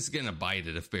 Amelia's gonna bite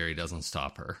it if Barry doesn't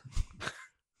stop her.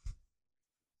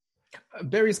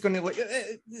 Barry's going to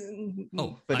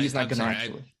but he's not going to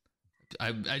actually.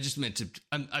 I just meant to.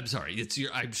 I'm sorry. It's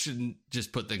your. I shouldn't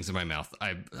just put things in my mouth.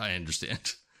 I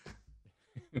understand.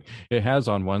 It has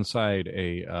on one side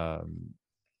a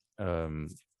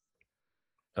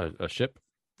ship.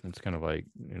 It's kind of like,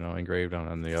 engraved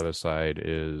on the other side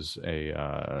is a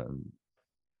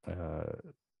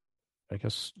I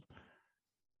guess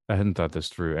I hadn't thought this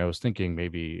through. I was thinking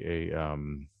maybe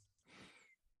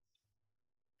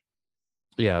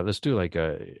let's do like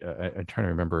I'm trying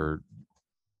to remember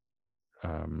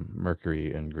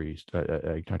Mercury in Greece.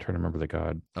 I'm trying to remember the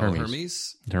god.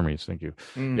 Hermes. Hermes, thank you.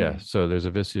 Yeah, so there's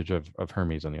a vestige of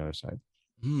Hermes on the other side.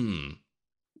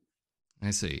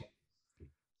 I see.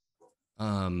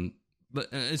 But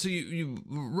so you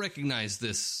recognize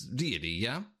this deity,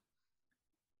 yeah?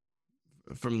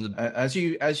 From the as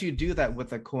you do that with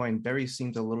the coin, Barry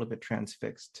seems a little bit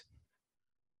transfixed.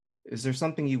 Is there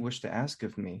something you wish to ask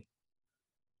of me?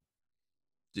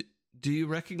 Do you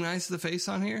recognize the face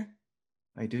on here?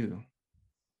 I do.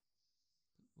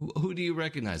 Who do you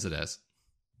recognize it as?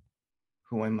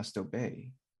 Who I must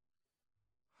obey.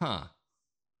 Huh.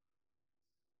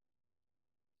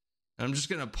 I'm just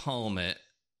going to palm it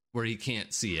where he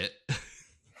can't see it.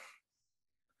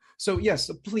 So yes,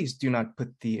 please do not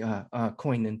put the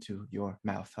coin into your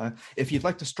mouth. If you'd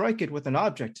like to strike it with an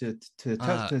object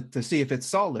to see if it's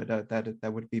solid,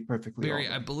 that would be perfectly. Barry,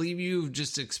 all right. I believe you've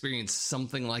just experienced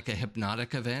something like a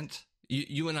hypnotic event.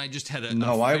 You and I just had a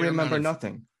no. I remember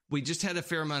nothing. We just had a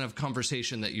fair amount of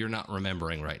conversation that you're not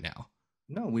remembering right now.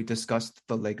 No, we discussed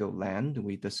the Lego land.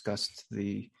 We discussed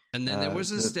the. And then there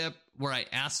was a step where I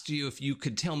asked you if you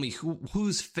could tell me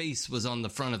whose face was on the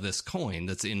front of this coin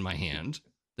that's in my hand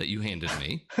that you handed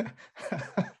me.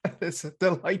 It's a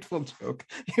delightful joke.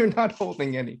 You're not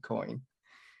holding any coin.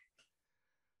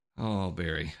 Oh,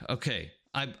 Barry. Okay.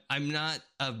 I'm not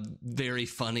a very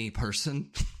funny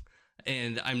person,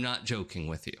 and I'm not joking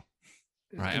with you.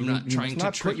 Right? I'm not trying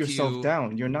to trick you. Put yourself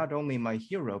down. You're not only my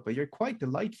hero, but you're quite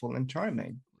delightful and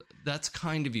charming. That's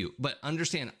kind of you. But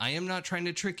understand, I am not trying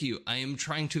to trick you. I am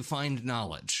trying to find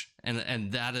knowledge.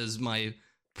 And that is my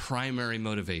primary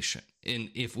motivation. And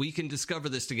if we can discover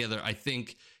this together, I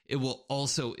think it will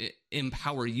also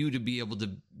empower you to be able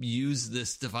to use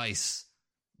this device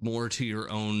more to your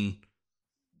own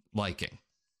liking.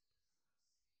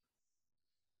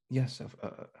 Yes,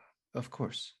 of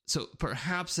course. So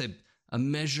perhaps a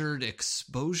measured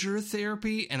exposure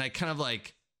therapy, and I kind of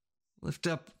like lift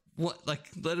up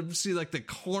let him see like the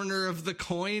corner of the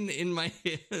coin in my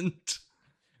hand.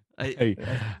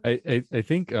 I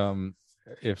think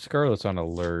if Scarlett's on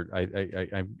alert,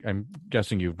 I'm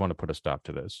guessing you'd want to put a stop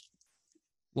to this.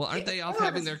 Well, aren't they off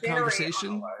having their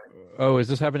conversation? Oh, is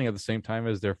this happening at the same time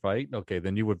as their fight? Okay,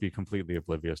 then you would be completely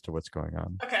oblivious to what's going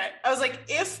on. Okay, I was like,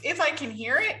 if I can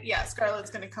hear it, yeah, Scarlett's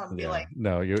gonna come and be like,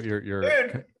 no, you're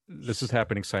dude. This is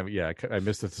happening. I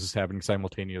missed that this is happening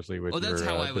simultaneously with. Oh, that's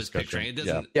how I was discussion. picturing it.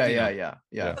 Doesn't.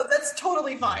 Yeah. So that's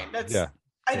totally fine. That's yeah.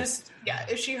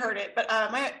 If she heard it, but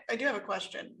I do have a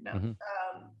question. No,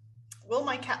 will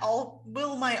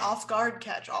my off guard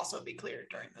catch also be cleared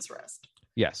during this rest?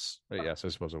 Yes, I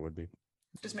suppose it would be.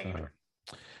 Just making sure.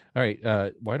 All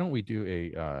right. Why don't we do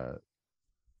a?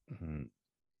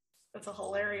 That's a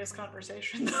hilarious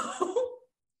conversation, though.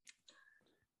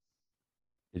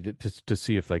 To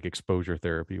see if like exposure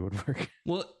therapy would work.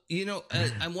 Well,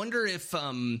 I wonder if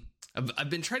I've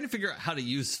been trying to figure out how to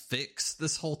use fix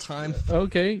this whole time.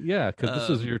 Okay, yeah, because this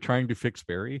is you're trying to fix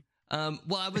Barry. Well,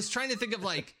 I was trying to think of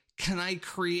like, can I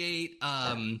create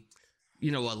a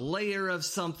layer of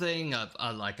something,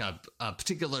 like a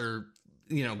particular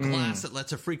glass that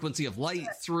lets a frequency of light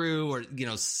through, or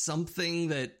something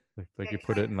that like you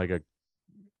put it in like a.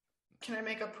 Can I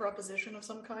make a proposition of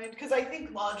some kind? Because I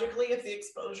think logically, if the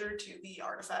exposure to the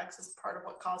artifacts is part of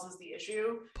what causes the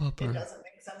issue, it doesn't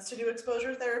make sense to do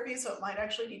exposure therapy. So it might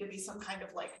actually need to be some kind of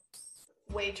like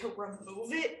way to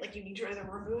remove it. Like you need to either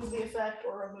remove the effect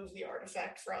or remove the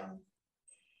artifact from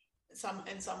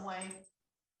in some way.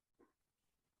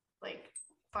 Like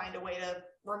find a way to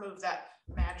remove that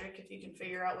magic if you can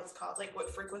figure out what's caused, like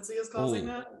what frequency is causing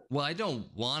that. Well, I don't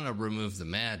want to remove the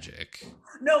magic.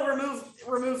 No,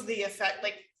 remove the effect.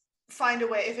 Like find a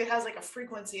way if it has like a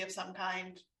frequency of some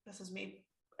kind. This is me.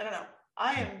 I don't know.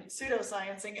 I am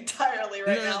pseudosciencing entirely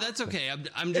right now. No, that's okay.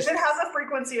 I'm just. If it has a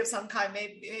frequency of some kind,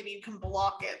 maybe you can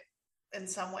block it in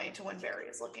some way to when Barry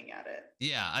is looking at it.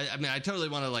 Yeah, I mean, I totally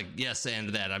want to like yes and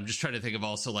that. I'm just trying to think of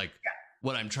also like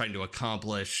what I'm trying to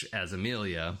accomplish as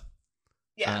Amelia.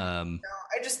 Yeah. No,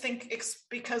 I just think it's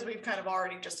because we've kind of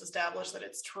already just established that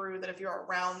it's true that if you're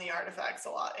around the artifacts a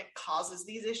lot, it causes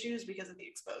these issues because of the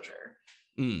exposure.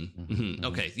 Mm-hmm.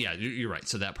 Okay, yeah, you're right.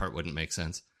 So that part wouldn't make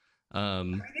sense. I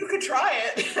mean, you could try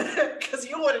it because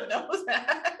you wouldn't know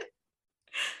that.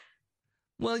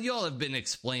 Well, y'all have been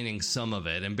explaining some of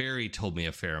it, and Barry told me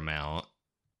a fair amount.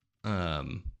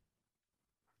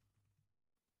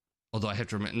 Although I have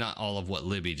to remember, not all of what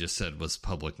Libby just said was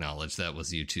public knowledge. That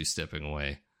was you two stepping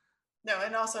away. No,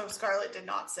 and also Scarlet did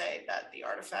not say that the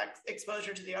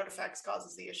exposure to the artifacts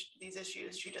causes these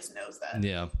issues. She just knows that.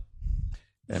 Yeah.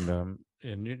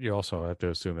 And you also have to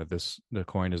assume that the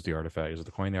coin is the artifact. Is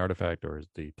the coin the artifact, or is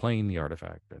the plane the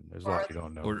artifact? And there's a lot you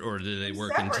don't know. Or do they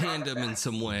work in tandem in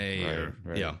some way?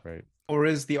 Right. Or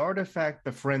is the artifact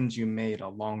the friends you made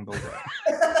along the way?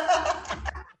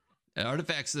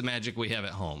 Artifacts the magic we have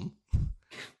at home.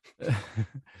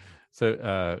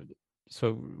 So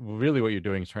really what you're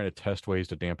doing is trying to test ways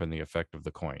to dampen the effect of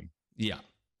the coin. Yeah.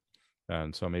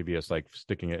 And so maybe it's like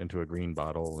sticking it into a green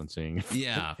bottle and seeing.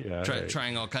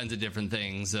 Trying all kinds of different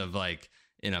things of like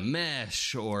in a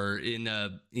mesh or in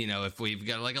a, if we've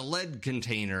got like a lead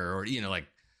container or,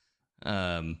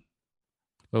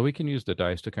 Well, we can use the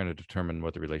dice to kind of determine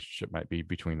what the relationship might be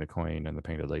between the coin and the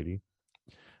painted lady.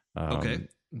 Okay.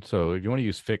 So if you want to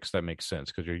use fixed, that makes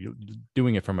sense because you're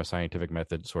doing it from a scientific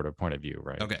method sort of point of view,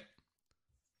 right? Okay.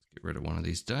 Get rid of one of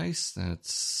these dice.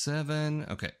 That's 7.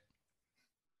 Okay.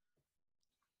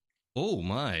 Oh,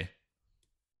 my.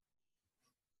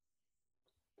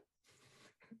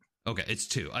 Okay, it's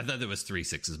 2. I thought there was 3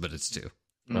 6s, but it's 2.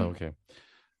 Oh, okay.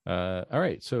 All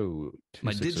right, so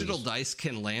my 6s. Digital dice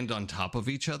can land on top of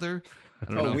each other. I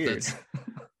don't know weird.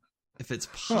 if it's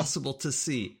possible to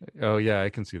see. Oh, yeah, I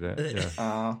can see that.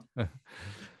 Yeah.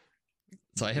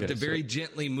 So I have to very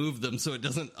gently move them so it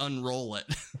doesn't unroll it.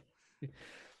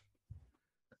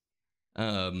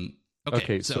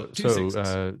 Okay, so 2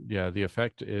 6s. The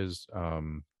effect is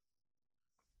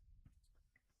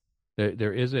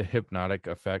there is a hypnotic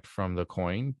effect from the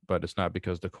coin, but it's not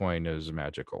because the coin is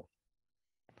magical.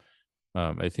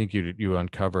 I think you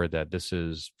uncovered that this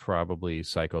is probably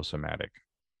psychosomatic.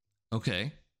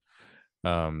 Okay.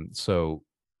 So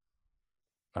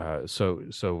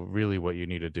really what you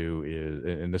need to do is,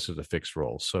 and this is a fixed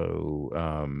roll. So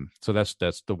that's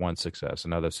the one success.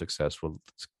 Another success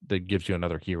that gives you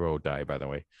another hero die, by the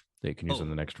way, that you can use in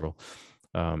the next roll.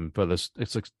 But let's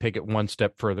take it one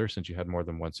step further since you had more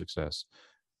than one success.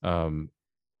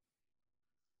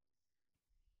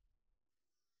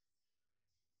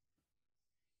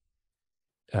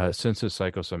 Since it's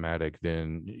psychosomatic,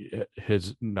 then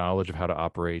his knowledge of how to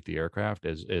operate the aircraft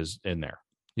is in there.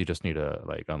 You just need to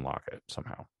unlock it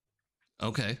somehow.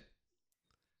 Okay.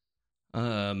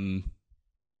 I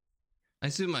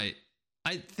assume I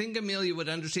think Amelia would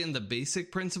understand the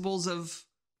basic principles of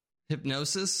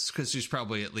hypnosis because she's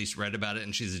probably at least read about it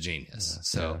and she's a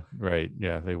genius. Right.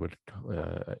 Yeah, they would.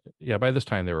 By this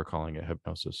time they were calling it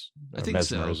hypnosis. I think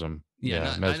mesmerism. So.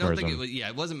 Mesmerism. I don't think it was. Yeah,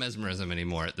 it wasn't mesmerism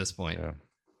anymore at this point. Yeah.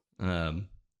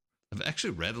 I've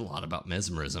actually read a lot about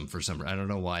mesmerism for some. I don't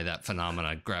know why that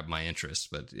phenomenon grabbed my interest,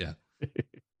 but yeah.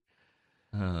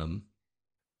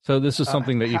 So this is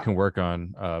something that you can work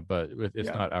on, but it's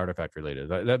not artifact related.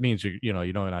 That means you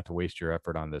don't have to waste your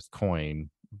effort on this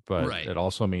coin, but it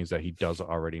also means that he does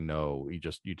already know. You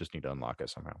just need to unlock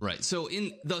it somehow. Right. So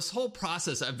in this whole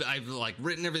process, I've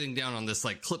written everything down on this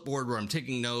clipboard where I'm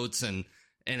taking notes and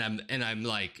I'm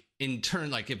in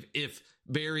turn if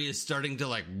Barry is starting to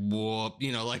whoop,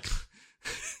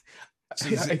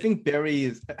 I think Barry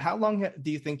is. How long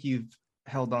do you think you've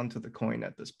held on to the coin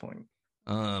at this point?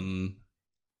 Well,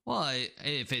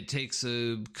 if it takes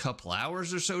a couple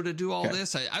hours or so to do all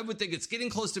this, I would think it's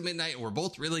getting close to midnight and we're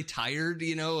both really tired,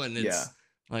 and it's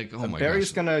oh my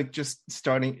Barry's gosh.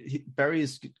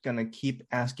 Barry's gonna keep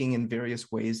asking in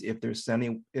various ways if there's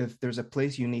a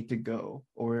place you need to go,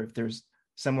 or if there's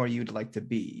somewhere you'd like to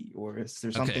be, or is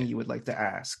there something you would like to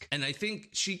ask? And I think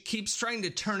she keeps trying to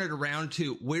turn it around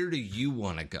to, where do you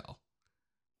want to go?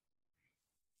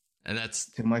 And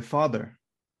that's to my father.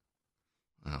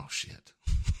 Oh shit.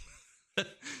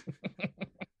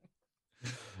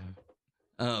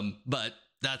 But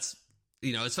that's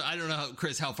I don't know,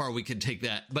 Chris, how far we could take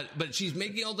that, but she's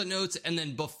making all the notes, and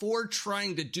then before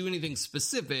trying to do anything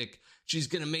specific, she's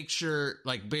gonna make sure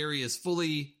Barry is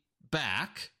fully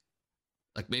back.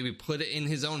 Maybe put it in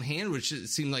his own hand, which it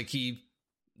seemed like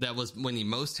that was when he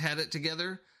most had it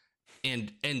together,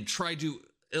 and try to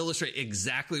illustrate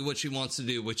exactly what she wants to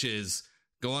do, which is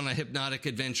go on a hypnotic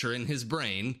adventure in his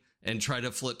brain and try to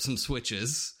flip some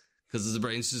switches. because the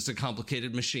brain's just a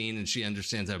complicated machine and she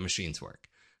understands how machines work.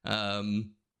 How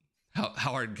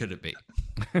hard could it be?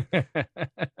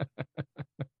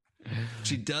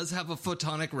 She does have a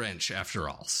photonic wrench after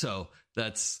all. So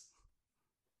that's.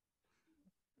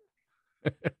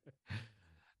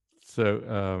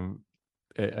 So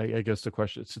I guess the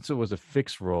question, since it was a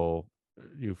fixed roll,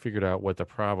 you figured out what the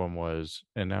problem was,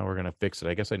 and now we're going to fix it.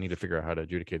 I guess I need to figure out how to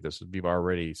adjudicate this. We've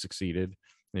already succeeded.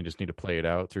 They just need to play it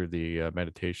out through the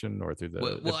meditation or through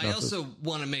the. Well, I also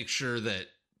want to make sure that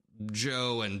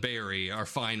Joe and Barry are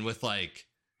fine with like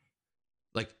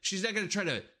she's not going to try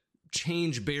to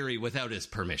change Barry without his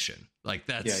permission. Like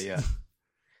that's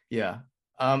yeah.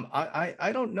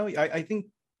 I don't know. I think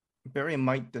Barry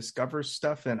might discover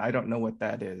stuff, and I don't know what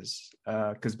that is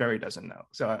because Barry doesn't know.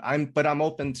 So I'm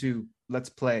open to let's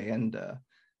play, and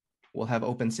we'll have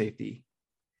open safety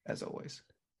as always.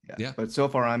 Yeah. But so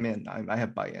far I'm in. I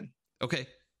have buy-in. Okay.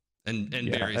 And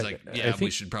Barry's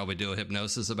we should probably do a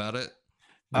hypnosis about it.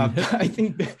 I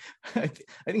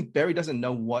think Barry doesn't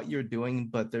know what you're doing,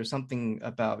 but there's something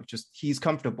about just he's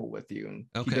comfortable with you,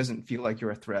 and he doesn't feel like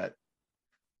you're a threat.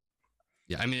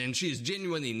 Yeah, I mean, and she's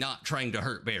genuinely not trying to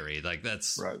hurt Barry. Like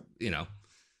that's right. Yeah.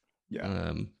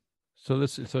 So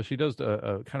she does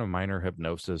a kind of minor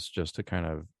hypnosis just to kind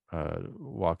of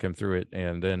walk him through it,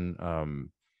 and then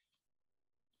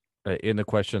in the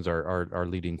questions are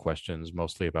leading questions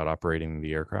mostly about operating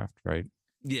the aircraft, right?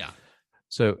 Yeah.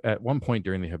 So at one point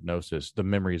during the hypnosis, the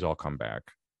memories all come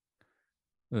back.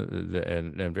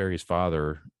 And Barry's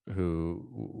father,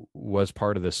 who was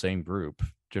part of the same group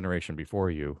generation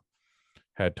before you,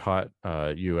 had taught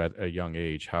you at a young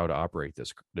age how to operate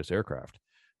this aircraft,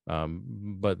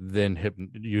 but then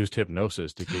used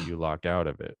hypnosis to get you locked out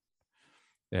of it,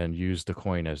 and used the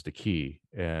coin as the key,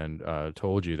 and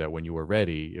told you that when you were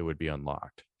ready, it would be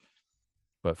unlocked.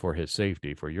 But for his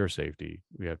safety, for your safety,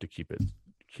 we have to keep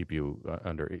you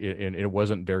under. And it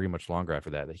wasn't very much longer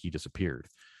after that he disappeared.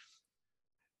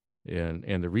 And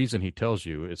the reason he tells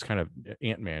you, it's kind of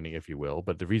Ant-Man-y, if you will,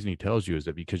 but the reason he tells you is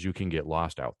that because you can get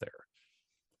lost out there.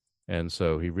 And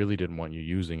so he really didn't want you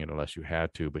using it unless you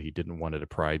had to, but he didn't want to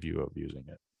deprive you of using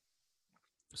it.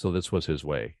 So this was his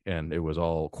way, and it was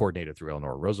all coordinated through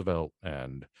Eleanor Roosevelt,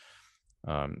 and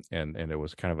it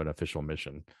was kind of an official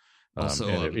mission. Also,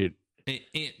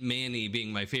 Aunt Manny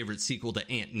being my favorite sequel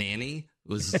to Aunt Nanny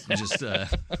was just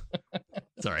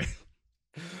sorry.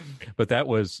 But that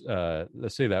was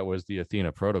let's say that was the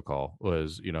Athena protocol,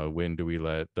 was, when do we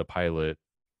let the pilot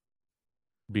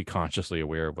be consciously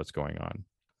aware of what's going on?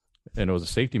 And it was a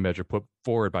safety measure put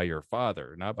forward by your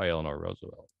father, not by Eleanor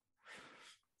Roosevelt.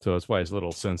 So that's why it's a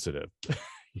little sensitive,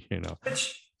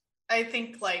 Which I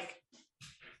think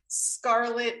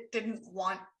Scarlett didn't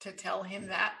want to tell him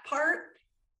that part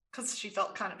because she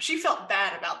felt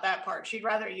bad about that part. She'd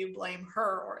rather you blame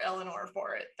her or Eleanor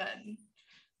for it than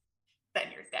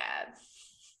your dad.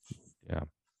 Yeah.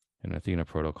 And Athena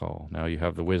protocol. Now you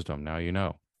have the wisdom. Now you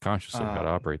know consciously how to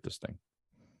operate this thing.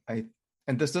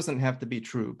 And this doesn't have to be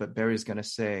true, but Barry's going to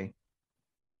say,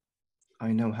 I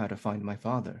know how to find my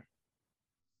father.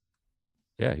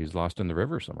 Yeah, he's lost in the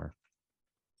river somewhere.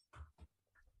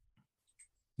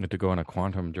 You have to go on a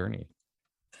quantum journey.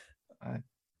 I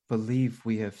believe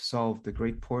we have solved a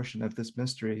great portion of this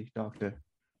mystery, Doctor.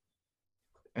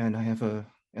 And I have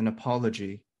an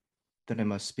apology that I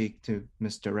must speak to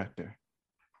Miss Director.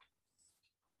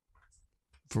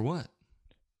 For what?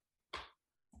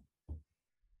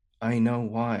 I know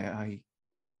why I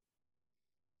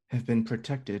have been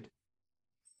protected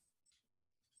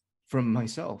from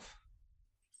myself,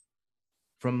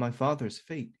 from my father's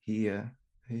fate. He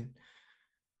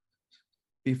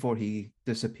before he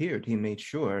disappeared, he made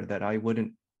sure that I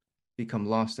wouldn't become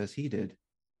lost as he did.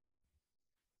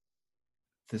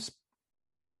 This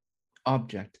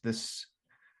object, this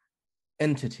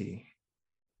entity,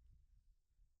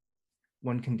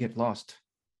 one can get lost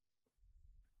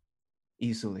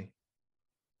easily,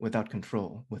 without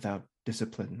control, without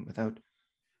discipline, without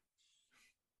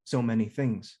so many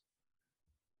things.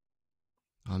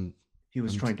 He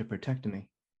was trying to protect me.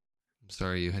 I'm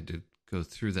sorry you had to go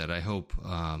through that. I hope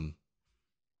I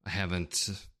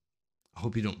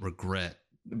hope you don't regret.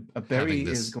 Barry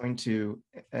is going to,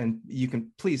 and you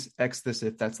can please X this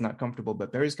if that's not comfortable,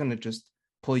 but Barry's going to just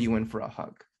pull you in for a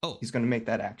hug. Oh, he's going to make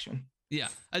that action. Yeah,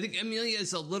 I think Amelia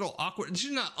is a little awkward.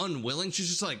 She's not unwilling. She's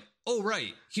just like, oh,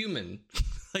 right, human.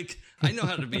 I know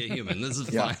how to be a human. This is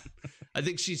fine. I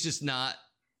think she's just not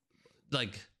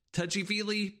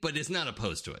touchy-feely, but is not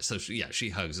opposed to it. So she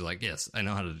hugs her like, yes, I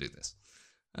know how to do this.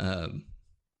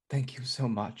 Thank you so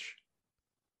much.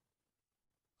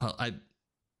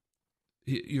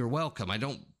 You're welcome. I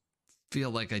don't feel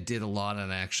like I did a lot,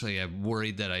 and actually I'm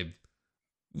worried that I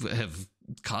have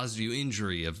caused you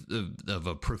injury of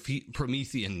a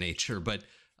Promethean nature, but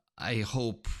I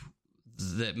hope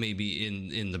that maybe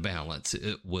in the balance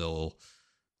it'll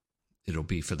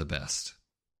be for the best.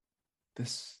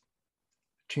 This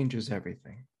changes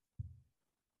everything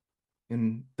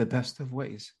in the best of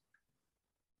ways.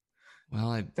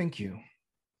 Well, I thank you.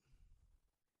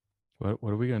 What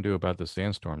are we going to do about the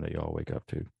sandstorm that you all wake up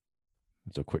to?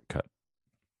 It's a quick cut.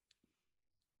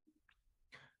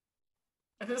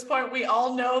 At this point, we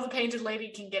all know the Painted Lady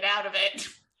can get out of it.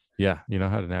 Yeah, you know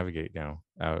how to navigate now.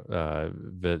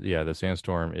 The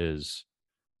sandstorm is,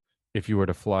 if you were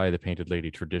to fly the Painted Lady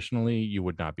traditionally, you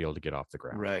would not be able to get off the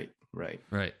ground. Right.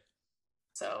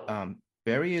 So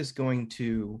Barry is going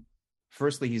to,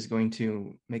 firstly, he's going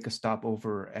to make a stop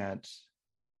over at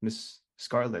Miss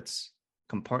Scarlet's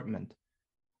compartment.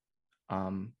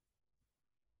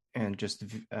 And just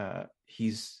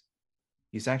he's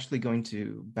actually going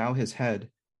to bow his head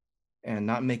and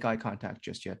not make eye contact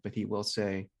just yet, but he will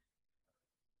say,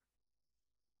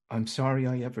 "I'm sorry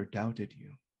I ever doubted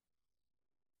you.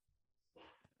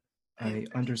 I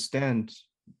understand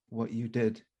what you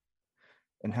did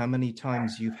and how many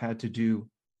times you've had to do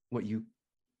what you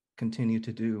continue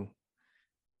to do.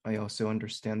 I also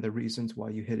understand the reasons why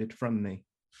you hid it from me."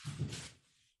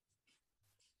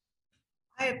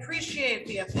 I appreciate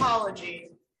the apology.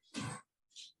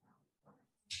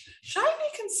 Should I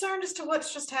be concerned as to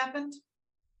what's just happened?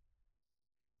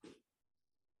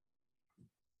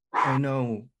 I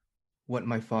know what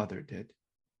my father did.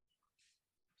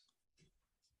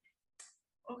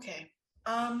 Okay.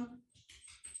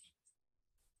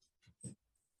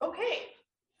 Okay.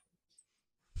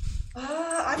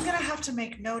 I'm gonna have to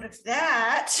make note of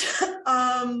that.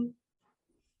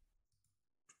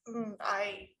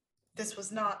 This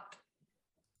was not.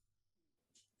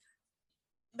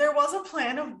 There was a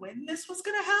plan of when this was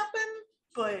gonna happen,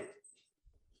 but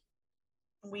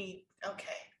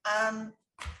okay. I'm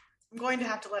going to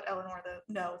have to let Eleanor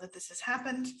know that this has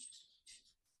happened.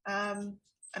 And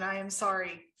I am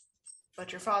sorry,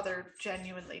 but your father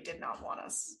genuinely did not want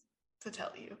us to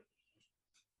tell you.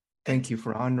 Thank you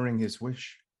for honoring his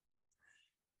wish.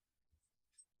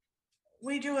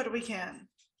 We do what we can.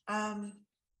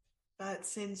 But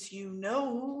since you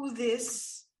know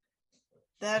this,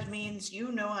 that means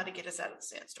you know how to get us out of the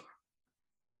sandstorm.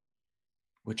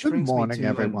 Good morning,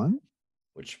 everyone.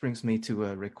 Which brings me to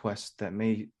a request that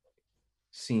may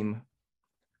seem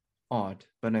odd,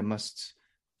 but I must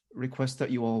request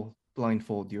that you all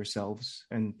blindfold yourselves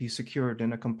and be secured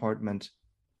in a compartment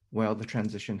while the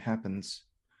transition happens.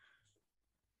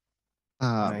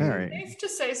 Barry. Safe to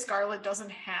say Scarlet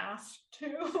doesn't have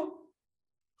to.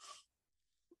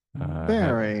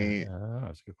 Barry.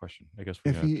 That's a good question. I guess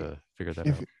we have to figure that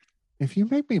out. If you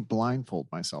make me blindfold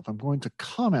myself, I'm going to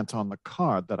comment on the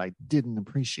card that I didn't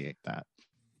appreciate that.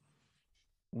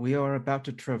 We are about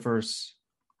to traverse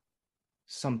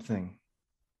something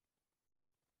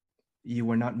you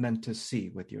were not meant to see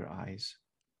with your eyes,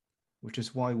 which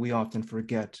is why we often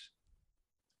forget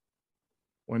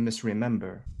or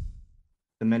misremember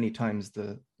the many times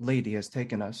the lady has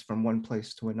taken us from one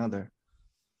place to another.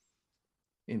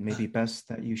 It may be best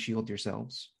that you shield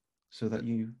yourselves so that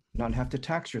you not have to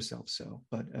tax yourselves so,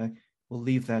 but we'll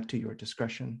leave that to your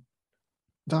discretion.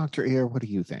 Dr. Ear, what do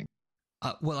you think?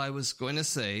 Well, I was going to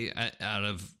say, out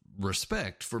of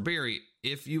respect for Barry,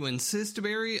 if you insist,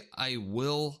 Barry, I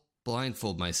will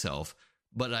blindfold myself,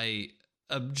 but I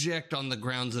object on the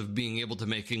grounds of being able to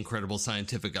make incredible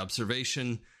scientific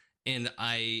observation, and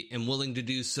I am willing to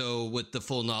do so with the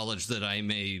full knowledge that I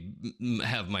may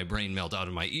have my brain melt out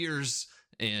of my ears,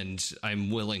 and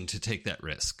I'm willing to take that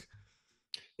risk.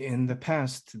 In the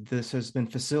past, this has been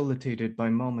facilitated by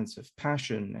moments of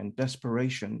passion and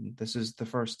desperation. This is the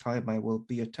first time I will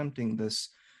be attempting this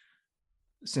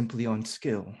simply on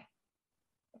skill.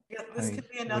 Yeah, this could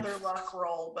be another luck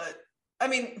roll, but I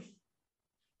mean,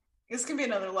 this could be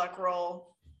another luck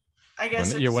roll. I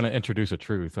guess you want to introduce a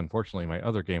truth. Unfortunately, my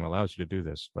other game allows you to do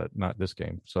this, but not this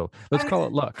game. So let's call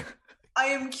it luck. I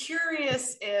am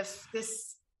curious if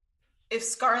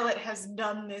Scarlet has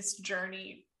done this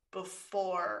journey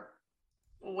before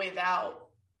without.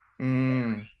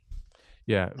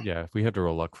 Yeah. If we have to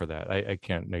roll luck for that, I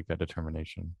can't make that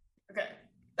determination. Okay,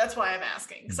 that's why I'm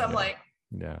asking. Because I'm like,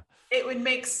 it would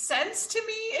make sense to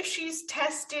me if she's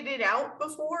tested it out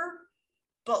before,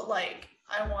 but like,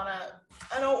 I don't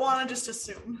want to just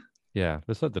assume. Yeah,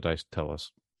 let's let the dice tell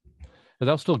us. But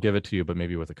I'll still give it to you, but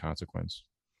maybe with a consequence.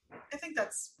 I think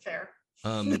that's fair.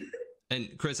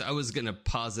 And Chris, I was going to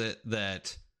posit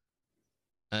that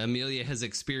Amelia has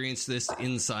experienced this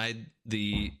inside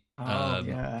the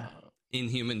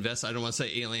Inhuman vessel. I don't want to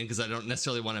say alien because I don't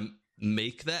necessarily want to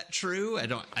make that true. I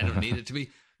don't need it to be,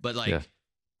 but like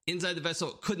inside the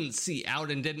vessel, couldn't see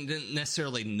out and didn't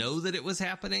necessarily know that it was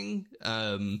happening.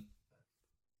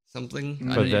 Something.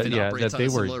 But that they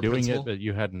were doing it, but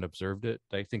you hadn't observed it.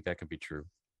 I think that could be true.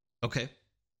 Okay.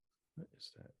 What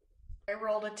is that? I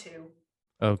rolled a 2.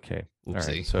 Okay. Oopsie. All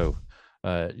right. So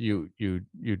you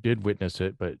did witness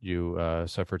it, but you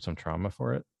suffered some trauma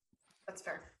for it. That's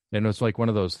fair. And it's like one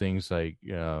of those things like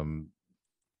the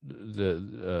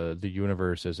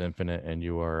universe is infinite and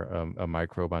you are a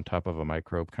microbe on top of a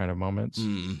microbe kind of moments.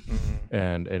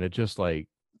 And it just like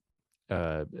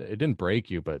it didn't break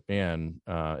you, but man,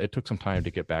 it took some time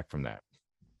to get back from that.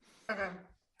 Okay.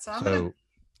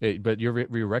 But your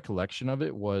recollection of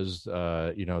it was,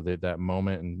 that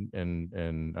moment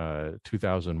in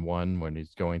 2001 when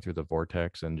he's going through the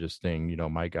vortex and just saying,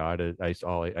 my God, I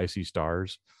see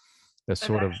stars. That's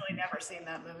I've actually never seen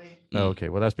that movie. Oh, okay,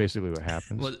 well, that's basically what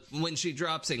happens. Well, when she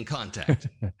drops in contact.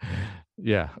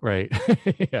 Yeah, right.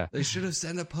 Yeah. They should have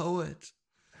sent a poet.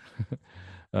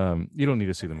 You don't need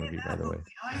to see the movie, by the way,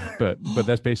 but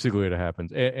that's basically what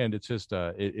happens, and it's just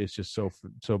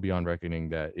so beyond reckoning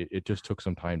that it just took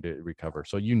some time to recover.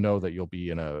 So that you'll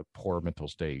be in a poor mental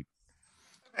state.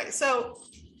 Okay, so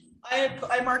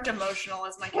I marked emotional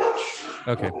as my catch.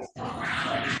 Okay.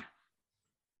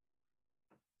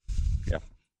 Yeah,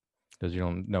 because you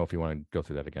don't know if you want to go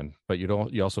through that again, but you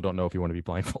also don't know if you want to be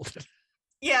blindfolded.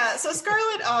 Yeah. So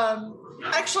Scarlet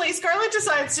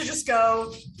decides to just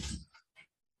go.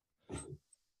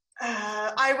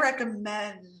 I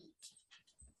recommend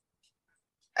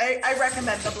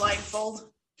the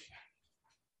blindfold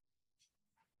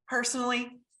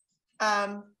personally.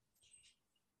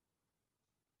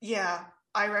 Yeah,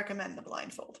 I recommend the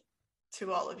blindfold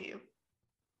to all of you.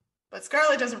 But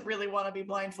Scarlet doesn't really want to be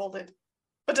blindfolded,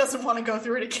 but doesn't want to go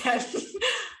through it again.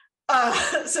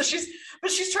 So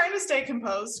she's trying to stay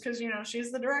composed because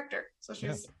she's the director. So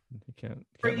she's you can't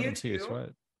for let you them see you two.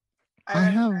 sweat. I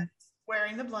recommend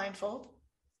wearing the blindfold.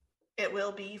 It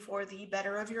will be for the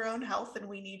better of your own health, and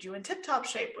we need you in tip-top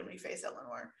shape when we face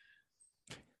Eleanor.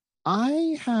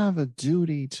 I have a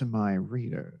duty to my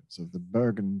readers of the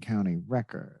Bergen County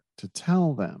Record to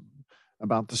tell them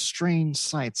about the strange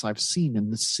sights I've seen in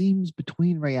the seams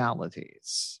between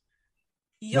realities.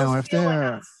 Now, if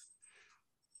there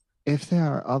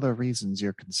are other reasons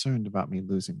you're concerned about me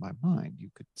losing my mind,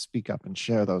 you could speak up and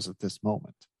share those at this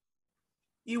moment.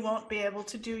 You won't be able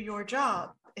to do your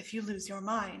job if you lose your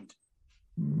mind.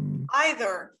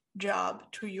 Either job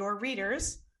to your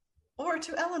readers or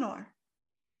to Eleanor.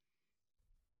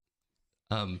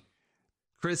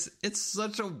 Chris, it's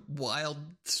such a wild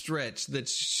stretch that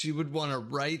she would want to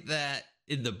write that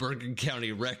in the Bergen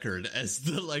County Record as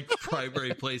the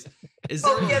primary place. Is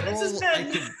there a role I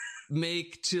could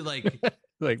make to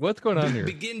like what's going on here?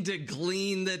 Begin to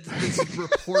glean that this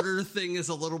reporter thing is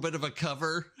a little bit of a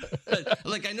cover.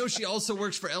 I know she also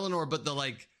works for Eleanor, but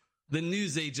the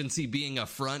news agency being a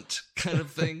front kind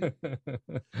of thing.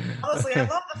 Honestly, I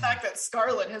love the fact that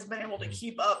Scarlet has been able to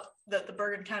keep up that the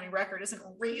Bergen County Record isn't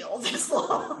real this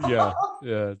long. Yeah.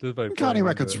 Bergen County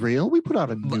Record's real. We put out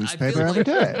a newspaper every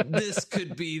day. This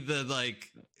could be the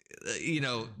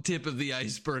tip of the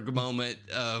iceberg moment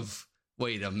of,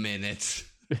 wait a minute.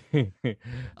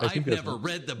 I've never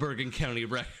read the Bergen County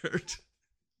Record.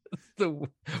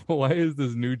 Why is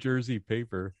this New Jersey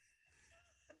paper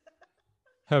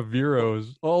have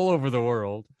bureaus all over the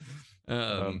world?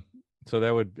 So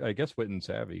that would, I guess, Wit and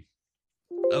Savvy.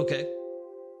 Okay.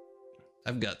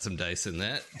 I've got some dice in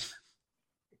that.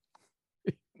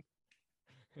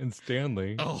 And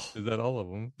Stanley. Oh, is that all of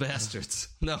them? Bastards.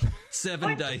 No,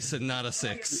 7 dice and not a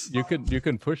 6. You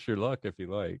can push your luck if you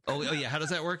like. Oh yeah. How does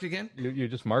that work again? You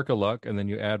just mark a luck and then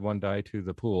you add 1 die to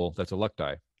the pool. That's a luck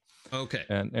die. Okay.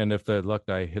 And if the luck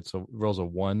die rolls a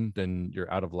 1, then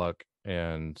you're out of luck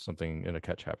and something in a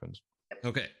catch happens.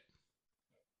 Okay.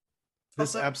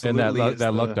 This absolutely and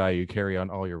that luck die you carry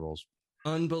on all your rolls.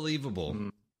 Unbelievable. Mm-hmm.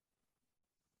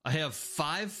 I have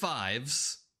 5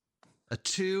 5s, a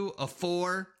 2, a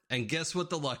 4, and guess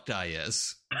what the luck die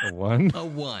is? A 1? A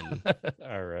 1.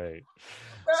 All right.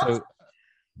 So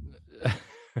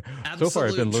far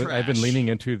I've been leaning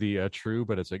into the true,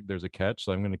 but it's there's a catch,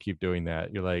 so I'm going to keep doing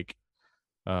that. You're like,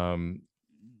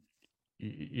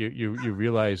 you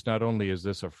realize not only is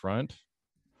this a front,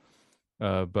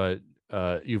 but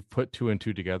you've put 2 and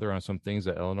 2 together on some things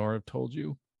that Eleanor have told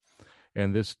you.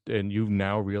 And you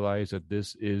now realize that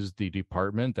this is the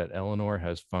department that Eleanor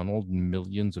has funneled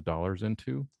millions of dollars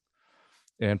into.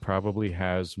 and probably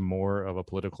has more of a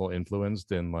political influence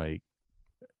than like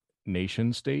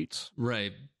nation states.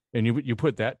 Right. And you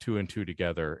put that 2 and 2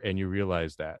 together and you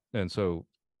realize that. And so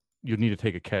you need to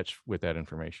take a catch with that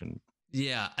information.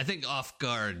 Yeah, I think off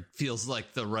guard feels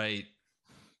like the right.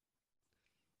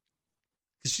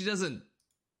 She doesn't.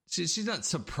 She's not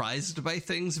surprised by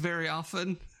things very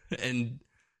often, and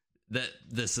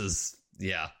this is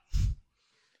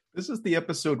This is the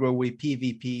episode where we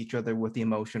PvP each other with the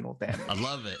emotional damage. I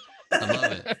love it. I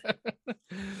love it.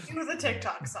 It was a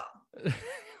TikTok song.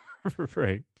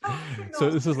 Right.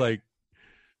 So this is like,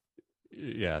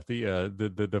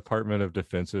 the Department of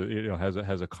Defense,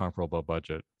 has a comparable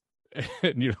budget,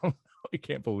 and you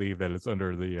can't believe that it's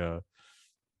under the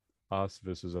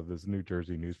auspices of this New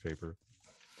Jersey newspaper.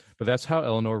 But that's how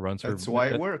Eleanor runs her. That's why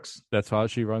it works. That's how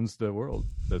she runs the world.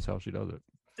 That's how she does it.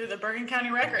 Through the Bergen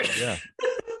County Record. Yeah.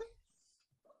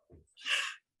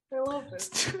 I love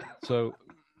it. So.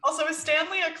 Also, is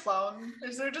Stanley a clone?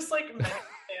 Is there just like many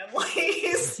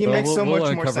Stanleys? He makes so much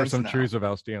more uncover sense some now. truths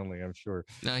about Stanley, I'm sure.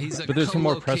 No, he's a but there's some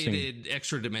more co-located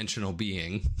extra-dimensional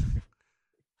being.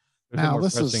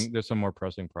 There's some more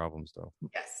pressing problems, though.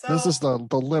 Yes. So, This is the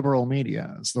liberal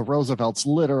media. It's the Roosevelts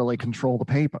literally control the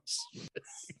papers.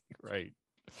 Right.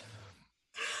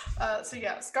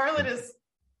 Scarlet is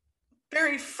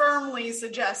very firmly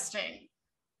suggesting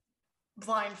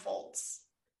blindfolds.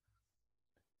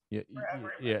 Yeah.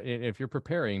 If you're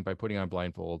preparing by putting on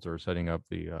blindfolds or setting up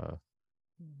the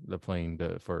plane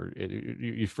for it,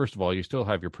 you first of all, you still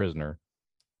have your prisoner,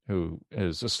 who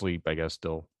is asleep, I guess,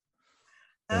 still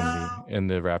in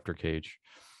the raptor cage.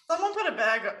 Someone put a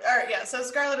bag. All right, yeah. So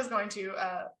Scarlet is going to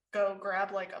go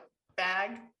grab like a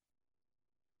bag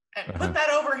and put that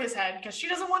over his head because she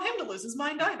doesn't want him to lose his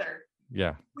mind either.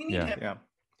 Yeah. We need him. Yeah.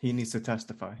 He needs to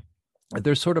testify.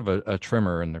 There's sort of a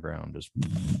tremor in the ground. Just.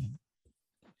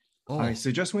 I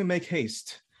suggest we make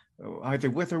haste. Either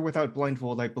with or without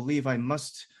blindfold, I believe I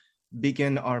must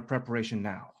begin our preparation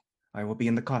now. I will be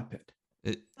in the cockpit.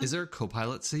 Is there a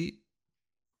co-pilot seat?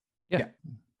 Yeah.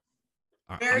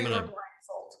 Very I'm blindfold.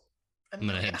 going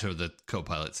to head to the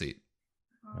co-pilot seat.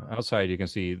 Outside, you can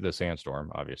see the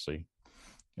sandstorm, obviously.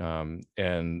 And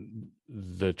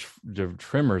the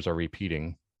tremors are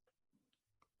repeating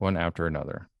one after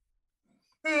another.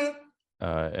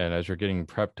 And as you're getting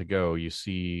prepped to go, you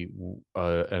see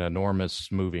an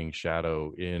enormous moving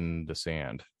shadow in the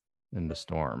sand, in the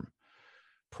storm,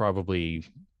 probably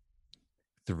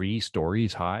 3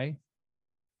 stories high.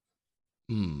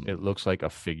 It looks like a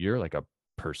figure, like a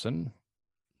person,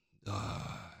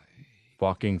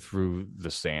 walking through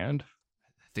the sand.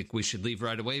 I think we should leave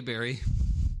right away, Barry.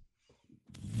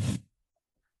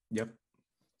 Yep.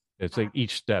 It's like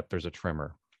each step there's a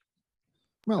tremor.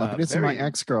 Well, if it's my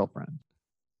ex-girlfriend.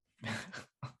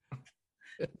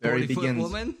 Barry 40-foot begins.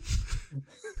 woman?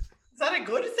 Is that a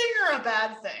good thing or a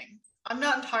bad thing? I'm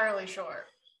not entirely sure.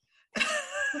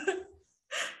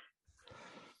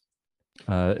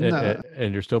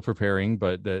 And you're still preparing,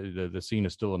 but the scene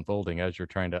is still unfolding as you're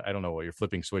trying to, I don't know what, you're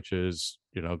flipping switches,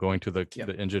 going to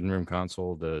the engine room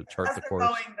console to chart As the they're course.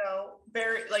 going, though,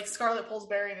 Barry, like Scarlet pulls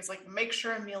Barry and is like, make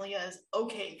sure Amelia is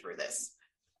okay through this.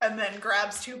 And then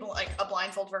grabs a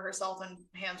blindfold for herself and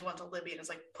hands one to Libby and is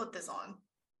like, put this on.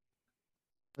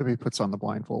 Libby puts on the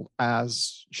blindfold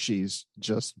as she's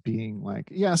just being like,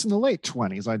 yes, in the late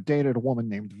 20s, I dated a woman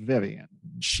named Vivian.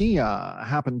 She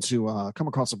happened to come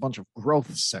across a bunch of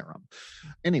growth serum.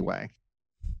 Anyway.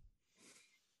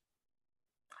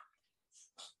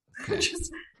 So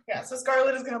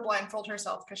Scarlet is going to blindfold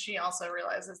herself because she also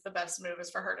realizes the best move is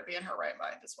for her to be in her right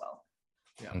mind as well.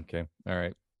 Yeah. Okay. All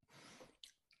right.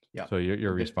 Yeah. So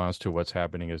your response to what's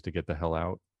happening is to get the hell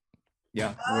out.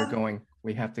 Yeah, we're going.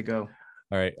 We have to go.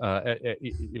 All right.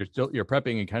 You're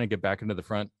prepping and kind of get back into the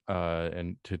front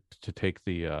and to take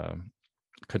the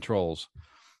controls.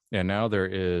 And now there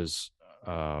is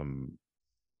a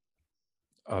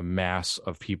mass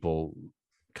of people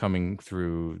coming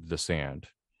through the sand,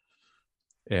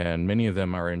 and many of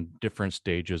them are in different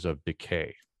stages of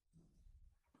decay,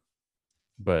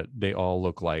 but they all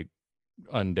look like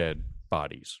undead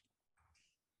bodies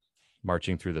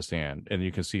marching through the sand. And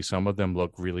you can see some of them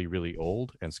look really, really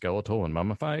old and skeletal and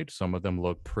mummified. Some of them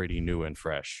look pretty new and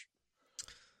fresh.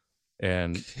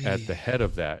 And at the head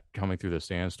of that, coming through the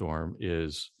sandstorm,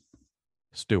 is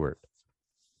Stuart,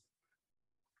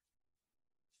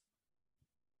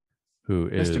 who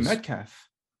is Mr. Metcalf,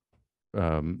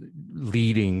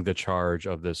 leading the charge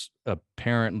of this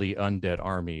apparently undead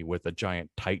army with a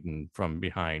giant titan from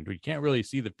behind. We can't really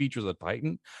see the features of the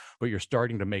titan, but you're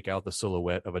starting to make out the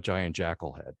silhouette of a giant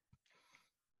jackal head.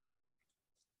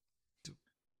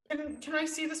 Can I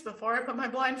see this before I put my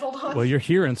blindfold on? Well, you're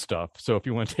hearing stuff, so if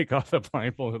you want to take off the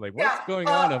blindfold, like, what's going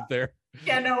on up there?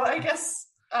 Yeah, no, I guess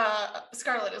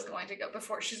Scarlet is going to go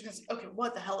before. She's going to say, okay,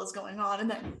 what the hell is going on?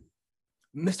 And then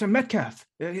Mr. Metcalf,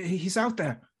 he's out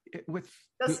there with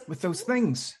those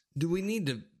things. Do we need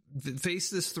to face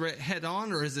this threat head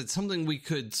on, or is it something we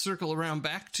could circle around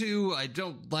back to? I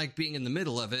don't like being in the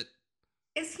middle of it.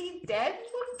 Is he dead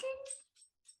looking?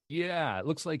 Yeah, it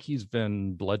looks like he's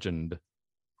been bludgeoned.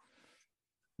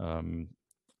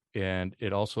 And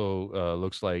it also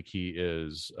looks like he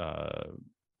is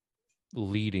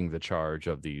leading the charge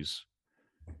of these.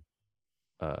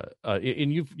 And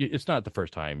it's not the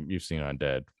first time you've seen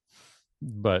undead,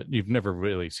 but you've never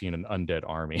really seen an undead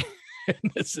army.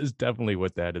 And this is definitely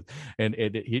what that is. And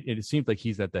it seems like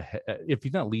he's at the head. If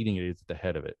he's not leading it, it's at the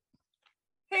head of it.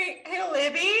 Hey,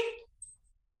 Libby.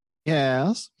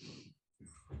 Yes.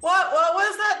 What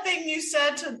was that thing you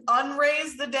said to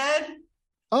unraise the dead?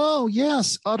 Oh,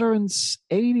 yes. Utterance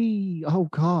 80. Oh,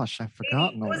 gosh. I've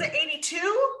forgotten. Was it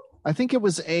 82? I think it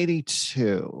was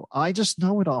 82. I just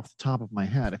know it off the top of my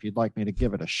head if you'd like me to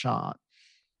give it a shot.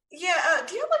 Yeah.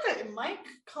 Do you have like a mic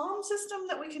comm system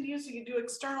that we can use? You can do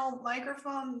external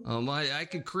microphone? I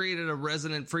could create a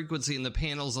resonant frequency in the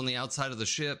panels on the outside of the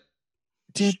ship.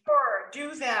 Sure,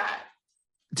 do that.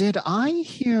 Did I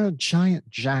hear giant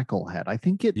jackal head? I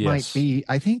think it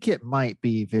might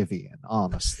be Vivian,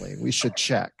 honestly. We should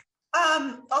check.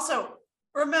 Also,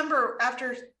 remember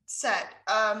after set,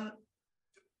 I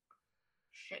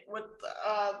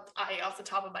off the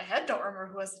top of my head don't remember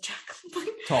who has the jackal.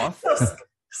 Toth. So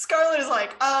Scarlet is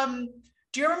like,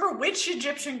 do you remember which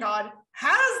Egyptian god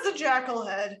has the jackal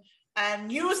head and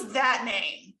use that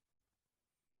name?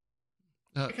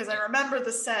 Because I remember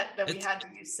the set that we had to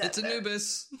use set. It's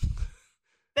Anubis.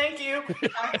 Thank you.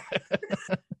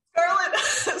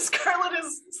 Scarlet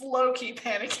is low-key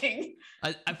panicking.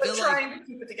 I feel trying to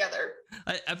keep it together.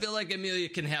 I feel like Amelia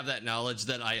can have that knowledge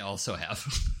that I also have.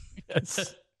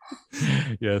 Yes.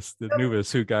 Yes, the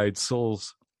Anubis who guides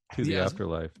souls to the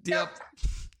afterlife. Yep.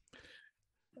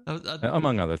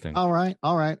 Among other things. All right.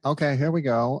 Okay, here we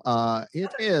go.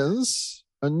 It is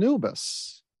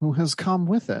Anubis who has come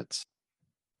with it.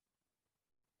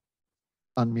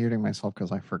 Unmuting myself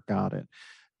because I forgot it.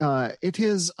 It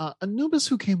is Anubis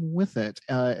who came with it.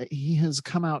 He has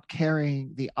come out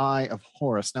carrying the Eye of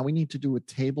Horus. Now we need to do a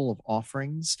table of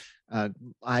offerings.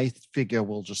 I figure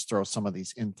we'll just throw some of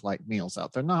these in-flight meals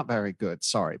out. They're not very good.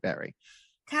 Sorry, Barry.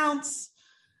 Counts.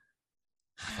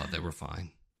 I thought they were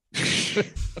fine.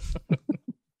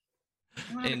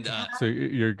 And so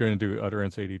you're going to do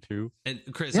Utterance 82? And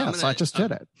Chris, yes, I just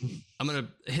did it. I'm going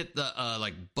to hit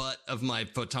the butt of my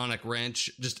photonic wrench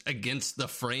just against the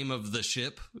frame of the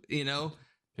ship, to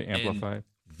amplify.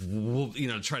 And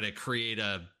we'll, try to create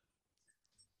a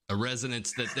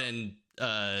resonance that then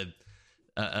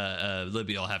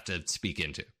Libby will have to speak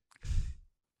into.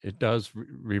 It does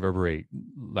reverberate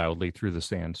loudly through the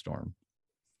sandstorm.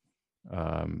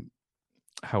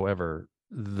 However,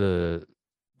 the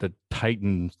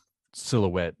Titan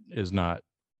silhouette is not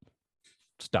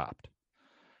stopped.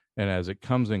 And as it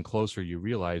comes in closer, you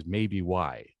realize maybe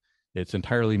why. It's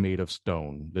entirely made of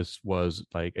stone. This was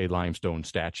like a limestone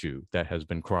statue that has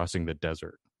been crossing the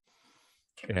desert.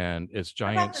 And it's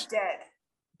giants.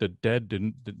 The dead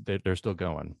didn't, they're still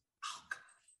going.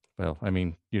 Well, I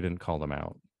mean, you didn't call them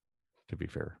out, to be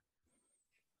fair.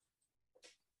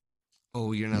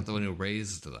 Oh, you're not the one who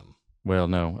raised them. Well,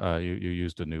 no, you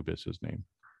used Anubis's name.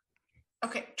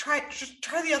 Okay, try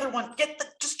the other one.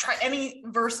 Just try any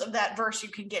verse of that verse you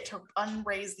can get to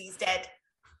unraise these dead.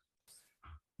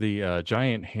 The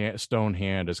giant stone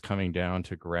hand is coming down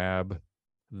to grab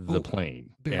the plane,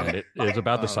 and it is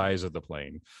about the size of the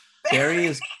plane. Barry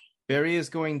is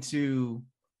going to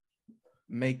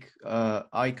make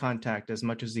eye contact as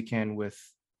much as he can with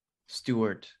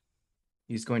Stuart.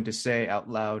 He's going to say out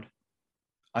loud,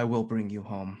 "I will bring you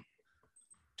home,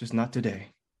 just not today."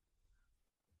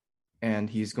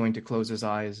 And he's going to close his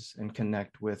eyes and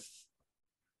connect with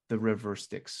the river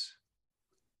Styx.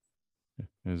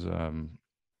 Is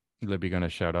Libby going to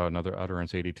shout out another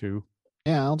Utterance 82?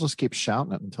 Yeah, I'll just keep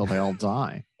shouting it until they all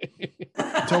die.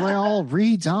 Until they all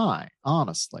re-die,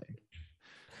 honestly.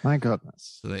 My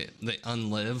goodness. So they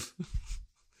unlive?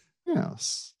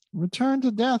 Yes. Return to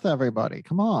death, everybody.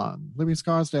 Come on. Libby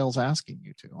Scarsdale's asking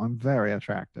you to. I'm very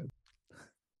attracted.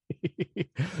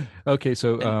 Okay,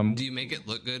 so do you make it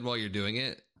look good while you're doing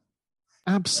it?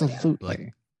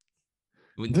 Absolutely.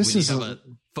 When you have a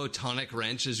photonic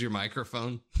wrench as your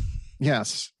microphone?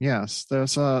 Yes.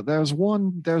 There's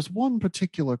one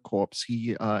particular corpse.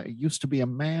 He used to be a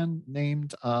man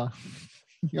named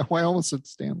Yeah, I almost said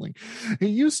Stanley. He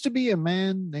used to be a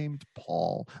man named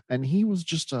Paul, and he was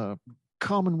just a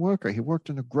common worker. He worked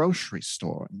in a grocery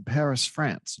store in Paris,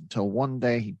 France, until one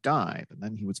day he died, and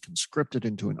then he was conscripted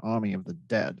into an army of the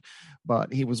dead.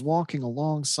 But he was walking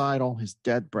alongside all his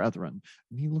dead brethren,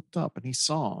 and he looked up and he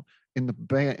saw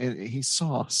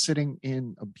sitting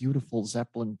in a beautiful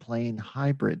Zeppelin plane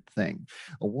hybrid thing,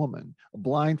 a woman, a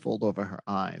blindfold over her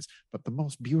eyes, but the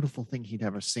most beautiful thing he'd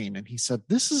ever seen. And he said,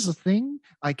 "This is a thing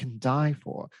I can die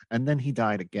for." And then he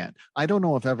died again. I don't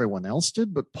know if everyone else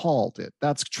did, but Paul did.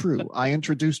 That's true. I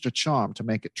introduced a charm to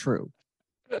make it true.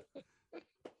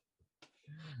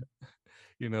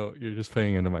 You're just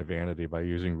playing into my vanity by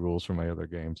using rules from my other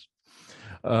games.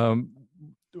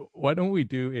 Why don't we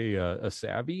do a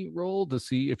savvy roll to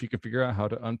see if you can figure out how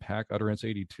to unpack Utterance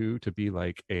 82 to be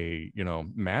like a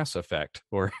Mass Effect,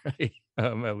 or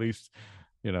at least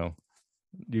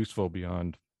useful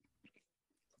beyond.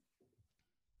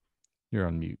 You're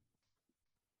on mute.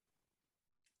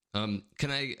 Can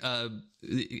I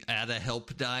add a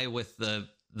help die with the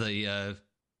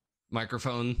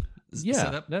microphone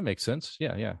setup? That makes sense.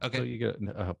 Yeah. Okay. So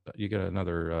you get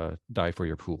another die for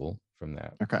your pool from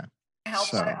that. Okay.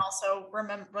 Help, but I also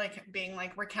remember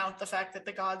recount the fact that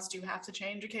the gods do have to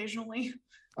change occasionally.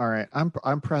 All right, I'm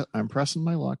pressing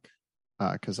my luck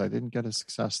because I didn't get a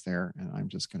success there, and I'm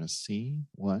just going to see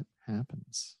what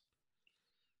happens.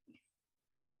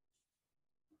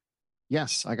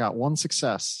 Yes, I got one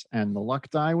success, and the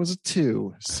luck die was a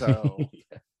 2. So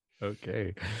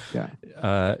okay,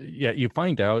 yeah. You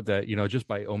find out that just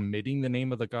by omitting the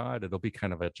name of the god, it'll be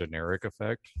kind of a generic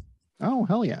effect. Oh,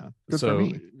 hell yeah. Good for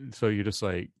me. So you just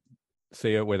like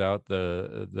say it without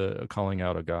the calling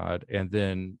out a god, and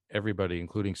then everybody,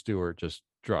 including Stuart, just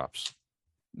drops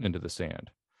into the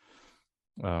sand.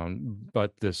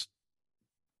 But this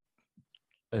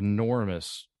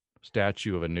enormous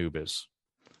statue of Anubis,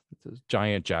 this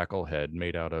giant jackal head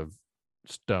made out of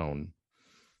stone,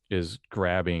 is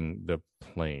grabbing the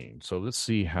plane. So let's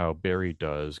see how Barry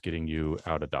does getting you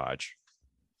out of Dodge.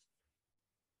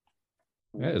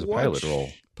 That is a pilot roll.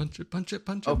 Punch it. Okay.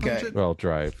 Punch it. Well,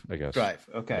 drive, I guess. Drive.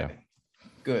 Okay. Yeah.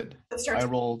 Good. Let's start I to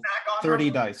rolled back on 30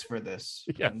 her. dice for this.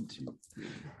 Yeah. 1, 2, 3.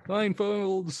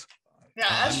 Blindfolds. Yeah,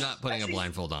 I'm not putting a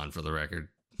blindfold on, for the record.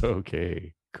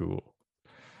 Okay, cool.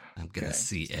 I'm gonna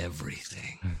see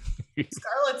everything.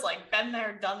 Scarlett's like been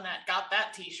there, done that, got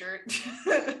that T-shirt.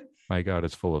 My God,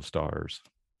 it's full of stars.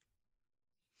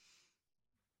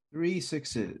 3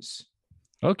 6s.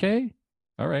 Okay.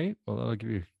 All right. Well, I'll give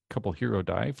you a couple hero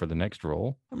die for the next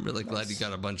roll. I'm really glad you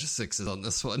got a bunch of 6s on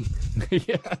this one.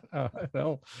 Yeah.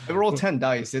 Well, I rolled 10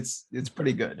 dice. It's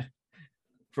pretty good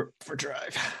for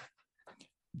drive.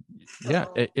 Yeah.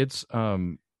 It's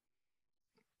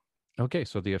okay.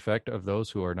 So the effect of those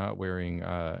who are not wearing,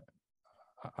 so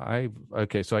I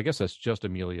guess that's just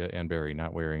Amelia and Barry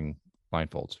not wearing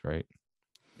blindfolds, right?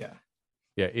 Yeah.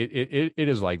 Yeah, it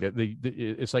is like that.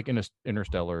 It's like in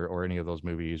Interstellar or any of those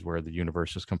movies where the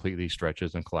universe just completely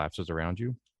stretches and collapses around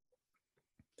you.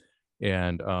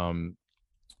 And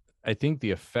I think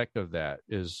the effect of that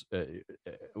is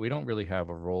we don't really have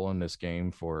a role in this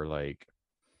game for like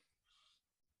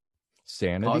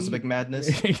sanity, Cosmic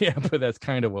madness. Yeah, but that's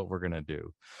kind of what we're gonna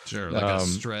do. Sure, like a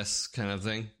stress kind of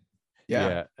thing.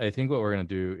 Yeah. I think what we're gonna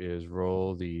do is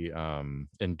roll the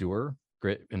endure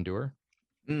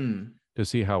to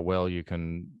see how well you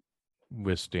can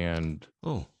withstand.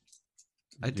 Oh,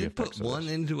 I did put 1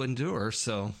 into endure,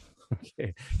 so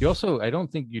okay. You also, I don't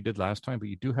think you did last time, but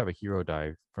you do have a hero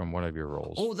die from one of your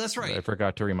rolls. Oh, that's right. I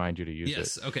forgot to remind you to use it.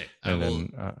 Yes, okay. And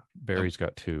then Barry's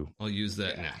got 2. I'll use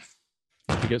that now.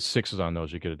 If you get 6s on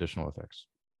those, you get additional effects.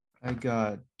 I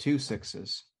got 2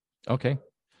 6s. Okay.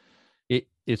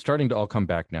 It's starting to all come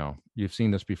back now. You've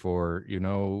seen this before. You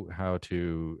know how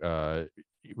to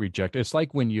reject. It's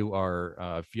like when you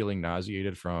are feeling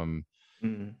nauseated from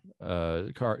riding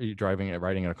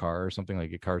in a car or something,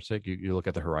 like a car sick. You look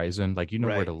at the horizon, like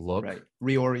where to look. Right.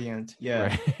 Reorient.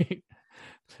 Yeah. Right.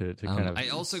 to kind of. I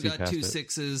also got 2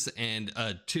 6s and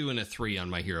a 2 and a 3 on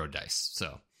my hero dice.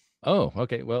 So. Oh,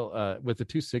 okay. Well, with the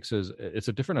 2 6s, it's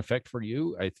a different effect for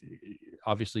you.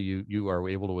 Obviously you are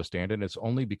able to withstand it. And it's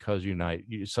only because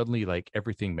you suddenly like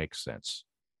everything makes sense.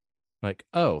 Like,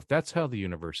 oh, that's how the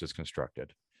universe is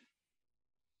constructed.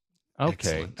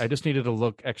 Okay, excellent. I just needed to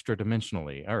look extra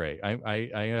dimensionally. All right,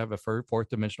 I have a 4th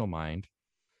dimensional mind.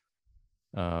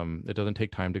 It doesn't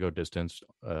take time to go distance.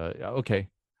 Okay,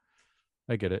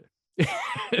 I get it.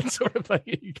 It's sort of like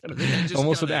you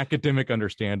almost an academic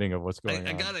understanding of what's going on.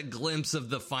 I got a glimpse of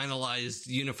the finalized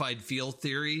unified field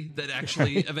theory that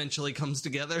actually eventually comes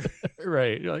together.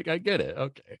 Right, you're like, I get it.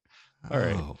 Okay, all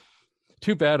right.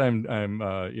 Too bad I'm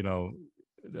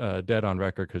dead on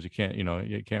record because you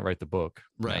can't write the book.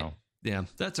 Right. now. Yeah,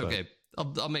 that's okay.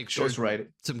 I'll make sure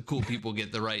some cool people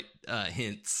get the right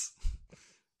hints.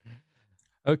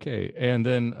 Okay, and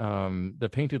then the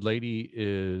Painted Lady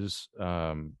is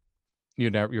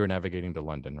you're navigating to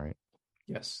London, right?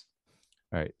 Yes.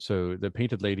 All right. So the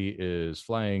Painted Lady is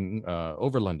flying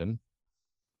over London.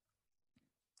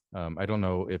 I don't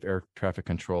know if air traffic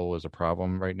control is a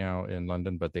problem right now in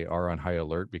London, but they are on high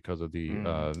alert because of the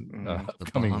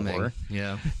upcoming war.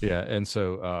 Yeah. Yeah, and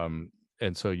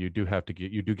so you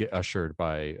do get ushered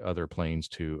by other planes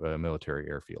to a military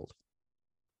airfield.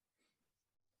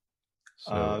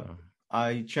 So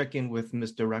I check in with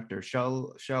Miss Director.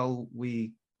 Shall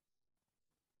we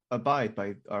abide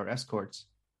by our escorts?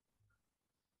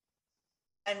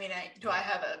 I mean, do I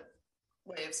have a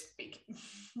way of speaking?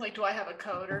 Like, do I have a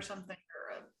code or something,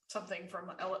 or something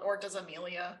from, or does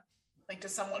Amelia, like,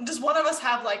 does one of us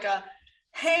have like a,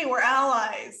 hey, we're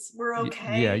allies, we're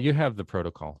okay? Yeah, you have the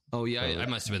protocol. Oh yeah, I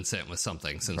must have been sent with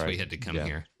something since we had to come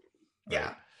here.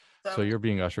 Yeah. Right. So you're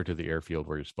being ushered to the airfield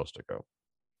where you're supposed to go.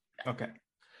 Okay.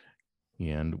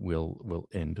 And we'll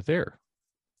end there.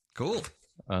 Cool.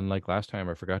 Unlike last time,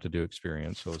 I forgot to do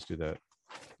experience, so let's do that.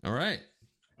 All right.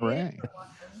 Hooray.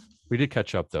 We did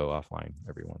catch up though offline,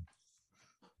 everyone.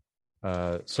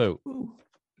 So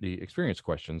the experience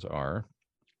questions are.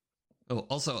 Oh,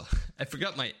 also, I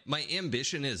forgot my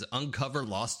ambition is uncover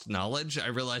lost knowledge. I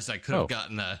realized I could have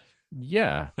gotten a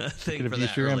thing for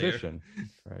that your earlier. Ambition,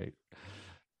 right?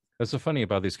 That's so funny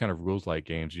about these kind of rules-like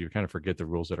games. You kind of forget the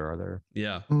rules that are there.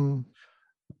 Yeah.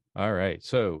 All right.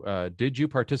 So, did you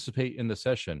participate in the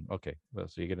session? Okay, well,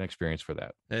 so you get an experience for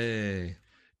that. Hey.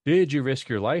 Did you risk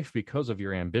your life because of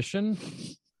your ambition?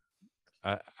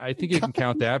 I think you can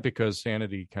count that because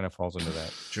sanity kind of falls into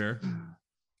that. Sure.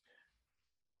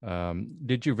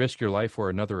 Did you risk your life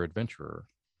for another adventurer?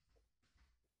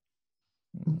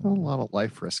 A lot of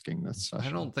life risking this session.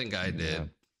 I don't think I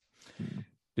did. Yeah.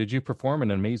 Did you perform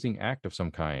an amazing act of some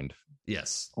kind?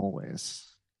 Yes.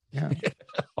 Always. Yeah.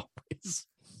 Always.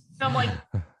 I'm like,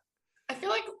 I feel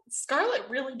like Scarlett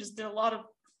really just did a lot of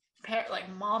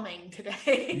momming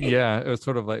today. Yeah, it was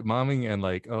sort of like momming and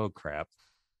like, oh crap.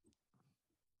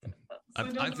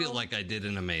 I feel like I did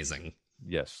an amazing.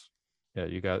 Yes. Yeah,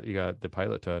 you got the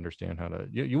pilot to understand how to.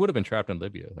 You would have been trapped in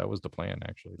Libya. That was the plan,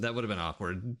 actually. That would have been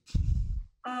awkward.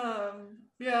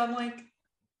 Yeah, I'm like,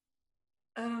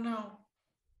 I don't know.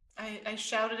 I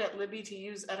shouted at Libby to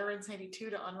use Utterance 82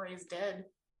 to unraise dead.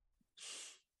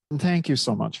 Thank you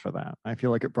so much for that. I feel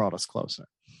like it brought us closer.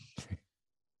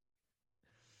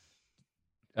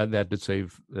 And that did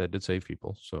save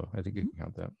people, so I think you can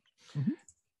count that. Mm-hmm.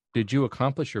 Did you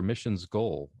accomplish your mission's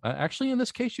goal? Actually, in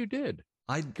this case, you did.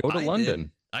 I go to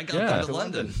London. I got to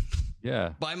London.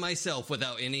 Yeah, by myself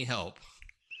without any help.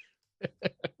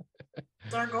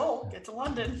 It's our goal. Get to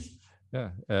London.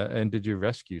 Yeah, and did you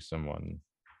rescue someone?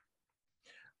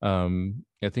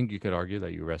 I think you could argue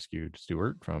that you rescued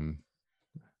Stuart from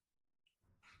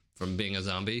being a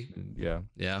zombie. Yeah.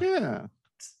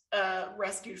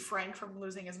 Rescued Frank from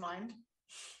losing his mind.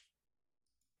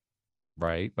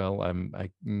 Right. Well, I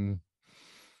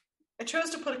chose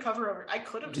to put a cover over. I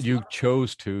could have. You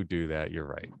chose to do that. You're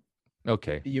right.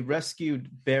 Okay. You rescued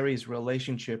Barry's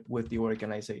relationship with the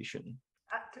organization.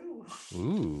 That too.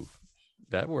 Ooh,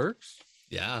 that works.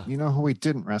 Yeah. You know who we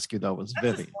didn't rescue though was That's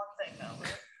Vivi. just one thing though.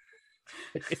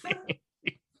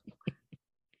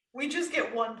 We just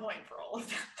get 1 point for all of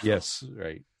that. Yes,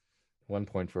 right. 1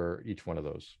 point for each one of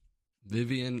those.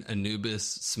 Vivian Anubis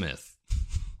Smith.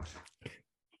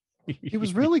 He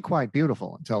was really quite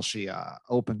beautiful until she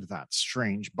opened that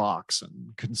strange box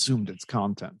and consumed its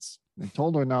contents. They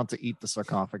told her not to eat the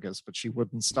sarcophagus, but she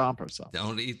wouldn't stop herself.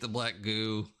 Don't eat the black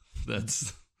goo.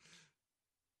 That's...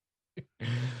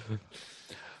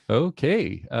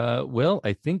 Okay. Well,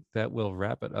 I think that will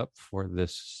wrap it up for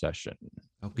this session.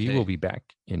 Okay. We will be back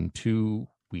in 2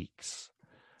 weeks.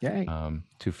 Yay.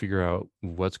 To figure out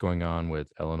what's going on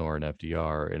with Eleanor and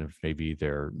FDR and if maybe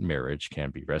their marriage can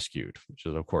be rescued, which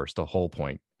is, of course, the whole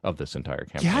point of this entire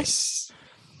campaign. Yes.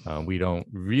 We don't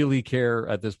really care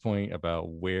at this point about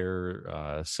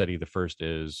where Seti the First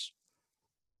is.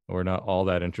 We're not all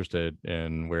that interested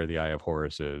in where the Eye of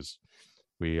Horus is.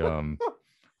 We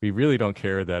really don't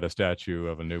care that a statue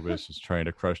of Anubis is trying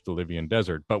to crush the Libyan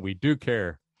desert, but we do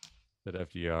care that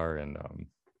FDR and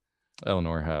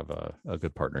Eleanor have a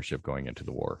good partnership going into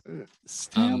the war.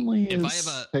 Stanley if is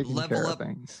I have a taking level care up, of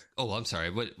things. Oh, I'm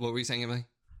sorry. What were you saying, Emily?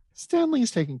 Stanley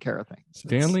is taking care of things.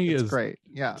 Stanley it's is great.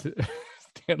 Yeah.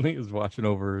 Stanley is watching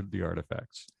over the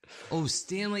artifacts. Oh,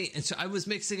 Stanley. And so I was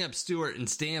mixing up Stuart and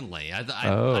Stanley. I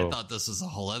thought this was a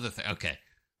whole other thing. Okay.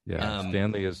 Yeah,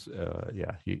 Stanley is.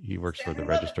 He works for the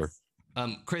Register.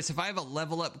 Chris, if I have a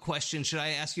level up question, should I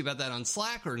ask you about that on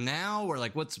Slack or now, or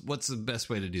like what's the best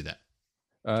way to do that?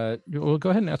 Well, go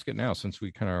ahead and ask it now since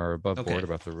we kind of are above board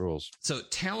about the rules. So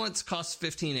talents cost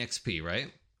 15 XP,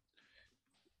 right?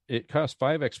 It costs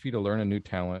 5 XP to learn a new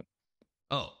talent.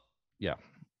 Oh. Yeah.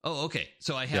 Oh, okay.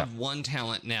 So I have one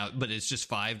talent now, but it's just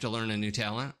 5 to learn a new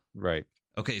talent? Right.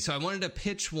 Okay, so I wanted to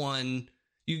pitch one.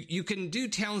 You can do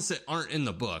talents that aren't in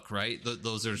the book, right?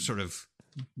 Those are sort of...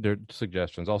 They're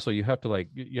suggestions. Also, you have to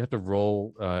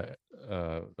roll. Let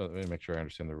me make sure I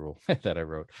understand the rule that I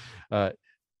wrote.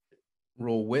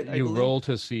 Roll wit. You roll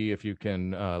to see if you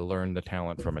can learn the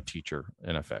talent from a teacher,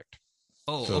 in effect.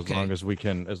 Oh, so okay.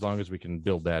 as long as we can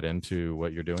build that into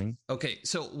what you're doing. Okay,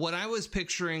 so what I was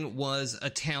picturing was a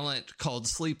talent called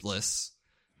Sleepless,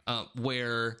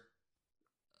 where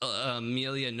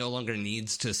Amelia no longer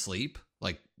needs to sleep,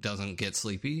 like doesn't get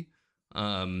sleepy.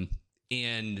 And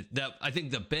that I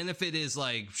think the benefit is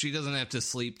like she doesn't have to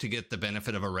sleep to get the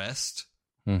benefit of a rest.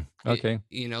 Okay.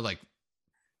 Like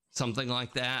something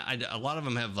like that. A lot of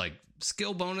them have like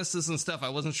skill bonuses and stuff. I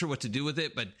wasn't sure what to do with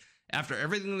it, but after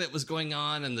everything that was going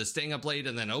on and the staying up late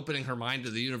and then opening her mind to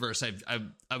the universe, I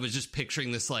was just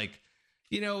picturing this like,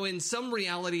 in some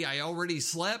reality I already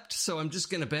slept, so I'm just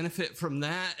going to benefit from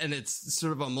that. And it's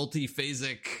sort of a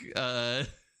multiphasic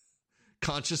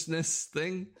consciousness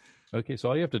thing. Okay, so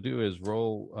all you have to do is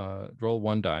roll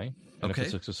 1 die, and Okay.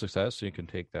 if it's a success, you can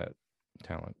take that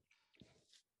talent.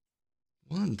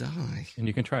 1 die. And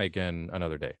you can try again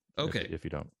another day. Okay. If you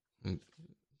don't. I'm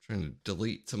trying to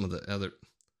delete some of the other...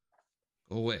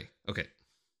 Go away. Okay.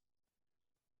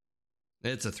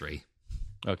 It's a 3.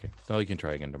 Okay, so you can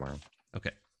try again tomorrow.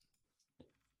 Okay.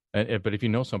 But if you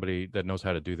know somebody that knows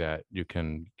how to do that, you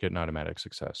can get an automatic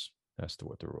success. That's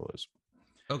what the rule is.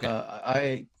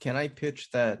 Okay. Can I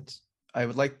pitch that I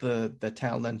would like the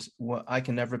talent, I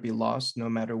can never be lost no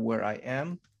matter where I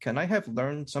am. Can I have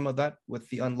learned some of that with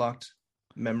the unlocked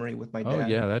memory with my dad? Oh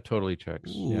yeah, that totally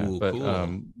checks. Ooh, yeah, but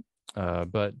cool.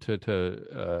 But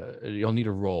you'll need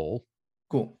a roll.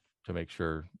 Cool. To make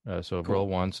sure. So Cool. roll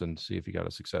once and see if you got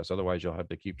a success. Otherwise, you'll have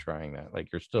to keep trying that. Like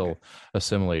you're still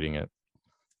assimilating it.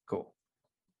 Cool.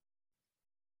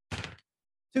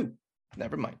 2.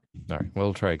 Never mind. All right,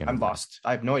 we'll try again. I'm lost.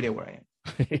 I have no idea where I am.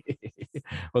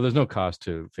 Well, there's no cost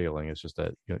to failing. It's just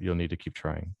that you'll need to keep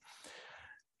trying.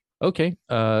 Okay.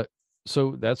 So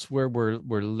that's where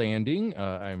we're landing.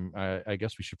 I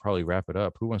guess we should probably wrap it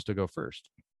up. Who wants to go first?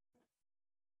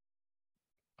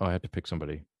 Oh, I have to pick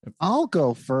somebody. I'll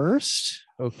go first.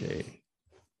 Okay.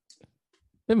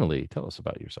 Emily, tell us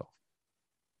about yourself.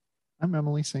 I'm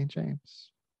Emily St.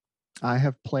 James. I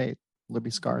have played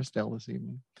Libby Scarsdale this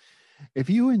evening.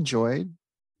 If you enjoyed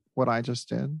what I just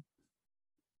did,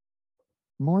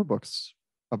 more books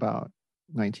about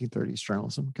 1930s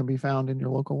journalism can be found in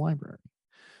your local library.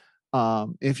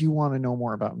 If you want to know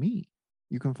more about me,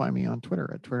 you can find me on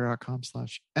Twitter at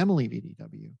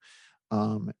twitter.com/EmilyVDW.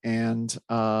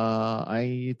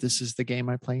 This is the game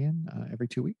I play in every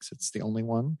 2 weeks. It's the only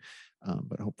one,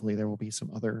 but hopefully there will be some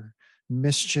other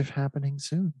mischief happening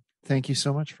soon. Thank you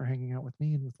so much for hanging out with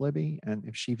me and with Libby. And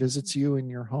if she visits you in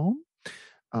your home,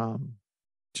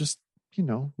 just,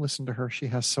 listen to her. She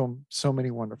has so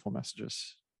many wonderful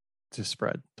messages to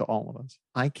spread to all of us.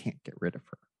 I can't get rid of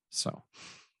her. So.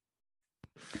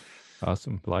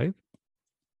 Awesome. Blythe?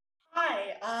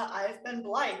 Hi, I've been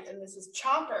Blythe, and this is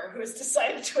Chopper, who has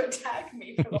decided to attack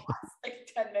me for the last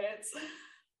 10 minutes.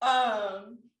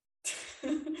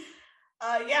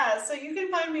 So you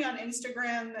can find me on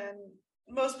Instagram and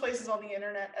most places on the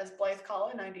internet as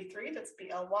BlytheKala93. That's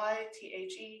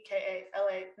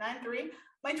BLYTHEKALA93.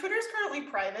 My Twitter is currently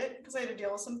private because I had to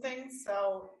deal with some things,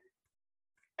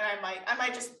 and I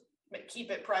might just keep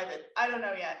it private. I don't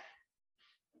know yet.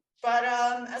 But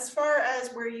as far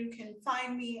as where you can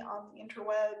find me on the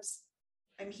interwebs,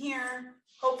 I'm here.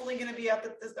 Hopefully going to be up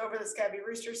over the Scabby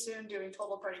Rooster soon doing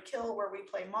Total Party Kill, where we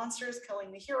play monsters,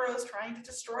 killing the heroes, trying to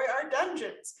destroy our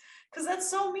dungeons. Because that's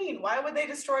so mean. Why would they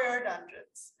destroy our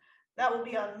dungeons? That will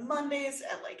be on Mondays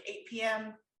at like 8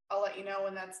 p.m. I'll let you know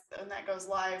when that goes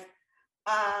live.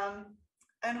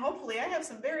 And hopefully I have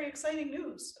some very exciting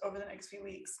news over the next few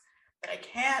weeks that I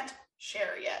can't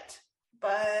share yet,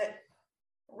 but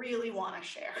really want to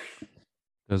share.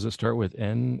 Does it start with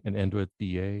N and end with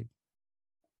BA?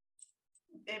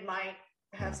 It might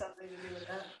have something to do with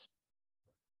that.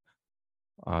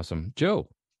 Awesome. Joe.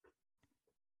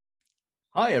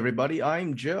 Hi, everybody.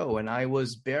 I'm Joe, and I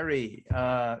was Barry.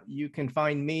 You can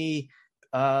find me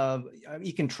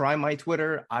You can try my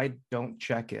Twitter. I don't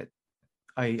check it.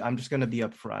 I'm just going to be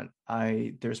upfront.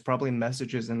 There's probably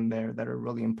messages in there that are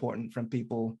really important from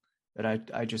people that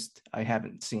I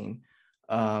haven't seen.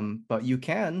 But you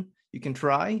can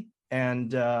try,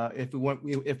 and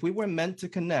if we were meant to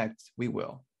connect, we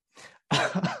will.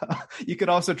 You could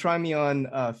also try me on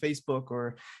Facebook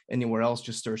or anywhere else.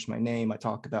 Just search my name. I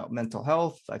talk about mental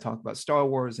health. I talk about Star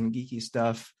Wars and geeky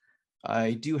stuff.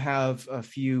 I do have a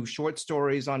few short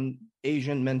stories on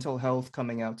Asian mental health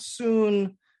coming out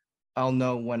soon. I'll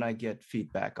know when I get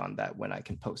feedback on that, when I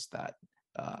can post that.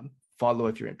 Follow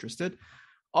if you're interested.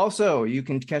 Also, you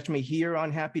can catch me here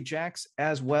on Happy Jacks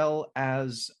as well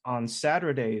as on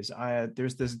Saturdays.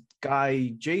 There's this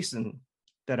guy, Jason,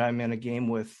 that I'm in a game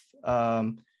with.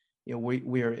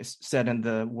 We are set in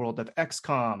the world of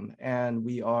XCOM, and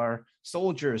we are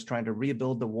soldiers trying to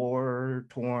rebuild the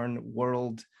war-torn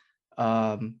world.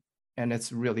 And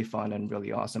it's really fun and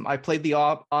really awesome. I played the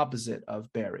opposite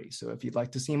of Barry. So if you'd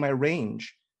like to see my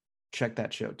range, check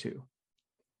that show too.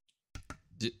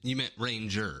 You meant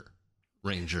Ranger.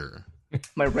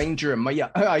 My Ranger.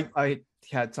 I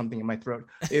had something in my throat.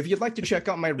 If you'd like to check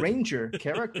out my Ranger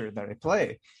character that I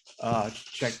play,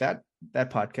 check that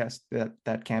podcast,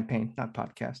 that campaign, not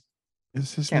podcast.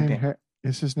 Is his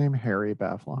name Harry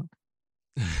Bavlog?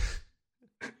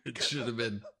 It should have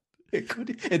been.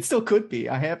 It still could be.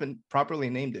 I haven't properly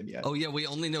named him yet. Oh yeah, we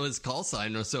only know his call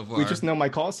sign so far. We just know my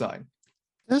call sign.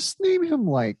 Just name him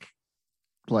like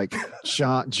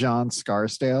John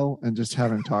Scarsdale, and just have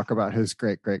him talk about his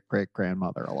great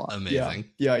grandmother a lot.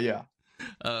 Amazing. Yeah.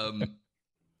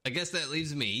 I guess that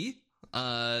leaves me.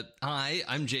 Hi,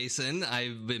 I'm Jason.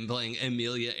 I've been playing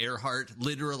Amelia Earhart,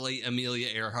 literally Amelia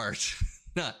Earhart,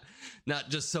 not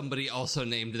just somebody also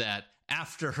named that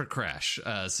after her crash.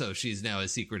 So she's now a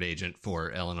secret agent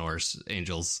for Eleanor's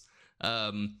Angels.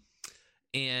 You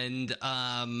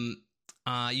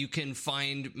can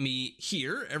find me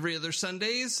here every other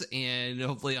Sundays, and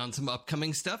hopefully on some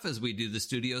upcoming stuff as we do the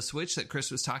studio switch that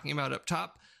Chris was talking about up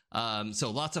top.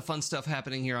 So lots of fun stuff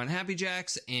happening here on Happy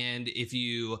Jacks. And if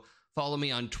you follow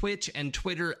me on Twitch and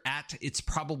Twitter at It's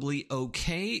Probably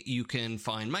Okay, you can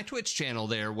find my Twitch channel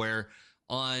there, where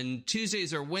on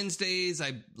Tuesdays or Wednesdays,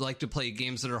 I like to play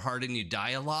games that are hard and you die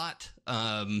a lot.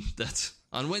 That's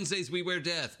on Wednesdays we wear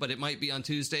death, but it might be on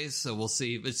Tuesdays, so we'll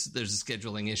see. There's a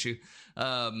scheduling issue.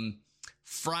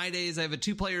 Fridays, I have a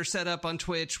 2-player setup on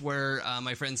Twitch where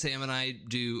my friend Sam and I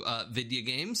do video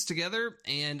games together.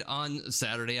 And on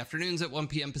Saturday afternoons at 1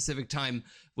 p.m. Pacific time,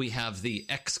 we have the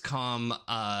XCOM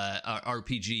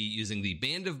RPG using the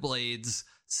Band of Blades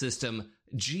system,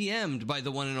 GM'd by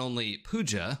the one and only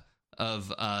Pooja.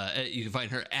 You can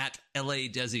find her at LA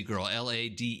Desi Girl,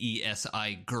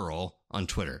 LADESI Girl on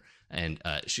Twitter. And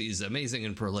she's amazing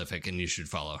and prolific, and you should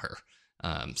follow her.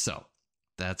 So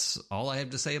that's all I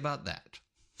have to say about that.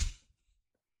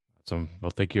 Awesome.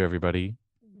 Well, thank you, everybody.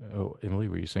 Oh, Emily,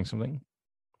 were you saying something?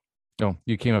 No,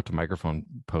 you came up to microphone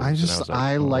pose.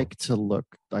 I like to look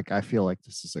like, I feel like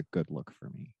this is a good look for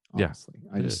me. Honestly,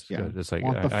 good. It's like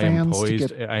want the I am fans poised.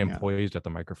 to I am poised at the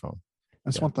microphone. I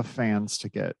just want the fans to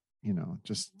get,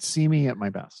 just see me at my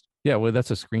best. Yeah, well,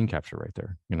 that's a screen capture right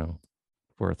there,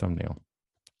 for a thumbnail.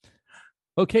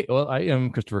 Okay, well, I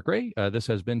am Christopher Gray. This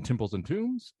has been Temples and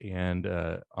Tombs, and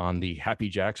on the Happy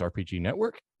Jacks RPG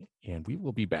Network, and we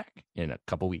will be back in a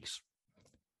couple weeks.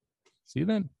 See you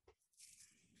then.